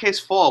does our case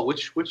fall?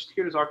 Which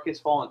tier does our case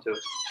fall into?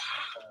 Does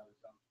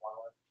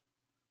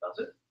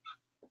it?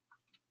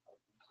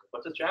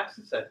 What does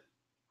Jackson say?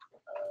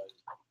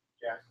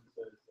 Jackson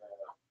says,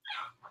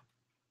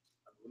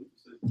 I believe it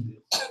says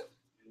it's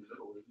in the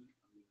middle, isn't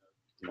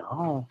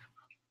it?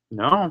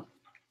 No.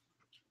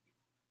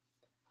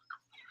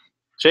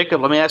 Jacob,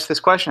 let me ask this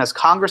question. Has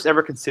Congress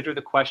ever considered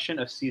the question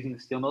of seizing the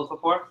steel mills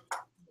before?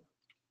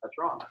 That's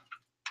wrong.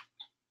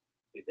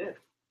 They did.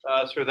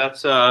 Sir,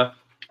 that's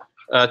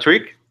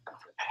Tariq.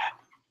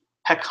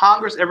 Had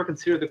Congress ever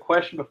considered the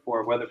question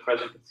before whether the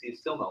president could seize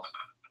steel mills?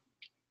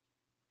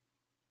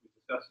 We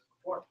discussed it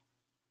before.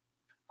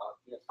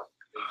 Yes,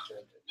 they said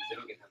that they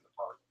didn't have the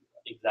power to do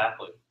that.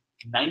 Exactly.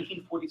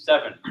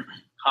 1947,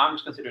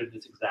 Congress considered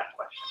this exact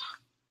question.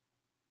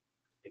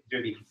 They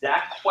considered the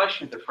exact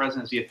question if the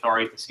president has the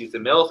authority to seize the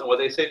mills, and what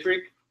did they say,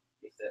 Tariq?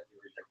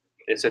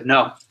 They said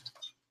no.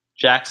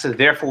 Jackson said,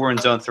 therefore, we're in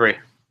zone 3.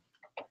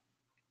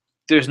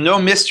 There's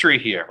no mystery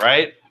here,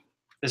 right?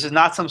 This is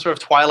not some sort of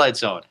twilight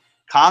zone.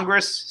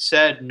 Congress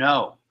said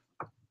no.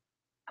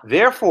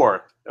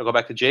 Therefore, I'll go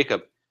back to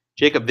Jacob.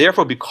 Jacob,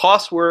 therefore,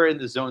 because we're in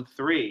the zone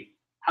 3,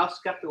 how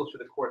skeptical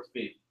should the courts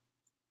be?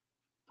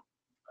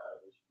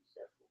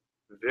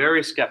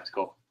 Very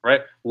skeptical,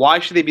 right? Why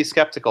should they be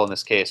skeptical in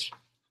this case?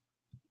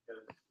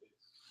 Because it's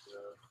the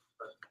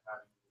president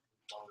having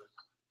the lowest,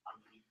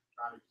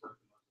 trying to exert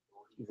the most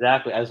authority.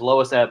 Exactly, as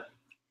Lois said,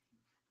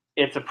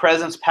 it's the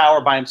president's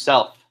power by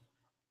himself.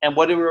 And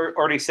what did we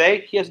already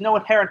say? He has no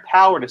inherent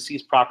power to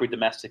seize property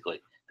domestically.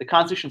 The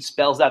Constitution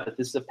spells out that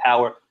this is a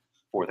power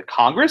for the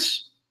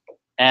Congress,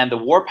 and the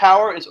war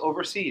power is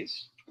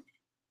overseas.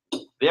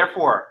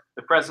 Therefore,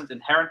 the president's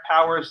inherent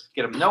powers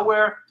get him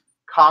nowhere.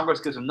 Congress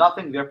gives him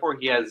nothing. Therefore,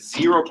 he has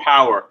zero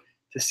power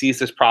to seize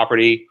this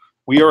property.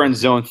 We are in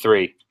zone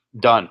 3.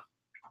 Done.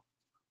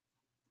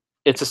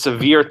 It's a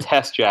severe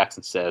test,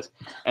 Jackson says,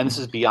 and this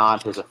is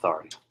beyond his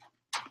authority.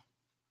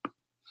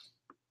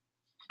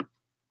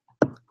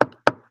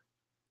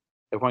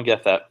 Everyone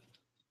get that?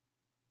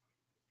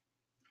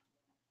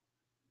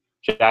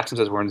 Jackson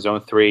says we're in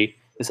zone 3.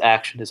 This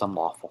action is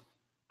unlawful.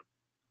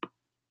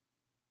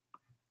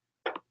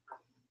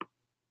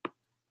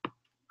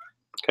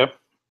 Okay.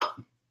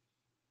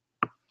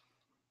 All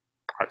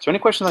right. So any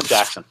questions on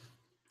Jackson?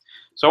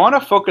 So I want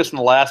to focus on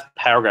the last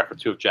paragraph or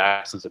two of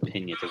Jackson's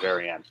opinion at the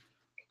very end,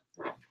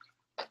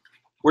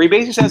 where he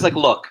basically says, like,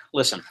 look,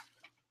 listen,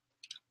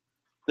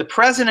 the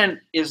president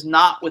is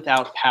not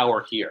without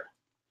power here.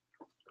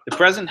 The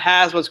president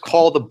has what's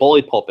called the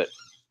bully pulpit.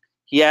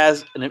 He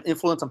has an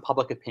influence on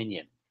public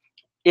opinion.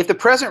 If the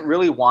president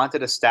really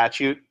wanted a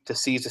statute to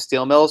seize the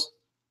steel mills,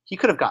 he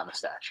could have gotten a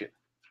statute.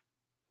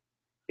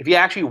 If he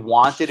actually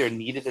wanted or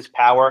needed his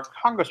power,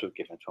 Congress would have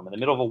given it to him. In the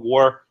middle of a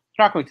war,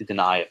 they're not going to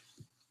deny it.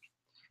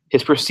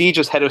 His prestige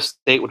as head of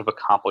state would have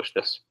accomplished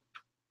this.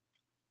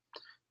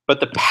 But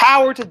the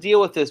power to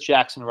deal with this,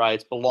 Jackson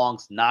writes,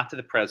 belongs not to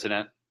the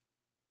president,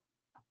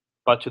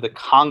 but to the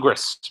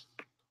Congress.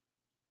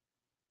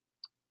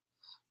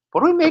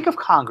 What do we make of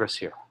Congress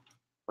here,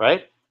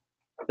 right?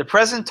 The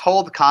president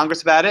told the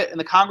Congress about it, and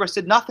the Congress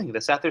did nothing. They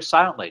sat there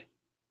silently.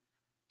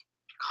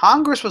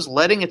 Congress was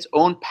letting its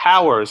own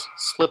powers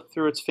slip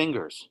through its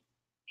fingers,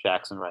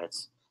 Jackson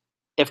writes.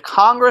 If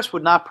Congress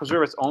would not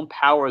preserve its own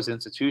power as an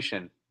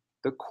institution,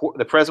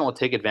 the president will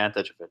take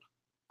advantage of it.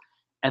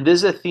 And this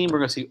is a theme we're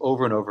going to see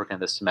over and over again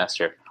this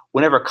semester.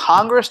 Whenever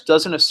Congress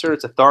doesn't assert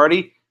its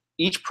authority,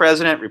 each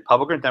president,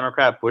 Republican,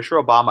 Democrat, Bush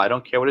or Obama, I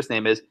don't care what his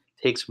name is,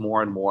 takes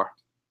more and more.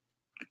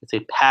 It's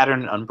a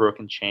pattern and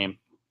unbroken chain.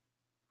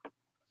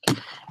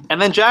 And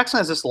then Jackson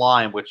has this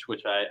line, which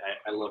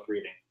I love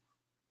reading.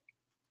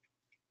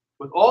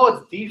 With all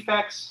its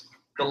defects,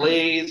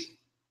 delays,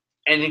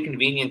 and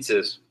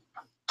inconveniences,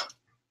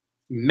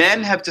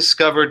 men have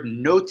discovered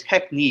no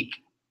technique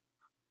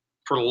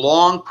for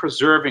long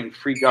preserving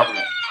free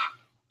government,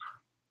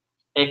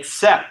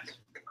 except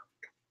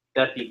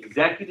that the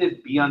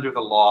executive be under the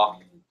law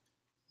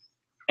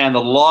and the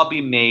law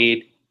be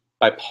made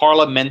by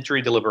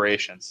parliamentary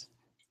deliberations.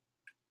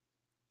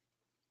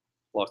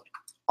 Look,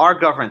 our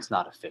government's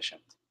not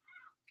efficient.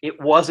 It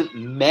wasn't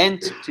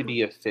meant to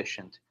be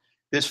efficient.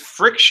 This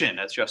friction,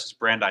 as Justice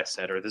Brandeis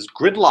said, or this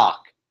gridlock,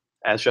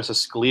 as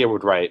Justice Scalia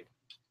would write,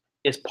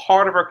 is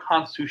part of our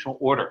constitutional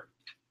order,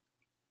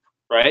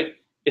 right?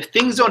 If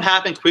things don't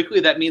happen quickly,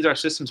 that means our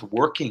system's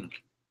working.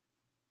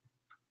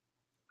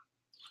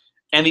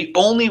 And the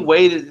only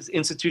way that this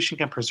institution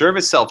can preserve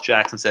itself,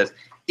 Jackson says,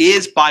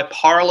 is by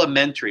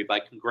parliamentary, by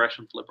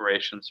congressional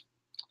deliberations.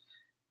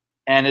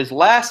 And his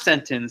last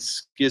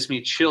sentence gives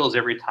me chills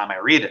every time I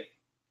read it.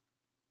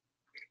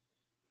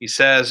 He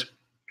says,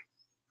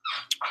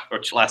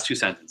 or last two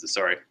sentences,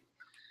 sorry.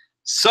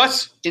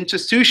 Such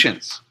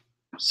institutions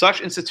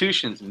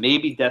may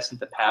be destined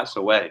to pass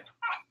away.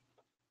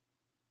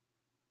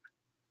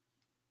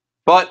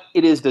 But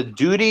it is the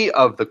duty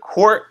of the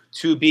court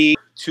to be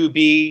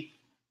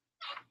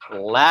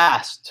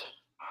last,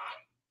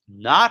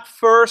 not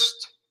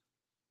first,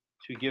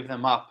 to give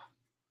them up.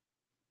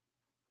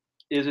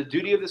 It is a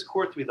duty of this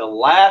court to be the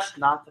last,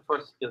 not the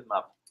first, to give them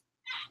up.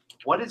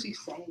 What is he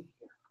saying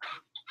here?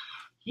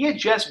 He had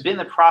just been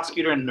the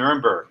prosecutor in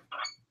Nuremberg,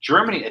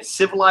 Germany, a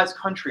civilized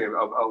country,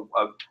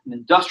 an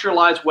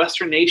industrialized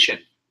Western nation.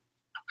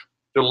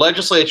 Their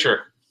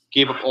legislature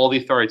gave up all the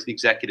authority to the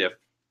executive.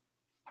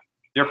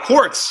 Their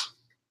courts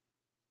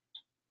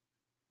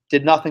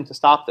did nothing to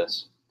stop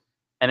this.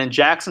 And in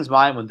Jackson's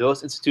mind, when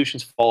those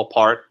institutions fall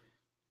apart,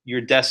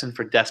 you're destined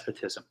for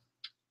despotism.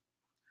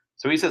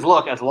 So he says,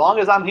 look, as long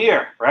as I'm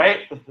here,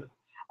 right,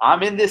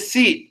 I'm in this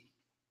seat,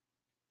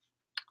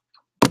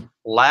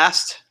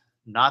 last,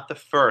 not the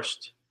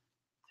first,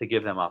 to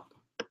give them up.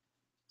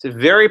 It's a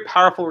very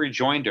powerful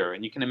rejoinder,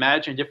 and you can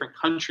imagine a different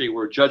country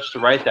where a judge to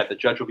write that, the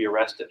judge will be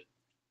arrested,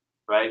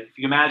 right? If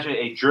you imagine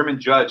a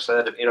German judge said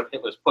that of Adolf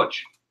Hitler's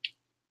putsch,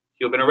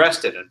 he'll have been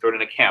arrested and thrown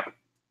in a camp.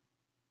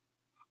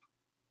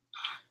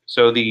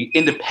 So the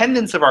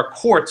independence of our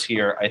courts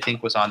here, I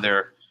think, was on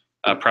their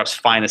perhaps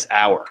finest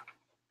hour.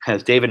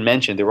 As David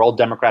mentioned, they were all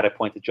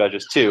Democrat-appointed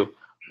judges too,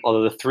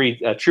 although the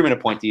three Truman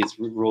appointees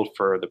ruled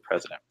for the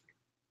president.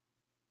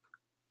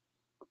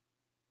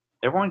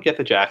 Everyone get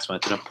the Jackson.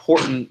 It's an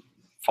important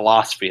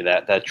philosophy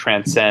that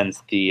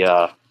transcends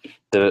the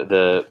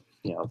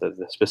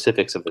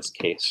specifics of this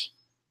case.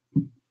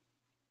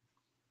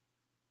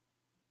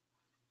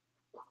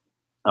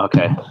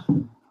 Okay,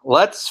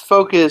 let's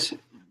focus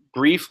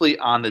briefly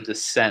on the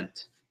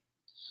dissent.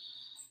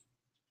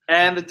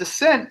 And the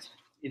dissent,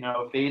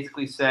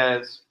 basically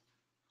says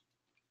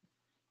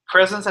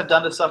presidents have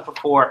done this stuff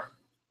before.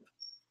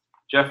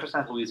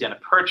 Jefferson had Louisiana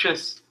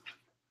Purchase.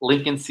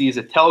 Lincoln seized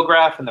a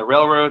telegraph and the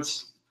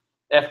railroads.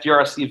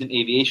 FDR seized an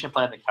aviation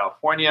plant in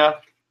California.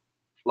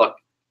 Look,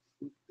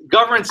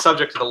 government's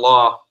subject to the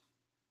law,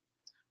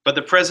 but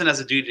the president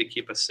has a duty to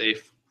keep us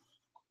safe.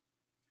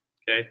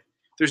 Okay?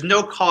 There's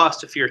no cause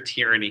to fear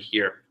tyranny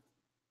here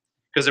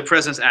because the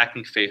president's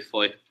acting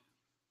faithfully.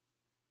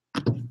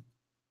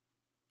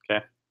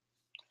 Okay?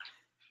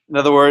 In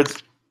other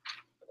words,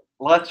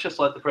 let's just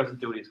let the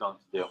president do what he's going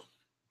to do.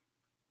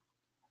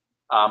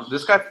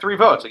 This got 3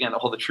 votes. Again,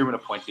 all the Truman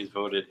appointees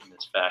voted in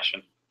this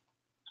fashion.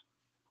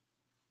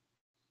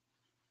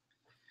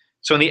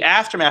 So in the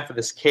aftermath of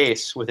this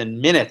case,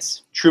 within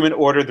minutes, Truman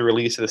ordered the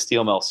release of the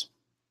steel mills.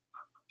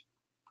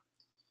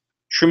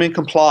 Truman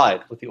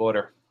complied with the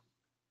order.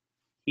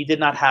 He did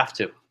not have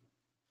to.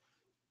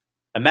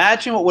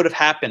 Imagine what would have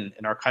happened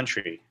in our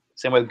country.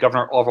 Same way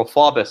Governor Orville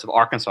Faubus of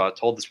Arkansas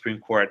told the Supreme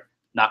Court,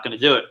 not going to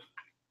do it.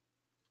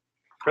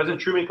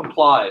 President Truman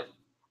complied.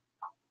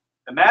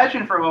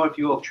 Imagine for a moment, if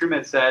you will, if Truman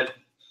had said,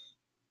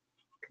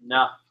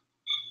 no,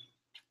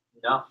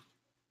 no.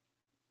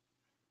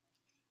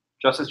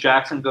 Justice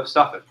Jackson, go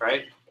stuff it,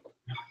 right?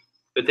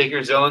 Go take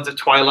your zones of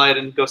twilight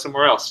and go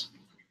somewhere else.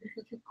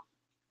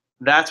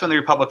 That's when the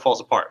Republic falls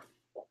apart.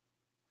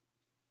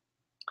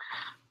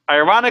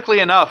 Ironically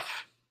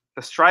enough,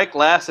 the strike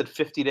lasted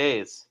 50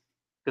 days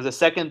because the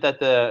second that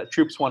the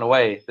troops went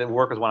away, the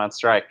workers went on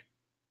strike.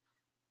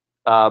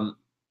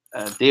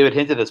 David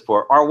hinted this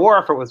before. Our war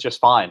effort was just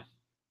fine.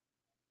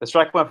 The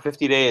strike went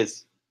 50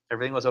 days.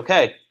 Everything was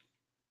okay.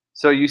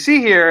 So you see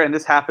here, and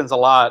this happens a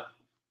lot,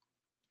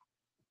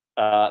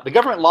 the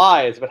government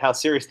lies about how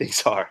serious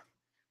things are.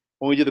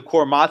 When we do the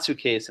Korematsu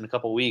case in a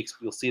couple of weeks,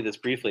 we'll see this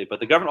briefly, but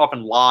the government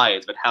often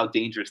lies about how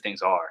dangerous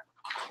things are.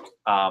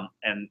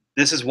 And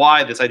this is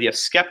why this idea of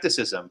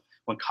skepticism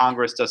when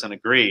Congress doesn't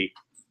agree,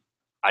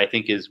 I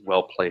think is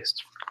well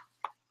placed.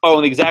 Oh,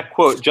 and the exact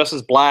quote,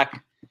 Justice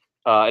Black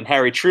and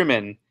Harry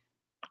Truman,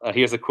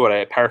 here's the quote,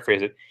 I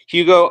paraphrase it.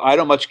 Hugo, I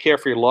don't much care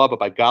for your law, but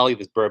by golly,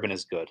 this bourbon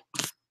is good.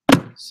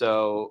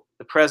 So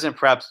the president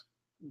perhaps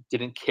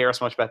didn't care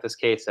as much about this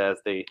case as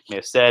they may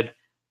have said.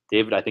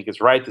 David, I think, is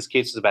right. This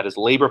case is about his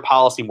labor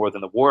policy more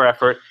than the war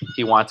effort.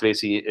 He wanted to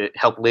basically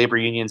help labor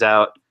unions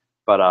out.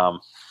 But, oh,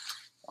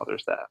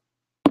 there's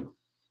that.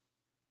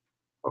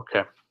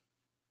 Okay.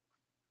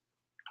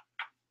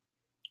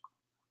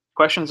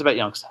 Questions about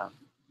Youngstown?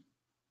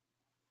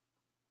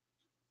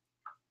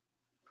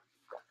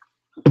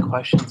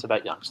 Questions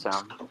about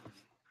Youngstown?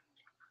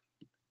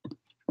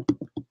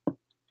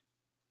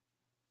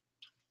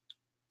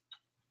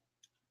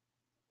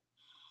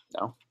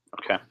 No?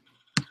 Okay.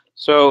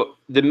 So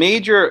the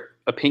major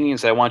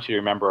opinions I want you to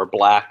remember are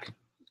Black.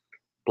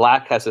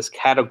 Black has this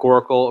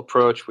categorical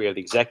approach where you have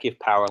the executive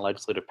power and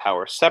legislative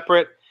power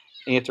separate,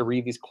 and you have to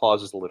read these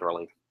clauses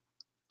literally.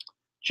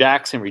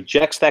 Jackson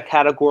rejects that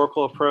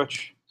categorical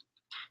approach,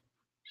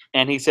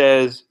 and he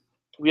says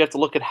we have to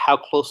look at how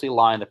closely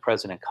aligned the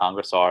president and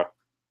Congress are,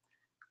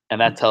 and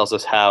that tells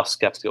us how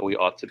skeptical we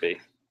ought to be.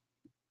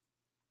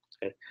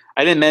 Okay.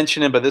 I didn't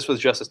mention him, but this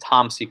was Justice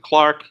Tom C.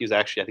 Clark. He was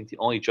actually, I think, the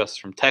only justice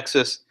from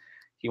Texas.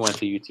 He went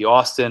to UT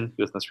Austin.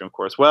 He was in the Supreme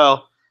Court as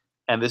well.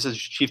 And this is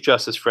Chief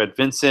Justice Fred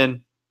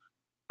Vinson,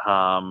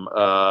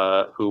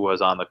 who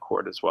was on the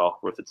court as well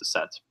with a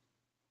dissent.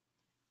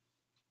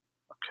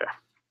 Okay.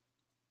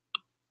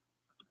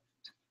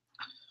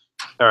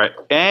 All right.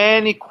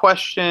 Any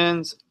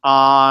questions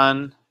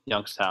on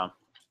Youngstown?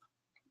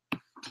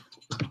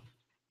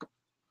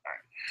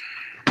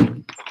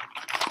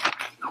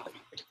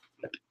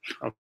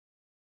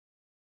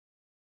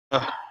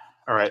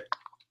 All right.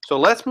 So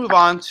let's move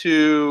on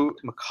to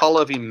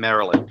McCullough v.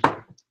 Maryland.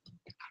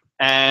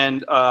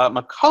 And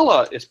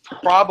McCullough is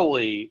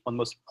probably one of the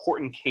most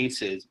important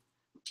cases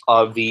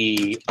of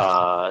the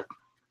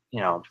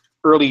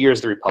early years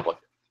of the Republic.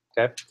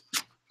 Okay,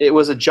 it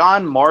was a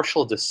John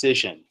Marshall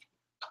decision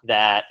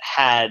that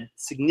had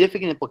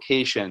significant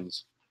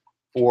implications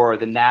for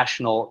the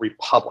national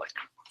republic.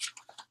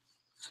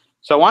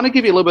 So I want to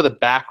give you a little bit of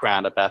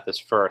background about this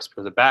first,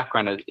 because the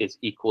background is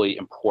equally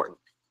important.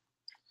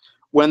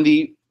 When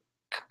the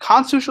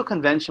Constitutional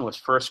Convention was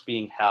first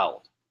being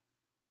held,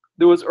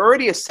 there was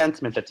already a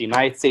sentiment that the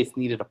United States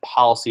needed a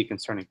policy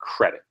concerning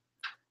credit.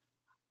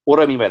 What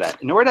do I mean by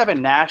that? In order to have a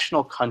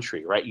national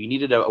country, right, you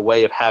needed a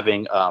way of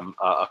having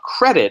a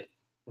credit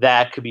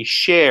that could be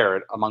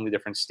shared among the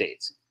different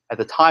states. At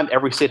the time,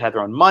 every state had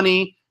their own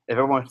money. If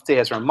every state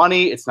has their own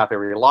money, it's not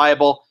very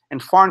reliable,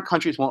 and foreign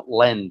countries won't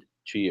lend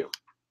to you.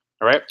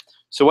 All right?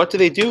 So what do?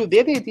 They have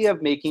the idea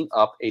of making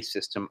up a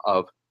system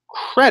of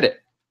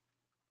credit.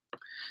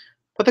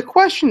 But the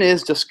question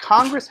is, does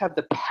Congress have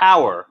the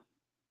power?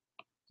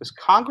 Does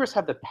Congress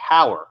have the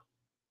power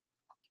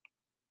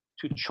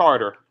to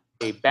charter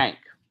a bank?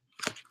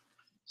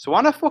 So I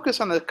want to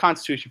focus on the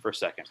Constitution for a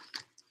second.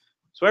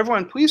 So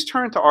everyone, please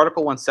turn to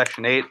Article 1,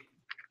 Section 8.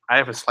 I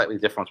have a slightly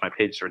different one. My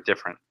pages are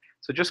different.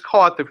 So just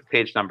call out the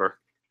page number.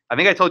 I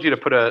think I told you to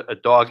put a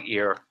dog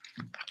ear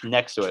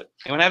next to it.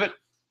 Anyone have it?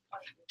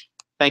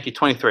 Thank you,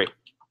 23.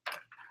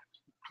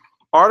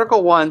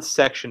 Article 1,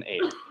 Section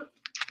 8.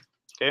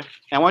 Okay,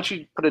 and I want you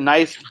to put a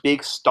nice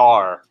big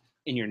star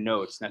in your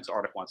notes next to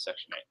Article 1,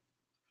 Section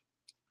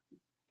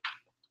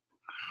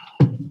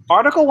 8.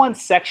 Article 1,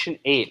 Section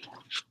 8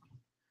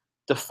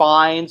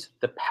 defines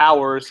the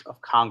powers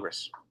of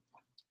Congress.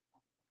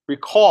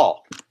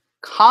 Recall,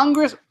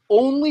 Congress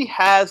only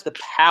has the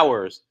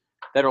powers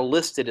that are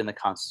listed in the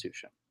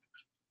Constitution.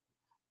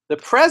 The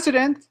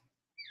president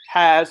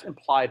has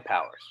implied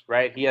powers,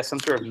 right? He has some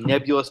sort of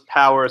nebulous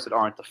powers that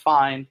aren't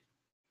defined.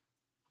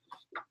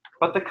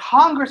 But the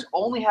Congress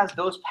only has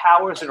those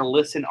powers that are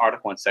listed in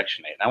Article 1,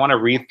 Section 8. I want to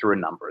read through a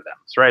number of them.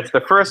 So, right, so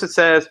the first, it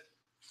says,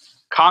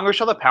 Congress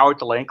shall have the power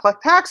to lay and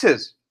collect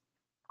taxes.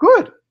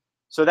 Good.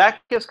 So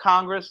that gives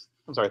Congress,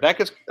 that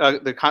gives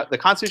the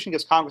Constitution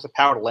gives Congress the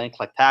power to lay and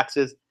collect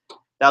taxes.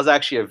 That was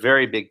actually a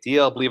very big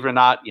deal. Believe it or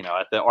not,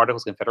 at the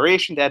Articles of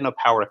Confederation, they had no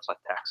power to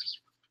collect taxes.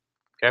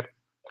 Okay.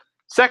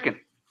 Second,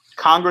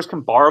 Congress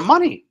can borrow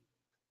money.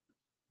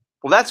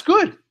 Well, that's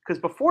good, because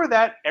before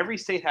that, every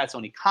state had its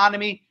own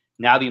economy.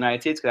 Now the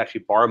United States could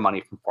actually borrow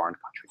money from foreign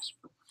countries.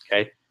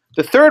 Okay.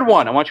 The third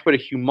one, I want you to put a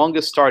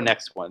humongous star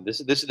next to one. This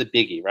is the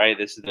biggie, right?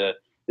 This is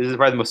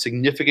probably the most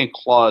significant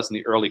clause in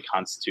the early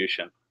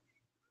Constitution.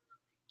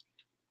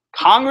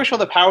 Congress shall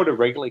have the power to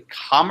regulate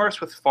commerce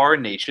with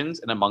foreign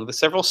nations and among the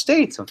several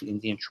states of the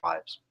Indian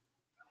tribes.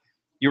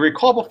 You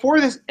recall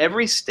before this,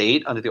 every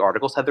state under the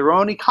Articles had their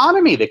own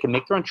economy. They can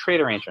make their own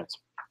trade arrangements.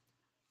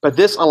 But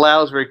this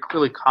allows very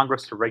clearly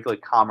Congress to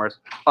regulate commerce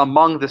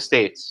among the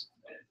states.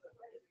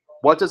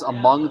 What does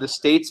among the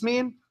states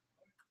mean?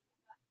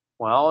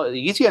 Well, the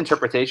easy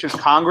interpretation is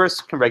Congress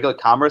can regulate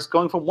commerce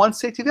going from one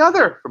state to the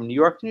other, from New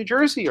York to New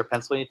Jersey or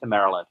Pennsylvania to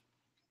Maryland.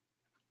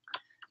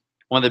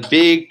 One of the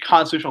big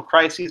constitutional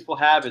crises we'll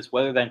have is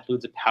whether that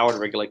includes a power to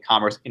regulate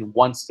commerce in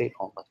one state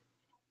only.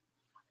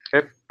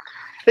 Okay.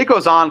 It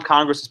goes on,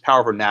 Congress has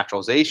power over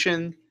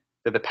naturalization.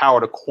 They have the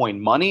power to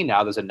coin money.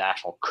 Now there's a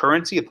national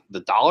currency, the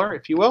dollar,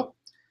 if you will.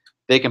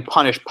 They can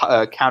punish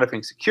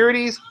counterfeiting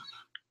securities.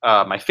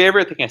 My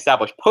favorite, they can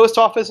establish post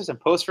offices and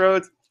post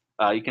roads.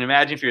 You can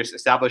imagine if you're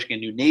establishing a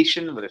new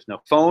nation where there's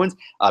no phones,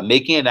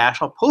 making a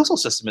national postal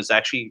system is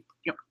actually,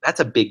 that's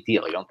a big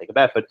deal. You don't think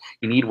about it, but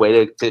you need a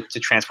way to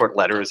transport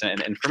letters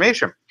and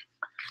information.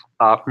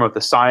 Promote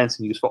the science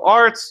and useful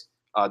arts,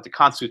 to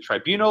constitute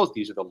tribunals,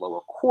 these are the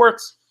lower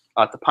courts,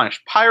 to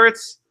punish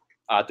pirates,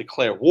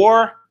 declare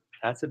war,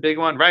 that's a big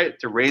one, right?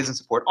 To raise and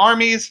support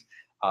armies,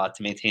 to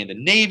maintain the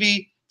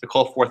Navy, to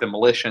call forth a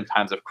militia in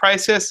times of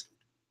crisis,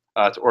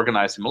 to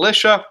organize the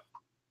militia.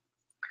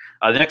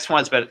 The next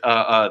one is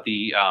about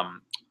the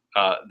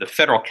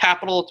federal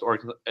capital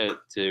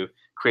to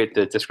create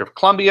the District of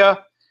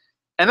Columbia.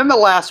 And then the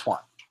last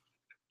one,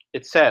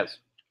 it says,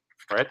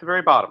 right at the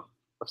very bottom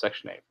of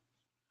Section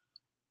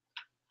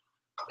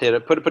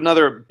 8, put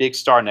another big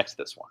star next to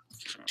this one.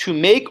 To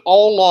make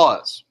all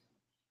laws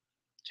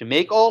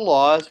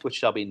which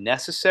shall be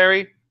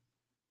necessary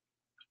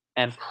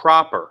and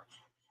proper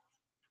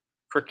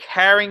for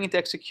carrying into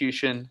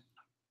execution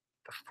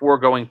the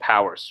foregoing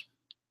powers.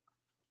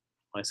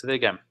 Let me say that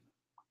again.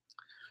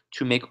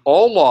 To make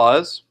all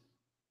laws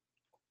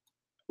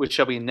which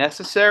shall be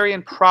necessary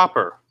and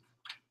proper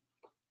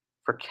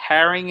for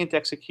carrying into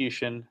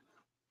execution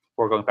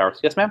foregoing powers.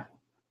 Yes, ma'am?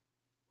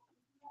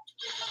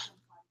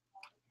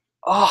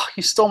 Oh,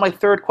 you stole my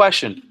third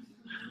question.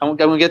 I'm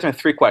going to get through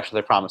 3 questions,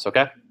 I promise,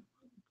 okay?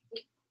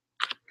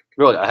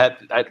 Really,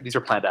 these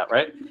are planned out,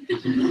 right?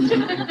 Give me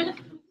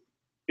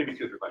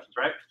 2 or 3 questions,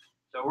 right?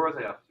 So where was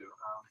I up to?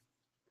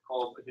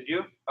 Nicole, did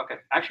you? Okay,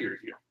 actually you're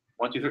here.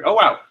 1, 2, 3. Oh,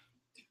 wow.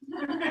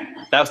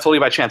 That was totally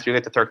by chance. You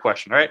get the third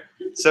question, right?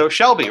 So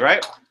Shelby,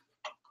 right?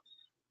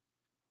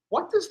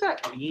 What does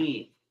that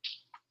mean?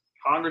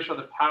 Congress shall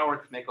have the power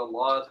to make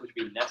laws which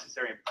be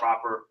necessary and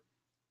proper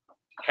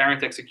to carry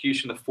into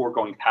execution the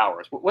foregoing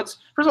powers. First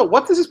of all,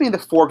 what does this mean, the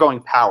foregoing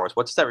powers?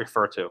 What does that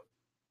refer to?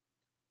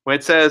 When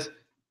it says,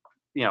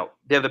 they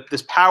have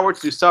this power to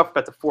do stuff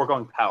about the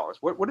foregoing powers.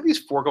 What are these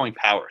foregoing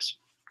powers?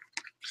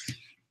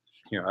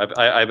 Here,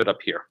 I have it up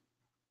here.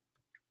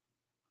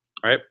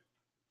 Right?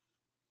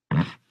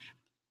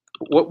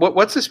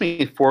 What's this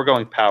mean,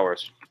 foregoing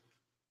powers?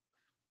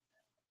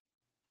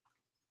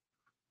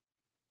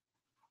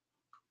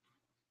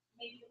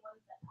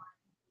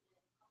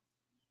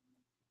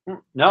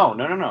 No.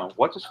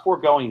 What does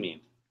foregoing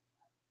mean?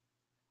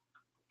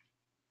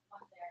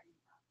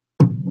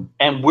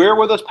 And where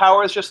were those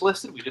powers just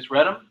listed? We just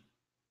read them.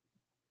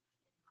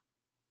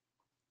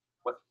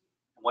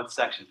 What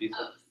section?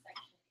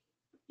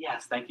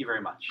 Yes, thank you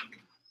very much.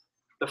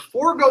 The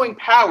foregoing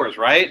powers,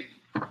 right?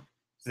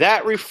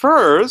 That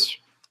refers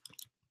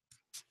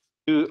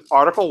to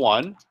Article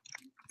 1,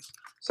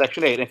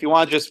 Section 8. And if you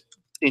want to just,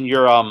 in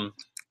your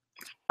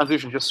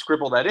Constitution, just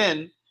scribble that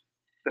in,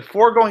 the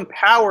foregoing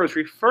powers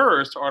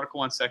refers to Article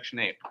 1, Section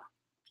 8.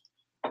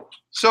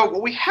 So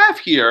what we have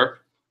here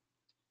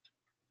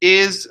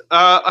is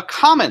a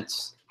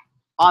comment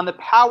on the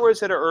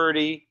powers that are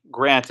already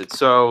granted.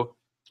 So,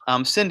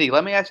 Cindy,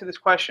 let me ask you this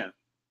question.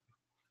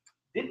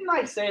 Didn't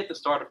I say at the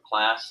start of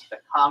class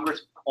that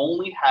Congress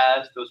only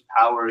has those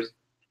powers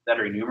that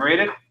are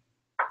enumerated?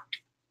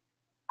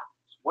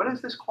 What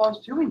is this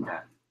clause doing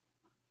then?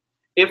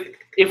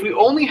 If we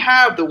only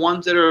have the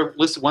ones that are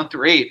listed 1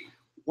 through 8,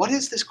 what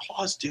is this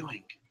clause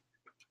doing?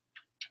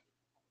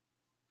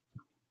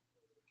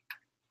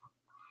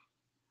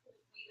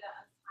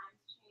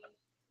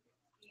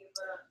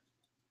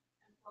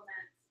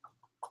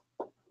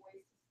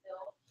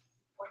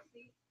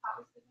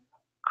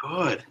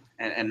 Good.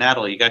 And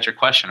Natalie, you got your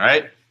question,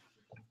 right?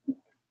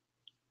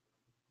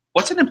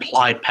 What's an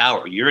implied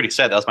power? You already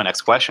said that was my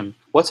next question.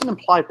 What's an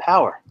implied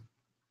power?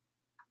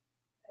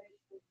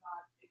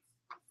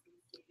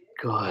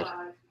 Good.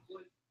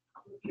 Would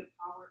be a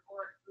power,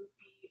 or it would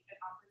be an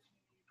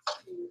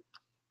opportunity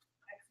to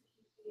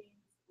execute things,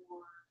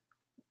 or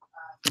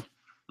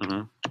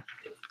Mhm.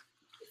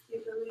 it's the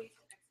ability to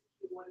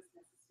execute what is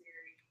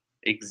necessary.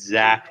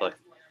 Exactly.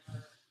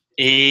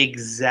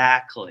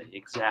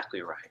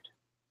 Exactly right.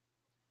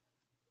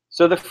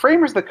 So the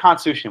framers of the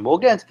Constitution, we'll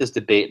get into this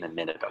debate in a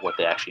minute about what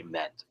they actually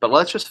meant, but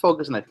let's just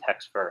focus on the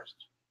text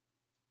first.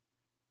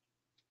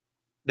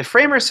 The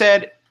framers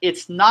said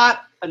it's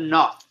not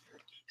enough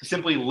to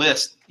simply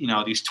list,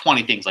 these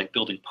 20 things like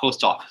building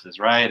post offices,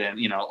 right?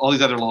 And, all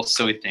these other little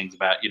silly things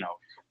about,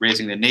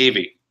 raising the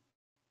Navy.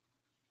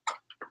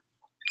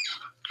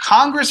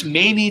 Congress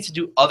may need to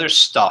do other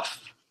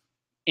stuff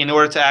in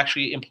order to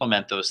actually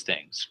implement those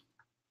things.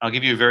 I'll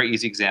give you a very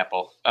easy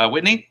example.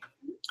 Whitney?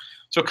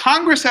 So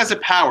Congress has a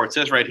power, it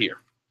says right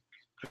here,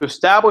 to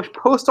establish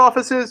post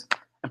offices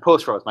and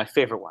post roads. My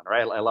favorite one,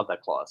 right? I love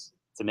that clause.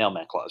 It's a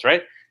mailman clause,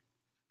 right?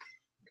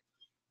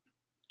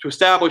 To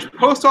establish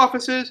post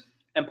offices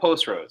and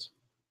post roads.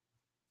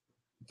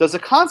 Does the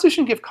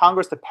Constitution give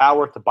Congress the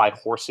power to buy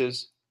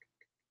horses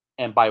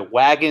and buy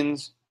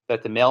wagons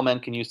that the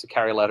mailmen can use to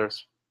carry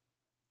letters?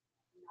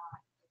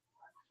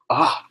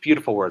 Ah,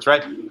 beautiful words,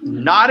 right?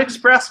 Not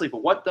expressly,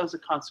 but what does the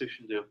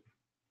Constitution do?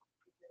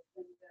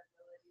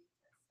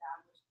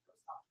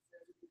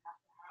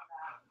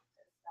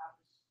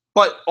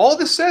 But all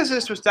this says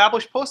is to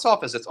establish post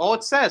office. That's all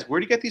it says.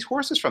 Where do you get these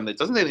horses from? It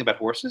doesn't say anything about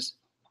horses.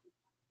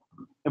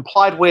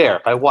 Implied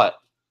where? By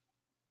what?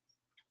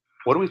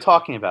 What are we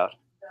talking about?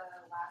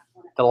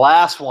 The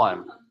last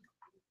one.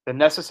 The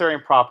necessary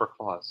and proper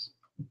clause.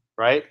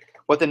 Right?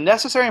 What the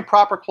necessary and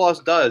proper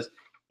clause does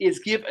is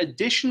give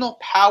additional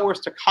powers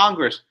to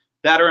Congress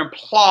that are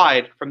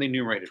implied from the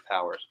enumerated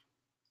powers.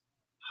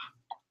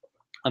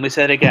 Let me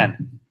say it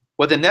again.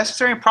 What the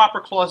necessary and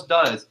proper clause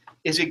does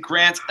is it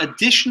grants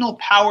additional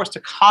powers to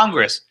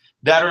Congress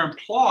that are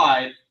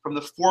implied from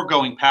the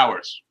foregoing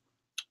powers.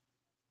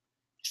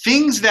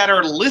 Things that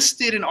are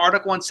listed in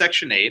Article 1,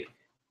 Section 8,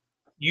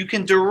 you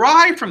can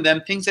derive from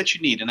them things that you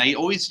need. And I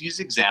always use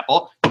the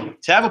example,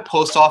 to have a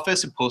post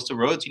office and postal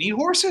roads, you need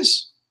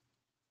horses.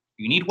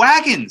 You need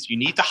wagons. You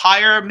need to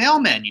hire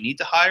mailmen. You need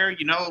to hire,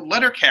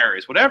 letter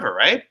carriers, whatever,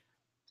 right?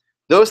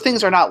 Those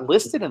things are not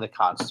listed in the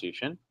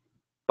Constitution,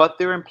 but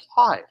they're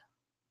implied.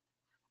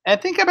 And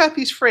think about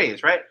these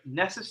phrases, right?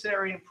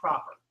 Necessary and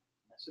proper.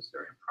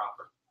 Necessary and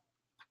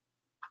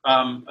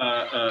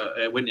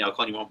proper. Whitney, I'll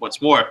call you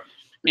once more.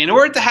 In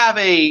order to have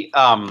a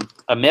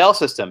mail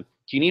system,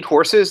 do you need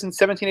horses in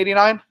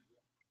 1789?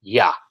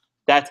 Yeah,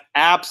 that's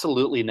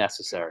absolutely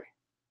necessary.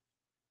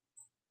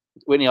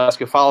 Whitney, I'll ask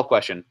you a follow-up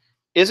question.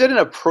 Is it an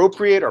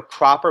appropriate or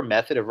proper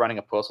method of running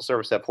a postal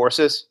service to have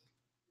horses?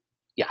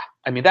 Yeah,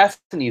 I mean, that's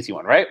an easy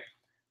one, right?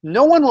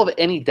 No one will have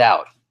any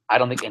doubt. I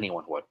don't think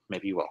anyone would.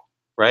 Maybe you will,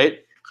 right?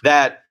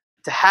 That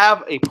to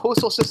have a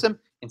postal system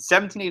in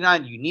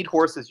 1789, you need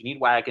horses, you need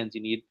wagons,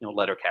 you need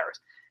letter carriers.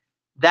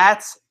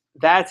 That's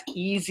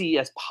easy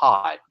as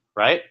pie,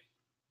 right?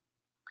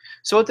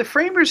 So what the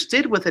framers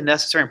did with the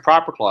necessary and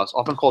proper clause,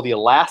 often called the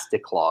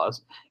elastic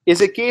clause, is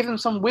it gave them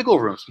some wiggle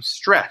room, some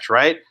stretch,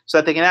 right? So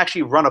that they can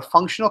actually run a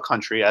functional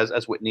country, as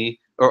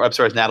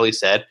Natalie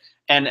said,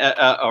 and it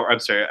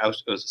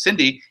was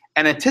Cindy,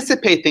 and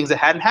anticipate things that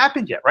hadn't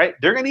happened yet, right?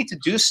 They're going to need to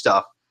do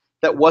stuff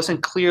that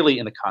wasn't clearly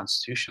in the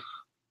Constitution,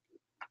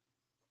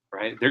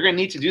 right? They're going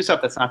to need to do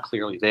stuff that's not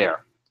clearly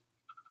there.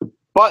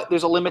 But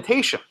there's a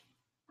limitation.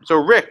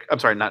 So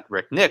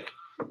Nick,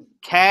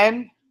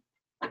 can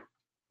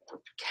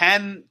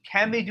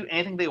they do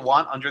anything they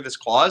want under this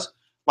clause?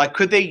 Like,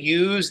 could they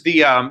use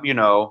the,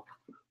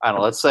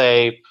 let's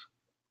say,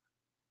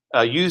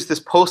 use this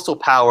postal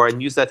power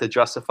and use that to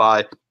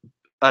justify,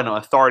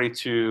 authority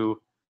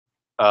to,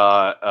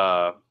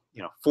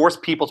 force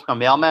people to become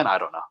mailmen? I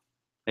don't know.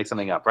 Make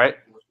something up, right?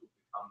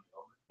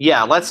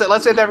 Yeah, let's say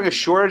they're having a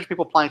shortage of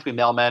people applying to be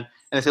mailmen, and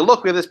they say,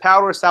 look, we have this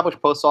power to establish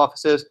post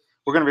offices.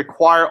 We're going to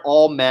require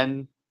all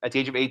men at the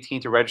age of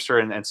 18 to register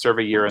and serve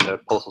a year in the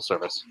postal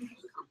service.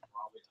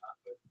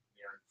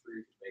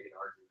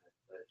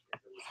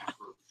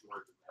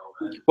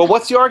 Well,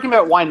 what's the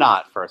argument why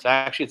not first?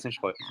 Actually, it's an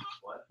interesting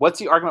point. What's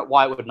the argument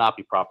why it would not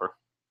be proper?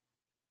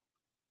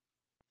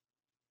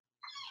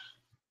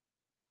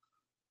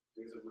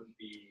 Because it wouldn't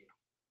be.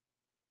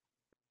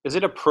 Is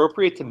it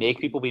appropriate to make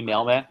people be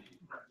mailmen? It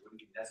wouldn't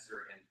be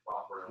necessary and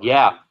proper.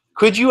 Yeah.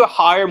 Could you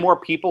hire more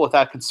people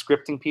without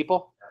conscripting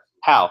people?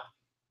 How?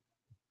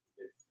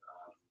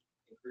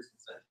 Increase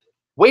incentive.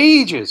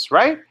 Wages,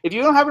 right? If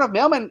you don't have enough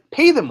mailmen,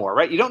 pay them more,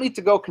 right? You don't need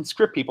to go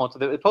conscript people into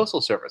the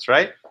postal service,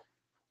 right?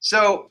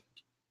 So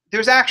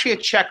there's actually a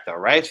check, though,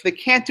 right? So they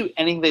can't do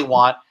anything they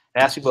want.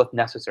 It has to be both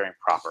necessary and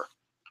proper.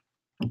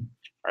 All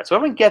right, so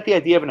everyone get the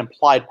idea of an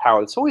implied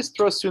power. This always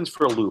throws students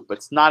for a loop, but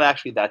it's not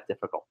actually that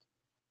difficult.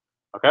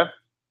 Okay?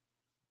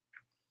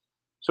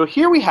 So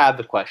here we have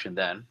the question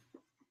then,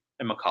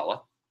 in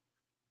McCullough,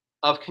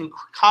 of can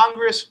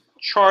Congress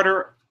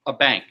charter a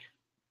bank?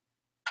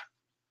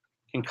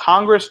 can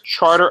Congress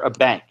charter a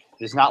bank?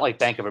 It's not like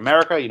Bank of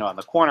America, you know, on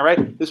the corner,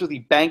 right? This was the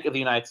Bank of the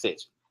United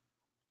States.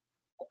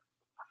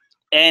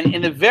 And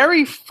in the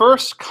very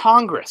first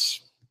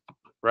Congress,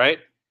 right?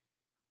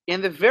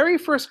 In the very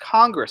first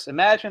Congress,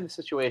 imagine the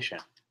situation.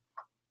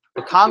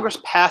 The Congress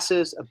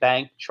passes a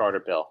bank charter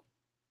bill.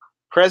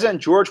 President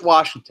George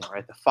Washington,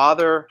 right, the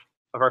father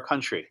of our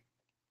country,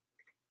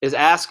 is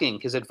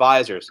asking his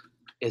advisors,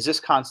 is this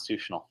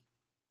constitutional?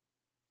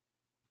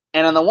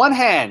 And on the one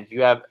hand,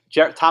 you have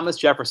Thomas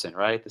Jefferson,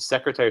 right, the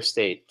Secretary of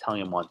State, telling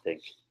him one thing.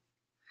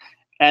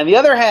 And on the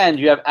other hand,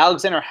 you have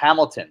Alexander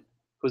Hamilton,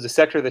 who's the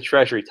Secretary of the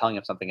Treasury, telling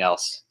him something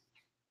else.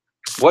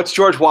 What's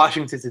George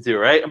Washington to do,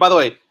 right? And by the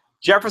way,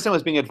 Jefferson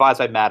was being advised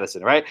by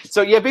Madison, right?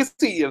 So you have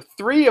basically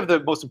three of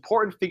the most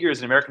important figures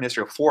in American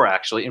history, or four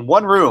actually, in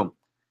one room,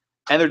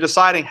 and they're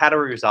deciding how to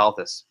resolve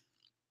this.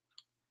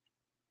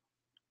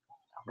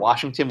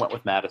 Washington went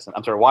with Madison.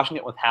 I'm sorry,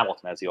 Washington went with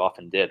Hamilton, as he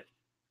often did.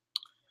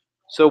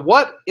 So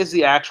what is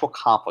the actual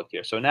conflict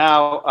here? So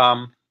now,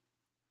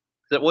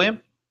 is that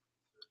William?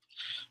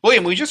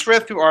 William, we just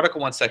read through Article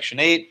 1, Section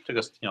 8. Took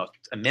us,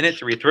 a minute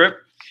to read through it.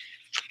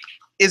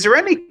 Is there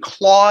any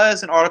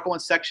clause in Article 1,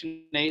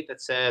 Section 8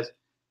 that says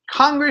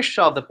Congress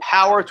shall have the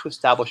power to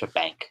establish a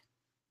bank?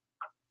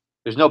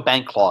 There's no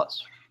bank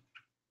clause.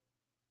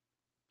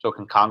 So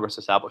can Congress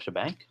establish a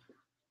bank?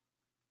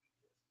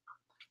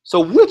 So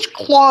which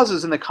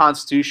clauses in the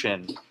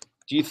Constitution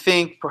do you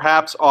think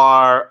perhaps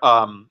are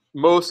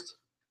most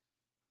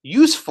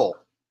useful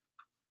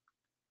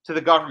to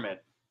the government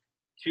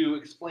to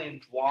explain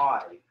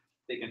why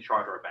they can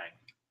charter a bank?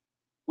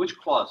 Which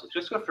clauses?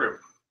 Just go through.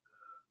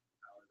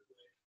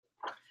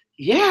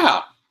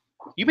 Yeah.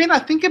 You may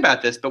not think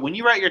about this, but when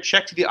you write your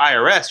check to the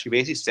IRS, you're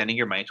basically sending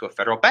your money to a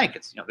federal bank.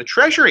 It's the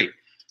Treasury.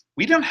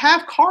 We don't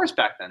have cars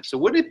back then. So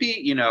wouldn't it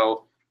be,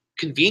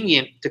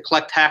 convenient to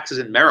collect taxes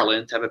in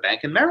Maryland to have a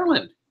bank in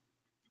Maryland?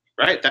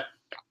 Right?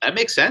 That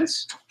makes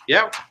sense.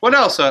 Yeah. What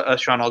else,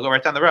 Sean? I'll go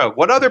right down the road.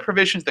 What other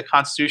provisions of the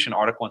Constitution,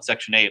 Article 1,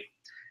 Section 8,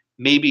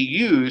 may be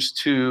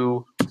used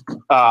to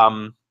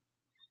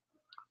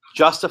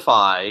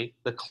justify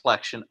the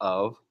collection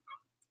of,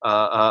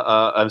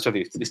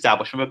 the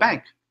establishment of a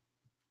bank?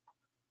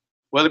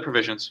 What other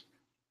provisions?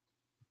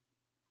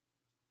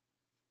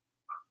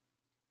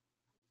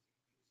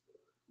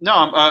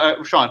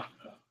 No, Sean.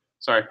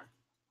 Sorry.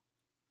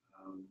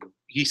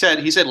 He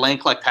said land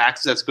collect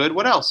taxes. That's good.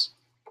 What else?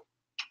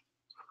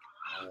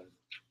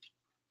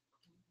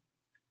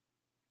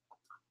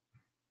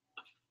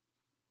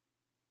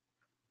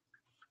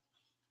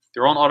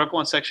 They're all in Article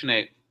 1, Section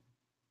 8.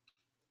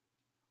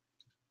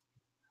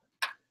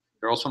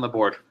 They're also on the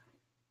board.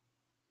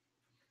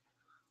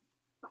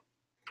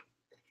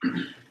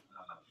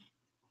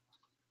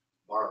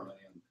 Borrow money.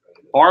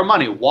 Borrow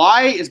money.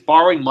 Why is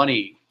borrowing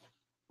money?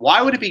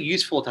 Why would it be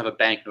useful to have a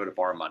bank in order to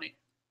borrow money?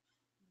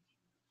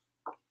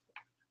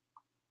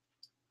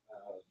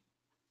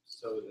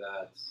 So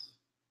that.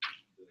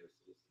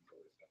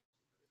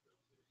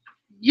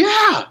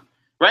 Yeah.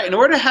 Right. In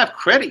order to have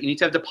credit, you need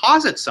to have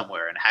deposits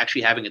somewhere, and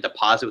actually having a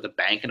deposit with a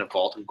bank and a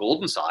vault and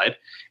gold inside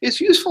is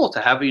useful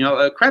to have,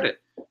 a credit.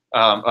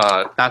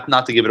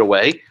 Not to give it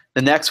away.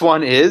 The next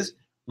one is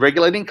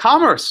regulating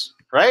commerce.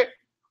 Right.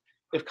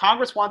 If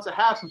Congress wants to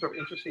have some sort of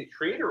interstate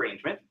trade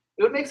arrangement,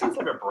 it would make sense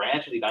to have a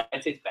branch of the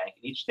United States Bank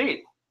in each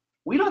state.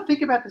 We don't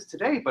think about this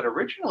today, but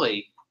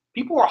originally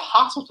people were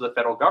hostile to the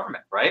federal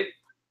government. Right.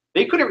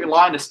 They couldn't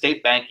rely on the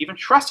state bank even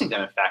trusting them.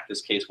 In fact,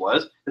 this case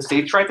was the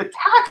state tried to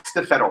tax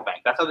the federal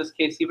bank. That's how this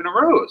case even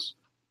arose.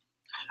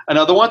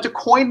 Another one, to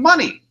coin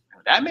money.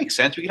 That makes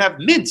sense. We can have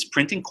mints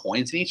printing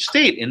coins in each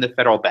state in the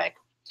federal bank.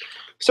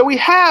 So we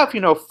have,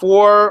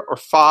 4 or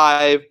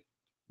 5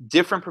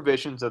 different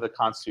provisions of the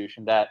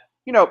Constitution that,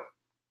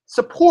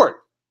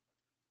 support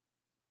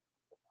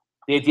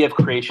the idea of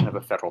creation of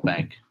a federal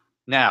bank.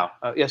 Now,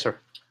 yes, sir.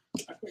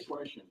 I have a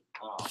question.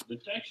 The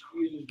text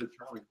uses the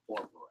term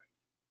incorporate.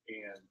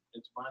 And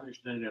it's my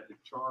understanding that the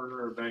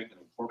charter of a bank and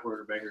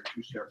incorporated bank are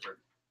two separate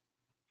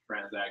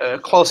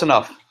transactions. Close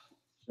enough.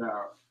 So,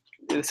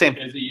 The same.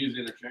 is it used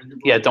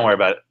interchangeably? Yeah, don't worry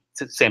about it. It's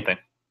the same thing.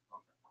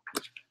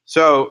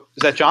 So,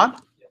 is that John?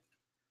 Yeah.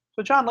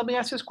 So, John, let me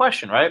ask you this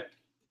question, right?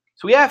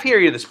 So we have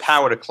here this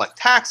power to collect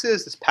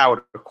taxes, this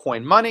power to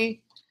coin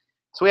money.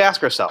 So we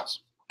ask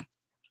ourselves,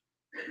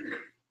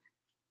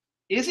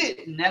 is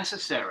it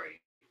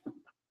necessary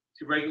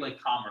to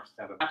regulate commerce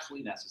to have it?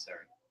 Absolutely necessary.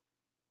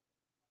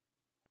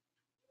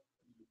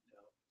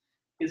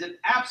 Is it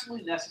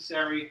absolutely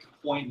necessary to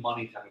coin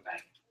money to have a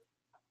bank?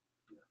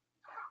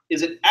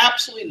 Is it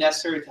absolutely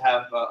necessary to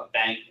have a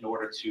bank in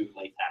order to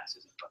lay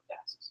taxes and collect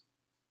taxes?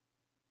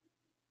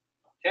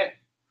 Okay.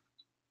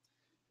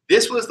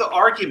 This was the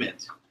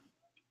argument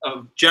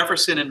of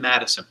Jefferson and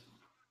Madison.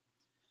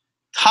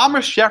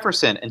 Thomas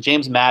Jefferson and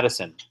James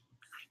Madison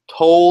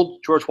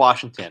told George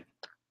Washington,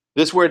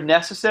 this word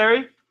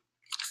necessary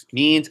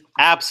means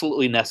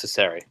absolutely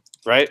necessary,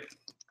 right?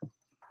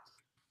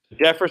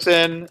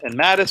 Jefferson and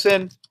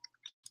Madison,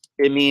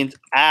 it means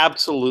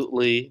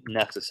absolutely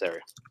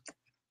necessary.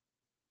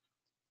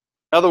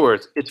 In other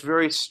words, it's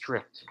very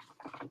strict.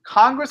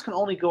 Congress can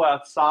only go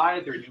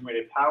outside their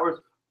enumerated powers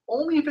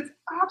only if it's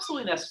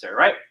absolutely necessary,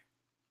 right?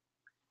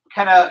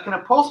 Can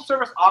a postal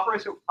service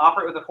operate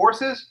with the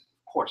horses?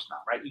 Of course not,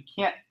 right? You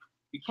can't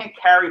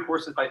carry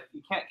letters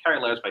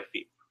by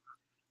feet.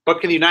 But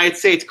can the United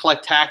States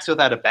collect tax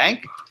without a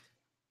bank?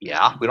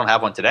 Yeah, we don't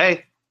have one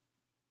today.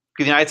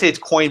 Can the United States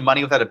coin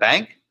money without a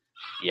bank?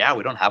 Yeah,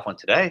 we don't have one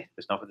today.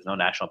 There's no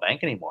national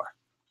bank anymore.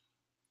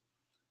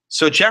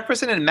 So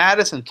Jefferson and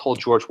Madison told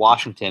George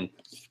Washington,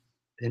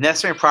 the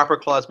necessary and proper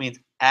clause means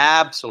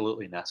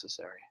absolutely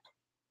necessary.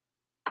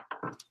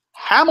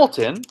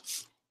 Hamilton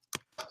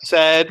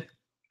said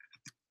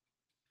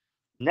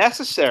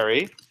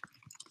necessary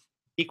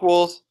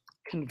equals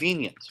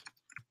convenient.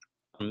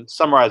 I'm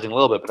summarizing a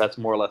little bit, but that's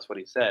more or less what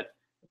he said.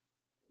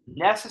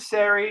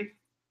 Necessary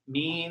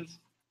means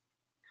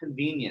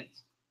convenient.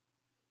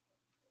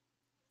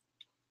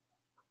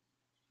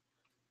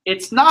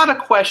 It's not a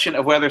question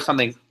of whether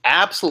something's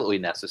absolutely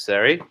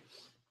necessary.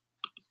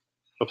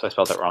 Oops, I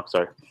spelled that wrong,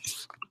 sorry.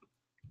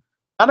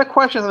 Not a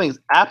question of something's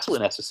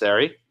absolutely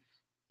necessary.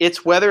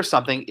 It's whether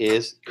something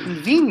is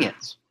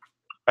convenient,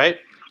 right?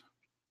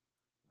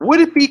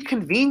 Would it be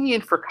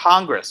convenient for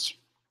Congress?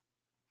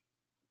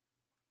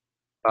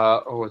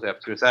 Or was that?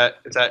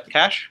 Is that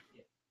Cash?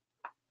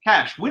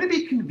 Cash. Would it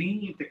be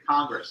convenient to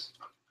Congress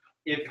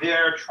if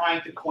they're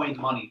trying to coin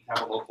money to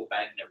have a local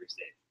bank in every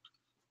state?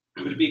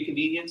 Would it be a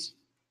convenience?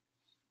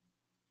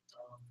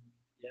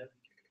 Yeah.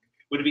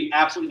 Would it be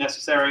absolutely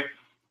necessary?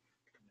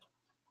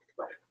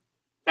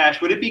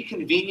 Cash. Would it be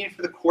convenient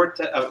for the court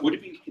to? Would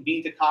it be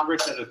convenient to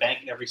Congress to have a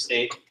bank in every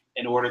state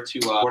in order to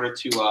borrow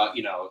money?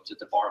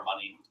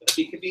 Would it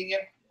be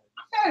convenient?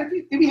 Yeah,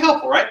 it'd be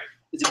helpful, right?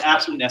 Is it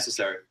absolutely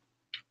necessary?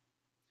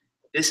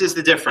 This is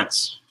the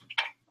difference.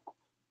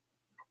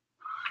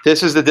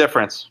 This is the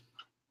difference.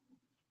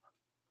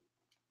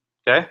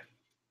 Okay?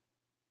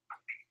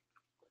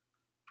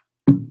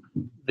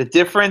 The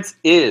difference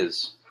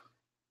is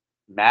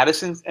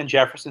Madison and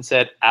Jefferson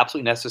said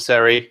absolutely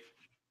necessary.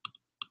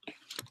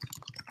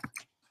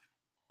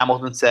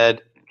 Hamilton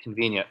said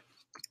convenient.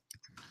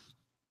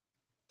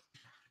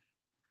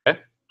 Okay?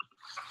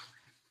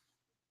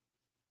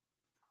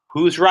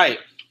 Who's right?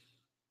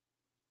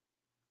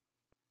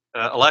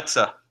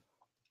 Alexa.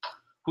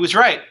 Who's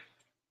right?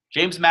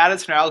 James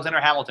Madison or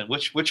Alexander Hamilton?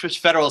 Which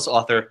Federalist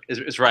author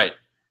is right?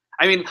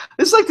 I mean,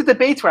 this is like the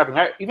debates we're having,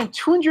 right? Even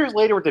 200 years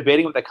later, we're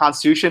debating with the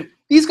Constitution.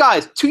 These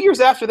guys, 2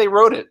 years after they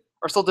wrote it,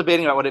 are still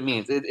debating about what it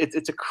means.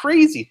 It's a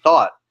crazy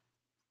thought.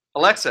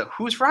 Alexa,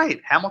 who's right?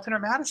 Hamilton or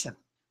Madison?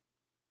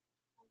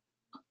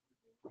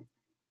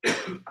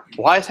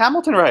 Why is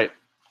Hamilton right?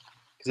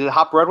 Because the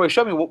hot Broadway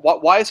show. I mean,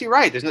 why is he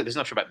right? There's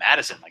no show about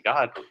Madison. My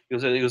God, he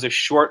was a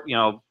short,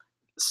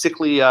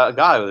 sickly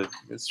guy.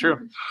 It's true.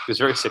 He was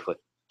very sickly.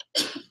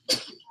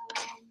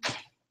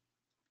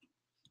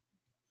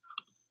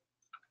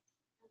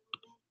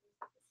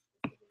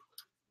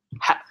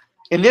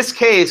 In this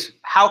case,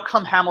 how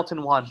come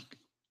Hamilton won?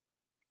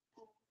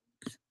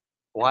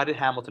 Why did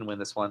Hamilton win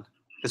this one?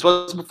 This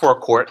wasn't before a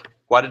court.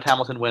 Why did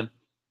Hamilton win?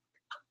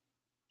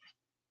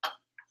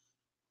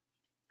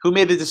 Who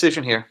made the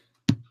decision here?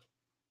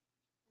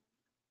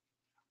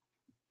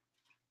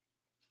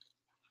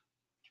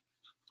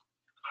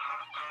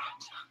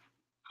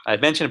 I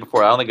mentioned it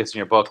before. I don't think it's in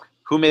your book.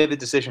 Who made the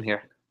decision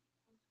here?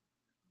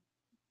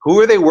 Who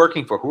are they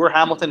working for? Who are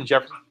Hamilton and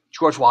Jefferson?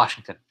 George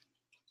Washington.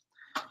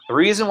 The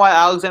reason why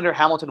Alexander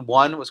Hamilton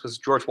won was because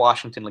George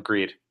Washington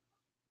agreed.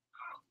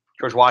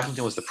 George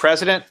Washington was the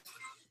president.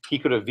 He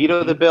could have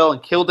vetoed the bill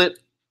and killed it.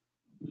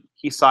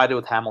 He sided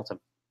with Hamilton.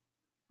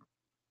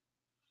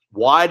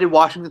 Why did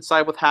Washington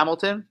side with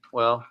Hamilton?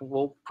 Well,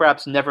 we'll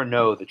perhaps never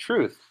know the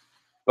truth.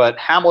 But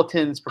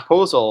Hamilton's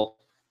proposal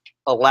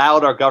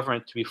allowed our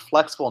government to be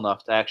flexible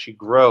enough to actually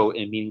grow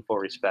in meaningful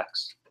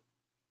respects.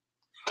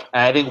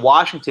 And I think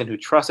Washington, who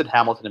trusted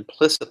Hamilton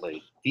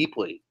implicitly,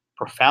 deeply,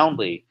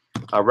 profoundly,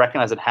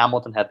 recognized that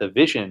Hamilton had the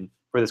vision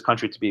for this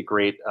country to be a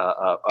great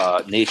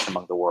nation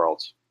among the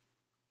worlds.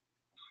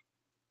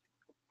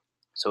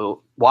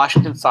 So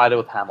Washington sided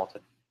with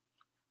Hamilton,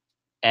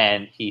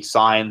 and he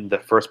signed the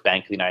first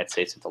Bank of the United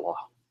States into law.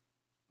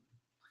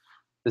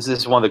 This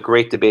is one of the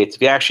great debates.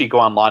 If you actually go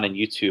online on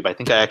YouTube, I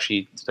think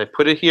did I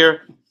put it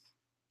here?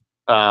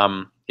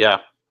 Yeah.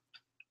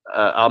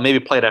 I'll maybe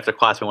play it after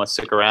class if you want to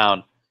stick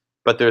around.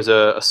 But there's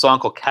a song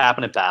called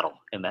Cabinet Battle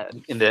in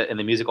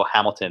the musical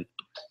Hamilton,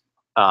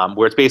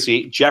 where it's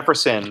basically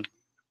Jefferson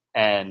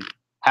and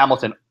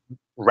Hamilton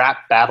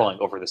rap battling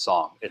over the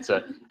song. If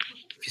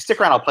you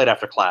stick around, I'll play it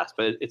after class,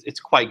 but it's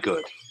quite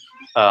good.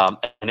 And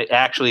it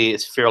actually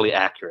is fairly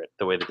accurate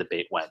the way the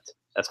debate went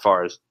as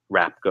far as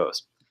rap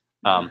goes.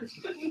 No,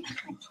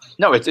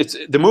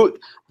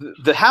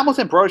 the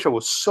Hamilton Broadway show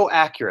was so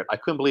accurate. I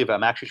couldn't believe it.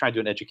 I'm actually trying to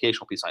do an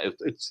educational piece on it.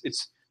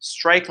 It's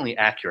strikingly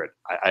accurate.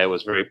 I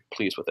was very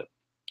pleased with it.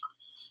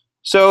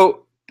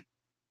 So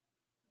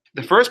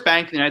the first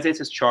bank in the United States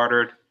is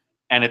chartered,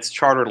 and its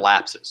charter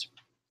lapses.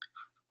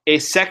 A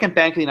second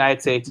Bank of the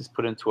United States is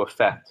put into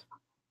effect.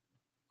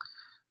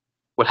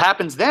 What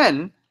happens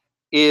then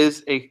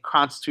is a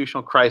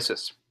constitutional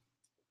crisis.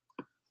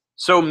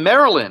 So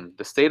Maryland,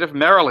 the state of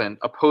Maryland,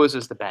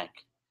 opposes the bank,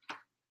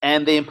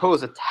 and they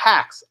impose a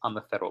tax on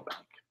the federal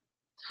bank.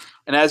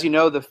 And as you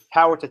know, the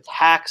power to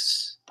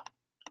tax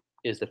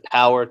is the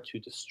power to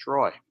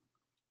destroy.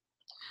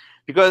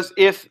 Because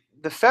if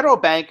the federal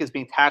bank is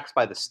being taxed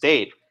by the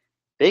state,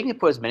 they can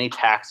put as many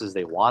taxes as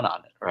they want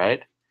on it,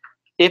 right?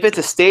 If it's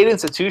a state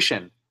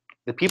institution,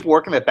 the people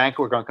working at that bank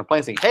are going to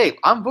complain, saying, hey,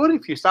 I'm voting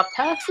for you, stop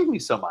taxing me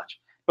so much.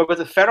 But with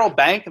the federal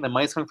bank and the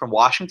money's coming from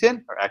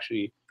Washington, or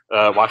actually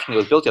Washington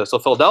was built yet, so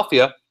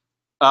Philadelphia,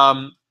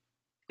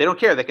 they don't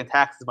care. They can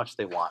tax as much as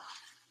they want.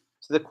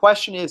 So the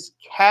question is,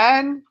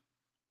 can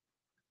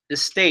the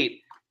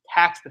state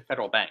tax the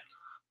federal bank?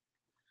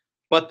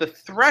 But the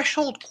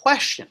threshold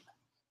question,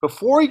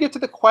 before you get to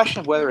the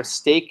question of whether a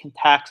state can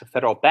tax a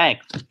federal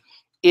bank,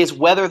 is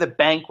whether the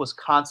bank was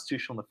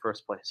constitutional in the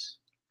first place.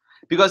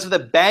 Because if the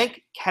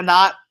bank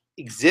cannot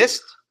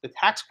exist, the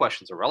tax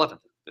question is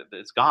irrelevant.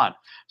 It's gone.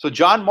 So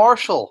John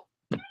Marshall,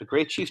 the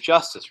great Chief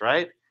Justice,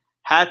 right,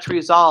 had to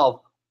resolve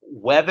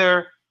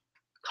whether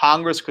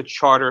Congress could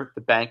charter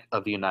the Bank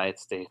of the United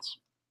States.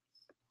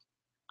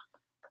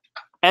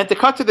 And to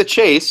cut to the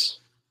chase,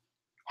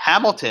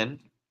 Hamilton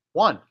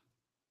won.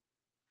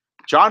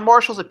 John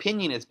Marshall's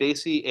opinion is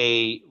basically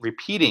a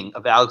repeating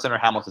of Alexander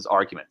Hamilton's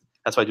argument.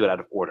 That's why I do it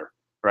out of order,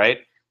 right?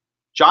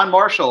 John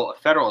Marshall, a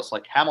Federalist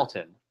like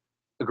Hamilton,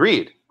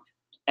 agreed.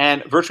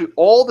 And virtually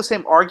all the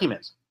same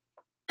arguments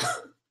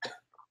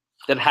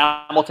that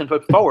Hamilton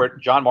put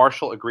forward, John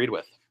Marshall agreed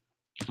with.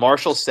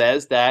 Marshall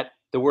says that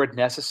the word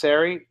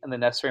necessary and the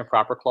necessary and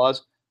proper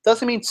clause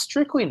doesn't mean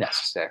strictly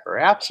necessary or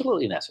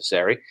absolutely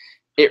necessary.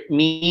 It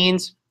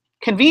means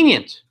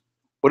convenient,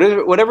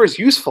 whatever is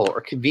useful or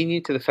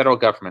convenient to the federal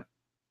government.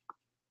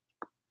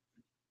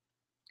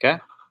 Okay?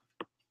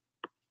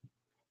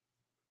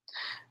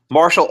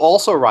 Marshall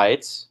also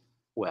writes,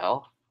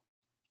 well,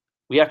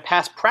 we have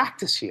past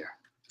practice here.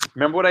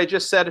 Remember what I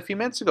just said a few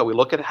minutes ago. We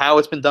look at how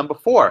it's been done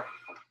before.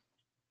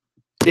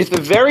 If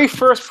the very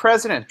first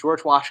president,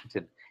 George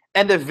Washington,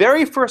 and the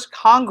very first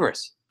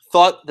Congress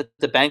thought that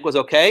the bank was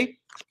okay,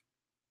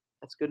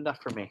 that's good enough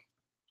for me,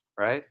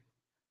 right?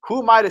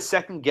 Who am I to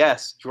second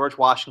guess George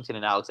Washington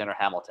and Alexander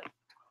Hamilton?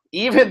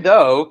 Even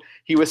though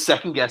he was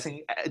second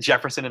guessing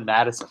Jefferson and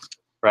Madison,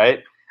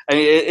 right? I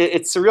mean,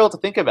 it's surreal to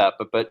think about,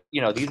 but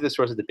you know, these are the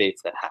sorts of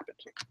debates that happened.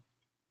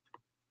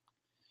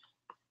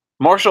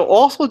 Marshall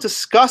also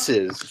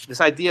discusses this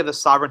idea of the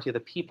sovereignty of the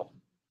people,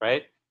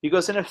 right?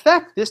 Because in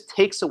effect, this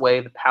takes away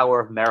the power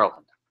of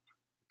Maryland.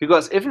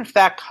 Because if in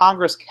fact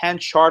Congress can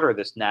charter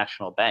this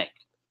national bank,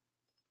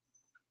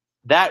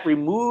 that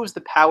removes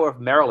the power of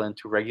Maryland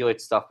to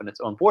regulate stuff in its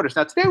own borders.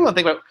 Now today we want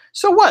to think about,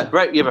 so what,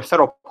 right? You have a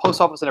federal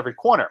post office in every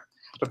corner.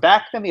 But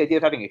back then the idea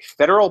of having a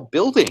federal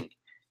building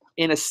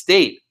in a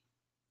state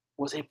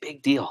was a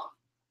big deal,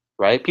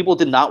 right? People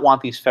did not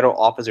want these federal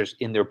officers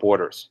in their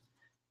borders,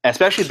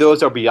 especially those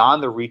that are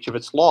beyond the reach of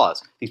its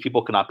laws. These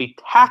people cannot be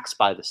taxed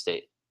by the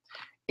state.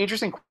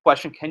 Interesting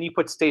question, can you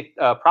put state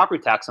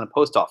property tax on a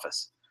post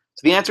office?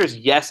 So the answer is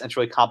yes, and it's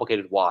really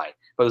complicated why.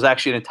 But it was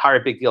actually an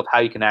entire big deal of how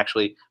you can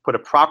actually put a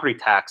property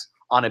tax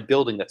on a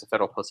building that's a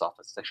federal post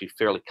office. It's actually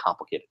fairly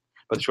complicated.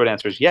 But the short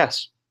answer is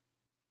yes.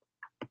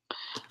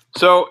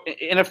 So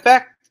in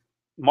effect,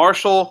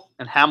 Marshall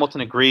and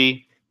Hamilton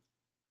agree.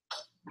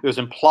 There's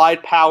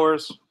implied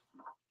powers.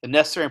 The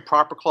necessary and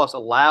proper clause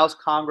allows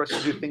Congress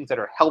to do things that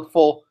are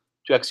helpful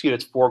to execute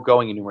its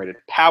foregoing enumerated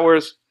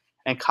powers,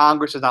 and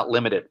Congress is not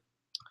limited.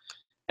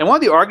 And one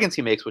of the arguments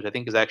he makes, which I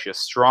think is actually a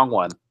strong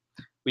one,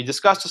 we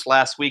discussed this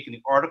last week in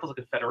the Articles of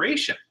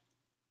Confederation.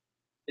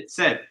 It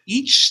said,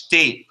 each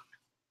state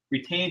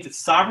retains its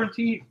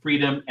sovereignty,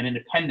 freedom, and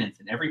independence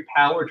in every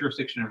power,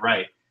 jurisdiction, and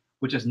right,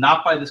 which is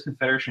not by this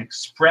Confederation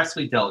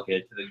expressly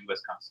delegated to the U.S.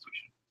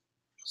 Constitution.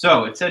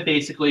 So it said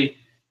basically,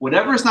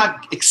 whatever is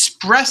not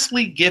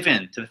expressly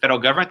given to the federal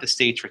government, the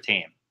states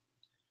retain.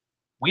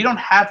 We don't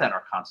have that in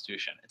our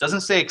Constitution. It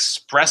doesn't say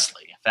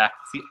expressly. In fact,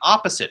 it's the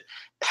opposite.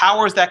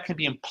 Powers that can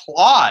be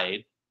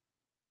implied,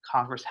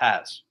 Congress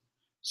has.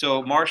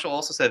 So Marshall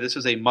also said this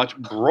is a much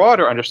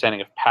broader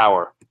understanding of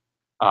power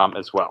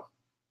as well.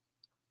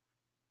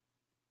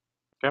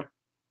 Okay.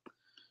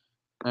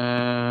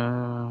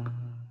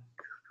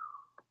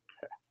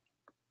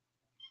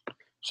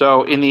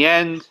 So in the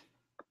end,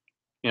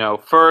 you know,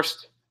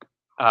 first,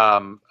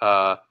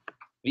 the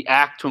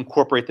act to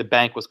incorporate the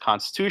bank was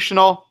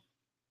constitutional.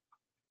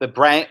 The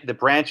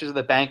branches of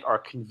the bank are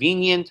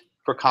convenient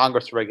for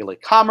Congress to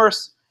regulate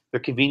commerce.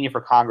 They're convenient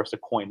for Congress to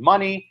coin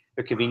money.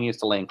 They're convenient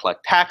to lay and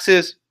collect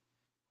taxes.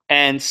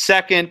 And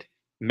second,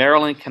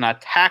 Maryland cannot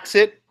tax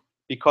it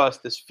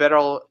because this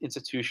federal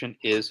institution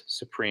is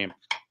supreme.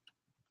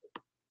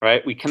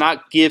 Right? We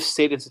cannot give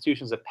state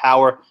institutions the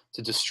power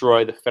to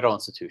destroy the federal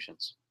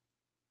institutions.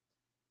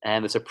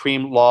 And the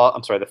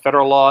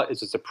federal law is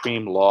the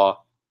supreme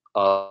law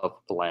of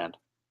the land.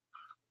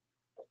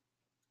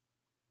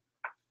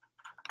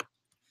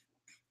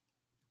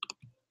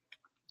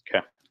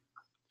 Okay.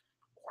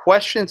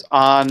 Questions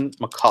on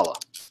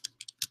McCulloch?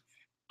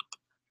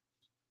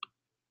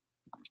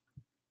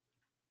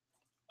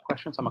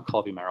 Questions on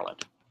McCulloch v.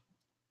 Maryland?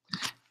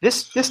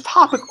 This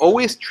topic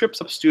always trips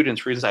up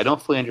students for reasons I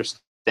don't fully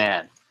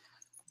understand.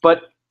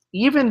 But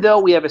even though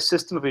we have a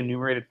system of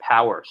enumerated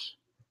powers,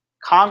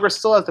 Congress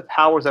still has the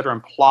powers that are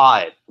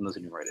implied from those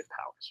enumerated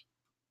powers.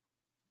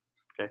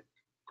 Okay,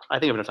 I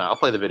think of enough time. I'll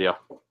play the video.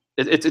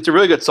 It's a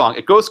really good song.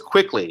 It goes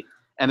quickly,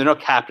 and there are no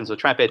captions, so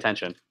try and pay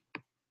attention.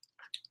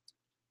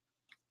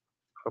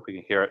 Hope we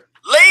can hear it.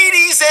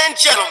 Ladies and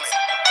gentlemen,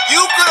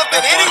 you could have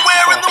been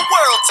anywhere in the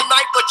world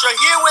tonight, but you're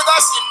here with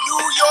us in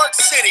New York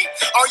City.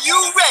 Are you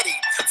ready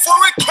for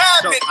a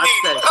cabinet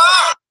meeting?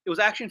 Huh? It was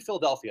actually in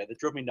Philadelphia. That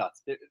drove me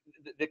nuts.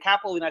 The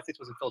capital of the United States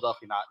was in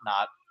Philadelphia,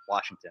 not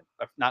Washington.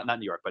 Not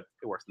New York, but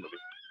it works in the movie.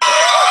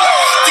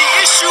 The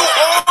issue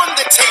on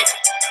the table.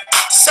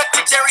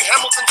 Secretary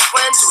Hamilton's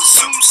plan to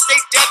assume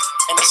state debt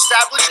and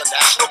establish a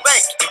national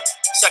bank.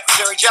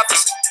 Secretary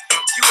Jefferson,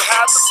 you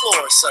have the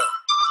floor, sir.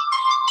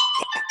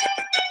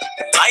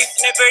 Life,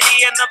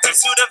 liberty, and the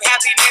pursuit of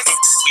happiness.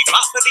 We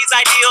fought for these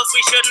ideals,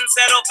 we shouldn't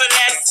settle for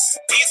less.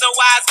 These are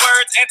wise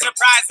words,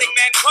 enterprising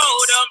men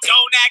quote them.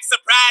 Don't act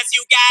surprised,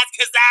 you guys,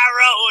 cause I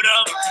wrote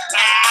them.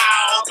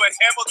 Now, but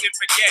Hamilton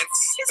forgets.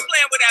 His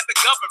plan would have the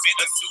government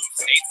assume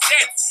state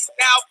debts.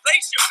 Now,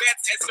 place your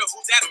bets as to who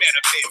that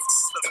benefits.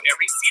 The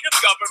very seat of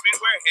government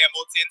where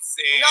Hamilton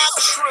sits. Not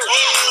true.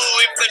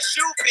 Oh, if the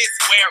shoe fits,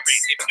 wear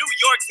it. If New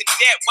York's in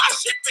debt, why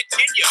should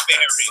Virginia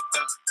bear it?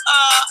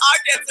 Our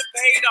debts are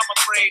paid, I'm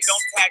afraid.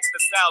 Don't tax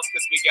the South,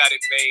 cause we got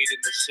it made in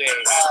the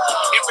shade.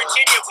 In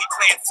Virginia, we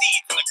plant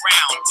seeds in the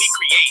ground. We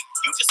create.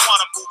 You just want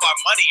to move our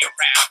money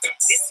around.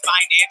 This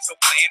financial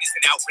plan is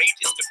an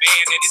outrageous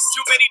demand, and it's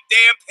too many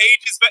damn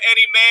pages for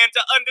any man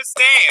to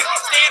understand.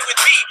 Stand with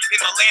me in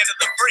the land of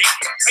the free.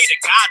 Pray to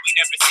God we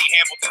never see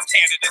Hamilton's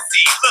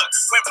candidacy. Look,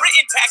 when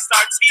Britain taxed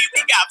our tea,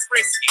 we got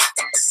frisky.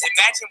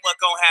 Imagine what's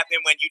gonna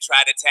happen when you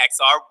try to tax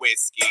our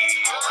whiskey.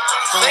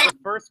 So the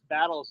first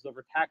battle is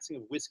over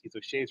taxing of whiskey, so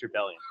Shays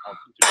Rebellion.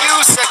 You,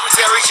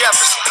 Secretary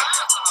Jefferson.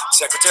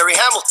 Secretary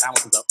Hamilton.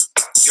 Hamilton's up.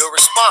 Your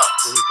response.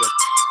 Really good.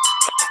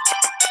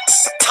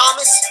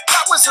 Thomas,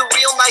 that was a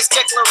real nice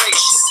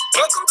declaration.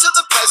 Welcome to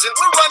the present,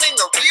 we're running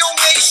a real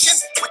nation.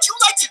 Would you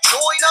like to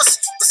join us?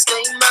 But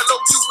stay mellow,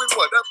 doing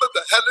whatever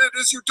the hell it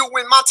is you do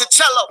in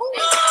Monticello.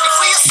 If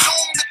we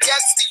assume the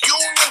debts the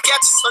union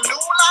gets, a new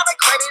line of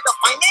credit, a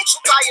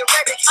financial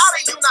diuretic, how do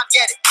you not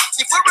get it?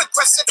 If we're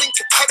aggressive and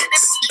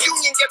competitive, the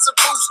union gets a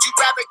boost, you'd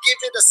rather give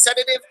it a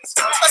sedative?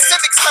 A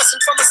civics lesson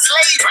from a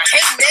slaver.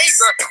 Hey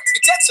neighbor,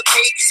 your debts are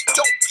paid because you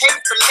don't pay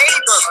for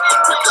labor.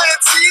 We plant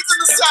seeds in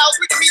the South,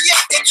 we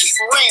create and keep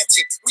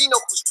ranting. We know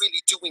who's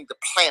really doing the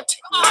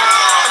planting. And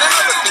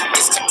another thing,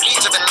 Mr.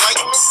 Age of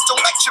Enlightenment,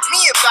 don't lecture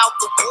me about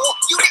the war.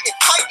 You didn't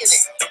fight in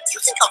it. You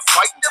think I'm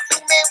frightened of you,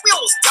 man? We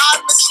almost died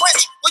in the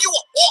trench. Well, you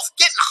were off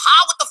getting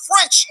high with the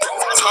French.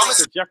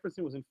 Thomas So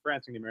Jefferson was in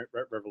France in the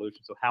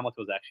Revolution, so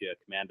Hamilton was actually a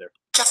commander.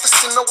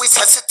 Jefferson always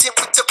hesitant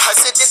with the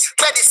president.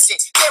 Medicine,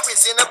 there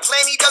isn't a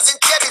plan he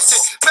doesn't jettison.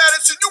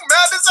 Madison, you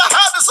mad as a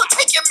hat, so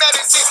take your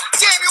medicine.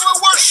 Damn, you in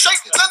worse shape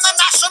than the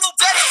national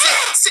debt is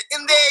in.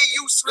 Sitting there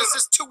useless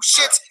as two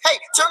shits. Hey,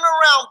 turn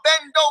around,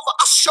 bend over,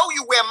 I'll show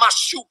you where my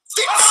shoe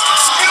fits.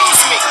 Excuse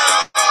me.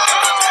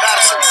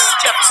 Madison,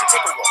 Jefferson,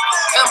 take a walk.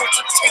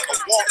 Hamilton, take a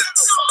walk.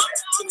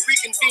 Then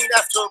reconvene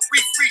after a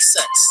brief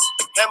recess.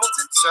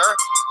 Hamilton, sir,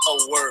 a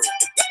word.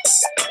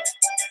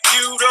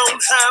 You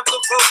don't have the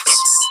votes.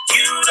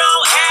 You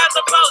don't have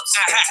the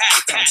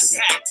votes.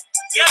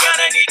 You're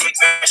gonna need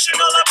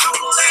congressional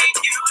approval, and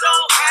you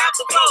don't have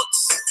the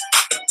votes.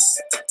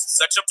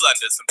 Such a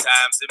blunder.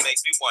 Sometimes it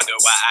makes me wonder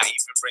why I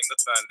even bring the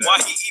thunder. Why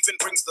he even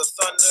brings the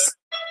thunder?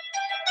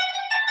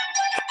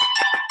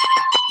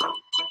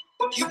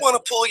 You want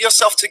to pull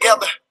yourself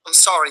together? I'm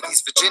sorry,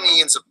 these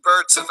Virginians are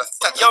birds of a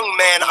feather. Young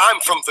man, I'm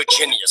from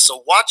Virginia,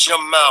 so watch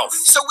your mouth.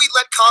 So we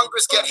let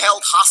Congress get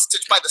held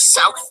hostage by the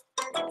South?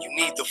 You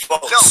need the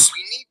votes. No,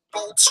 we need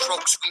bold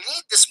strokes. We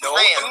need this plan.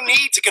 No, you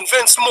need to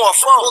convince more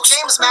folks. Well,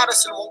 James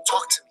Madison won't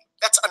talk to me.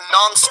 That's a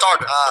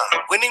non-starter.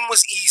 Winning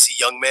was easy,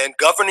 young man.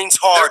 Governing's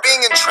hard. They're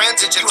being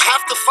intransigent. You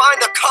have to find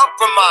a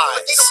compromise.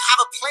 But they don't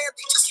have a plan.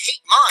 They just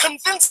hate mine.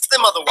 Convince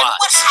them otherwise.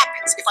 And what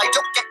happens if I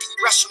don't get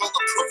congressional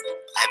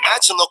approval? I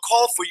imagine they'll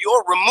call for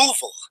your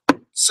removal.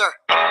 Sir,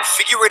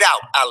 figure it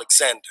out,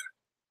 Alexander.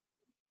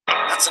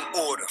 That's an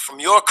order from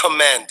your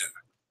commander.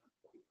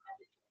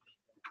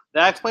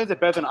 That explains it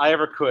better than I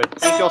ever could.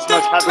 Thank you all so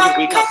much. Have a good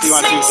week. I'll see you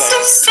on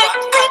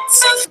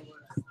Tuesday.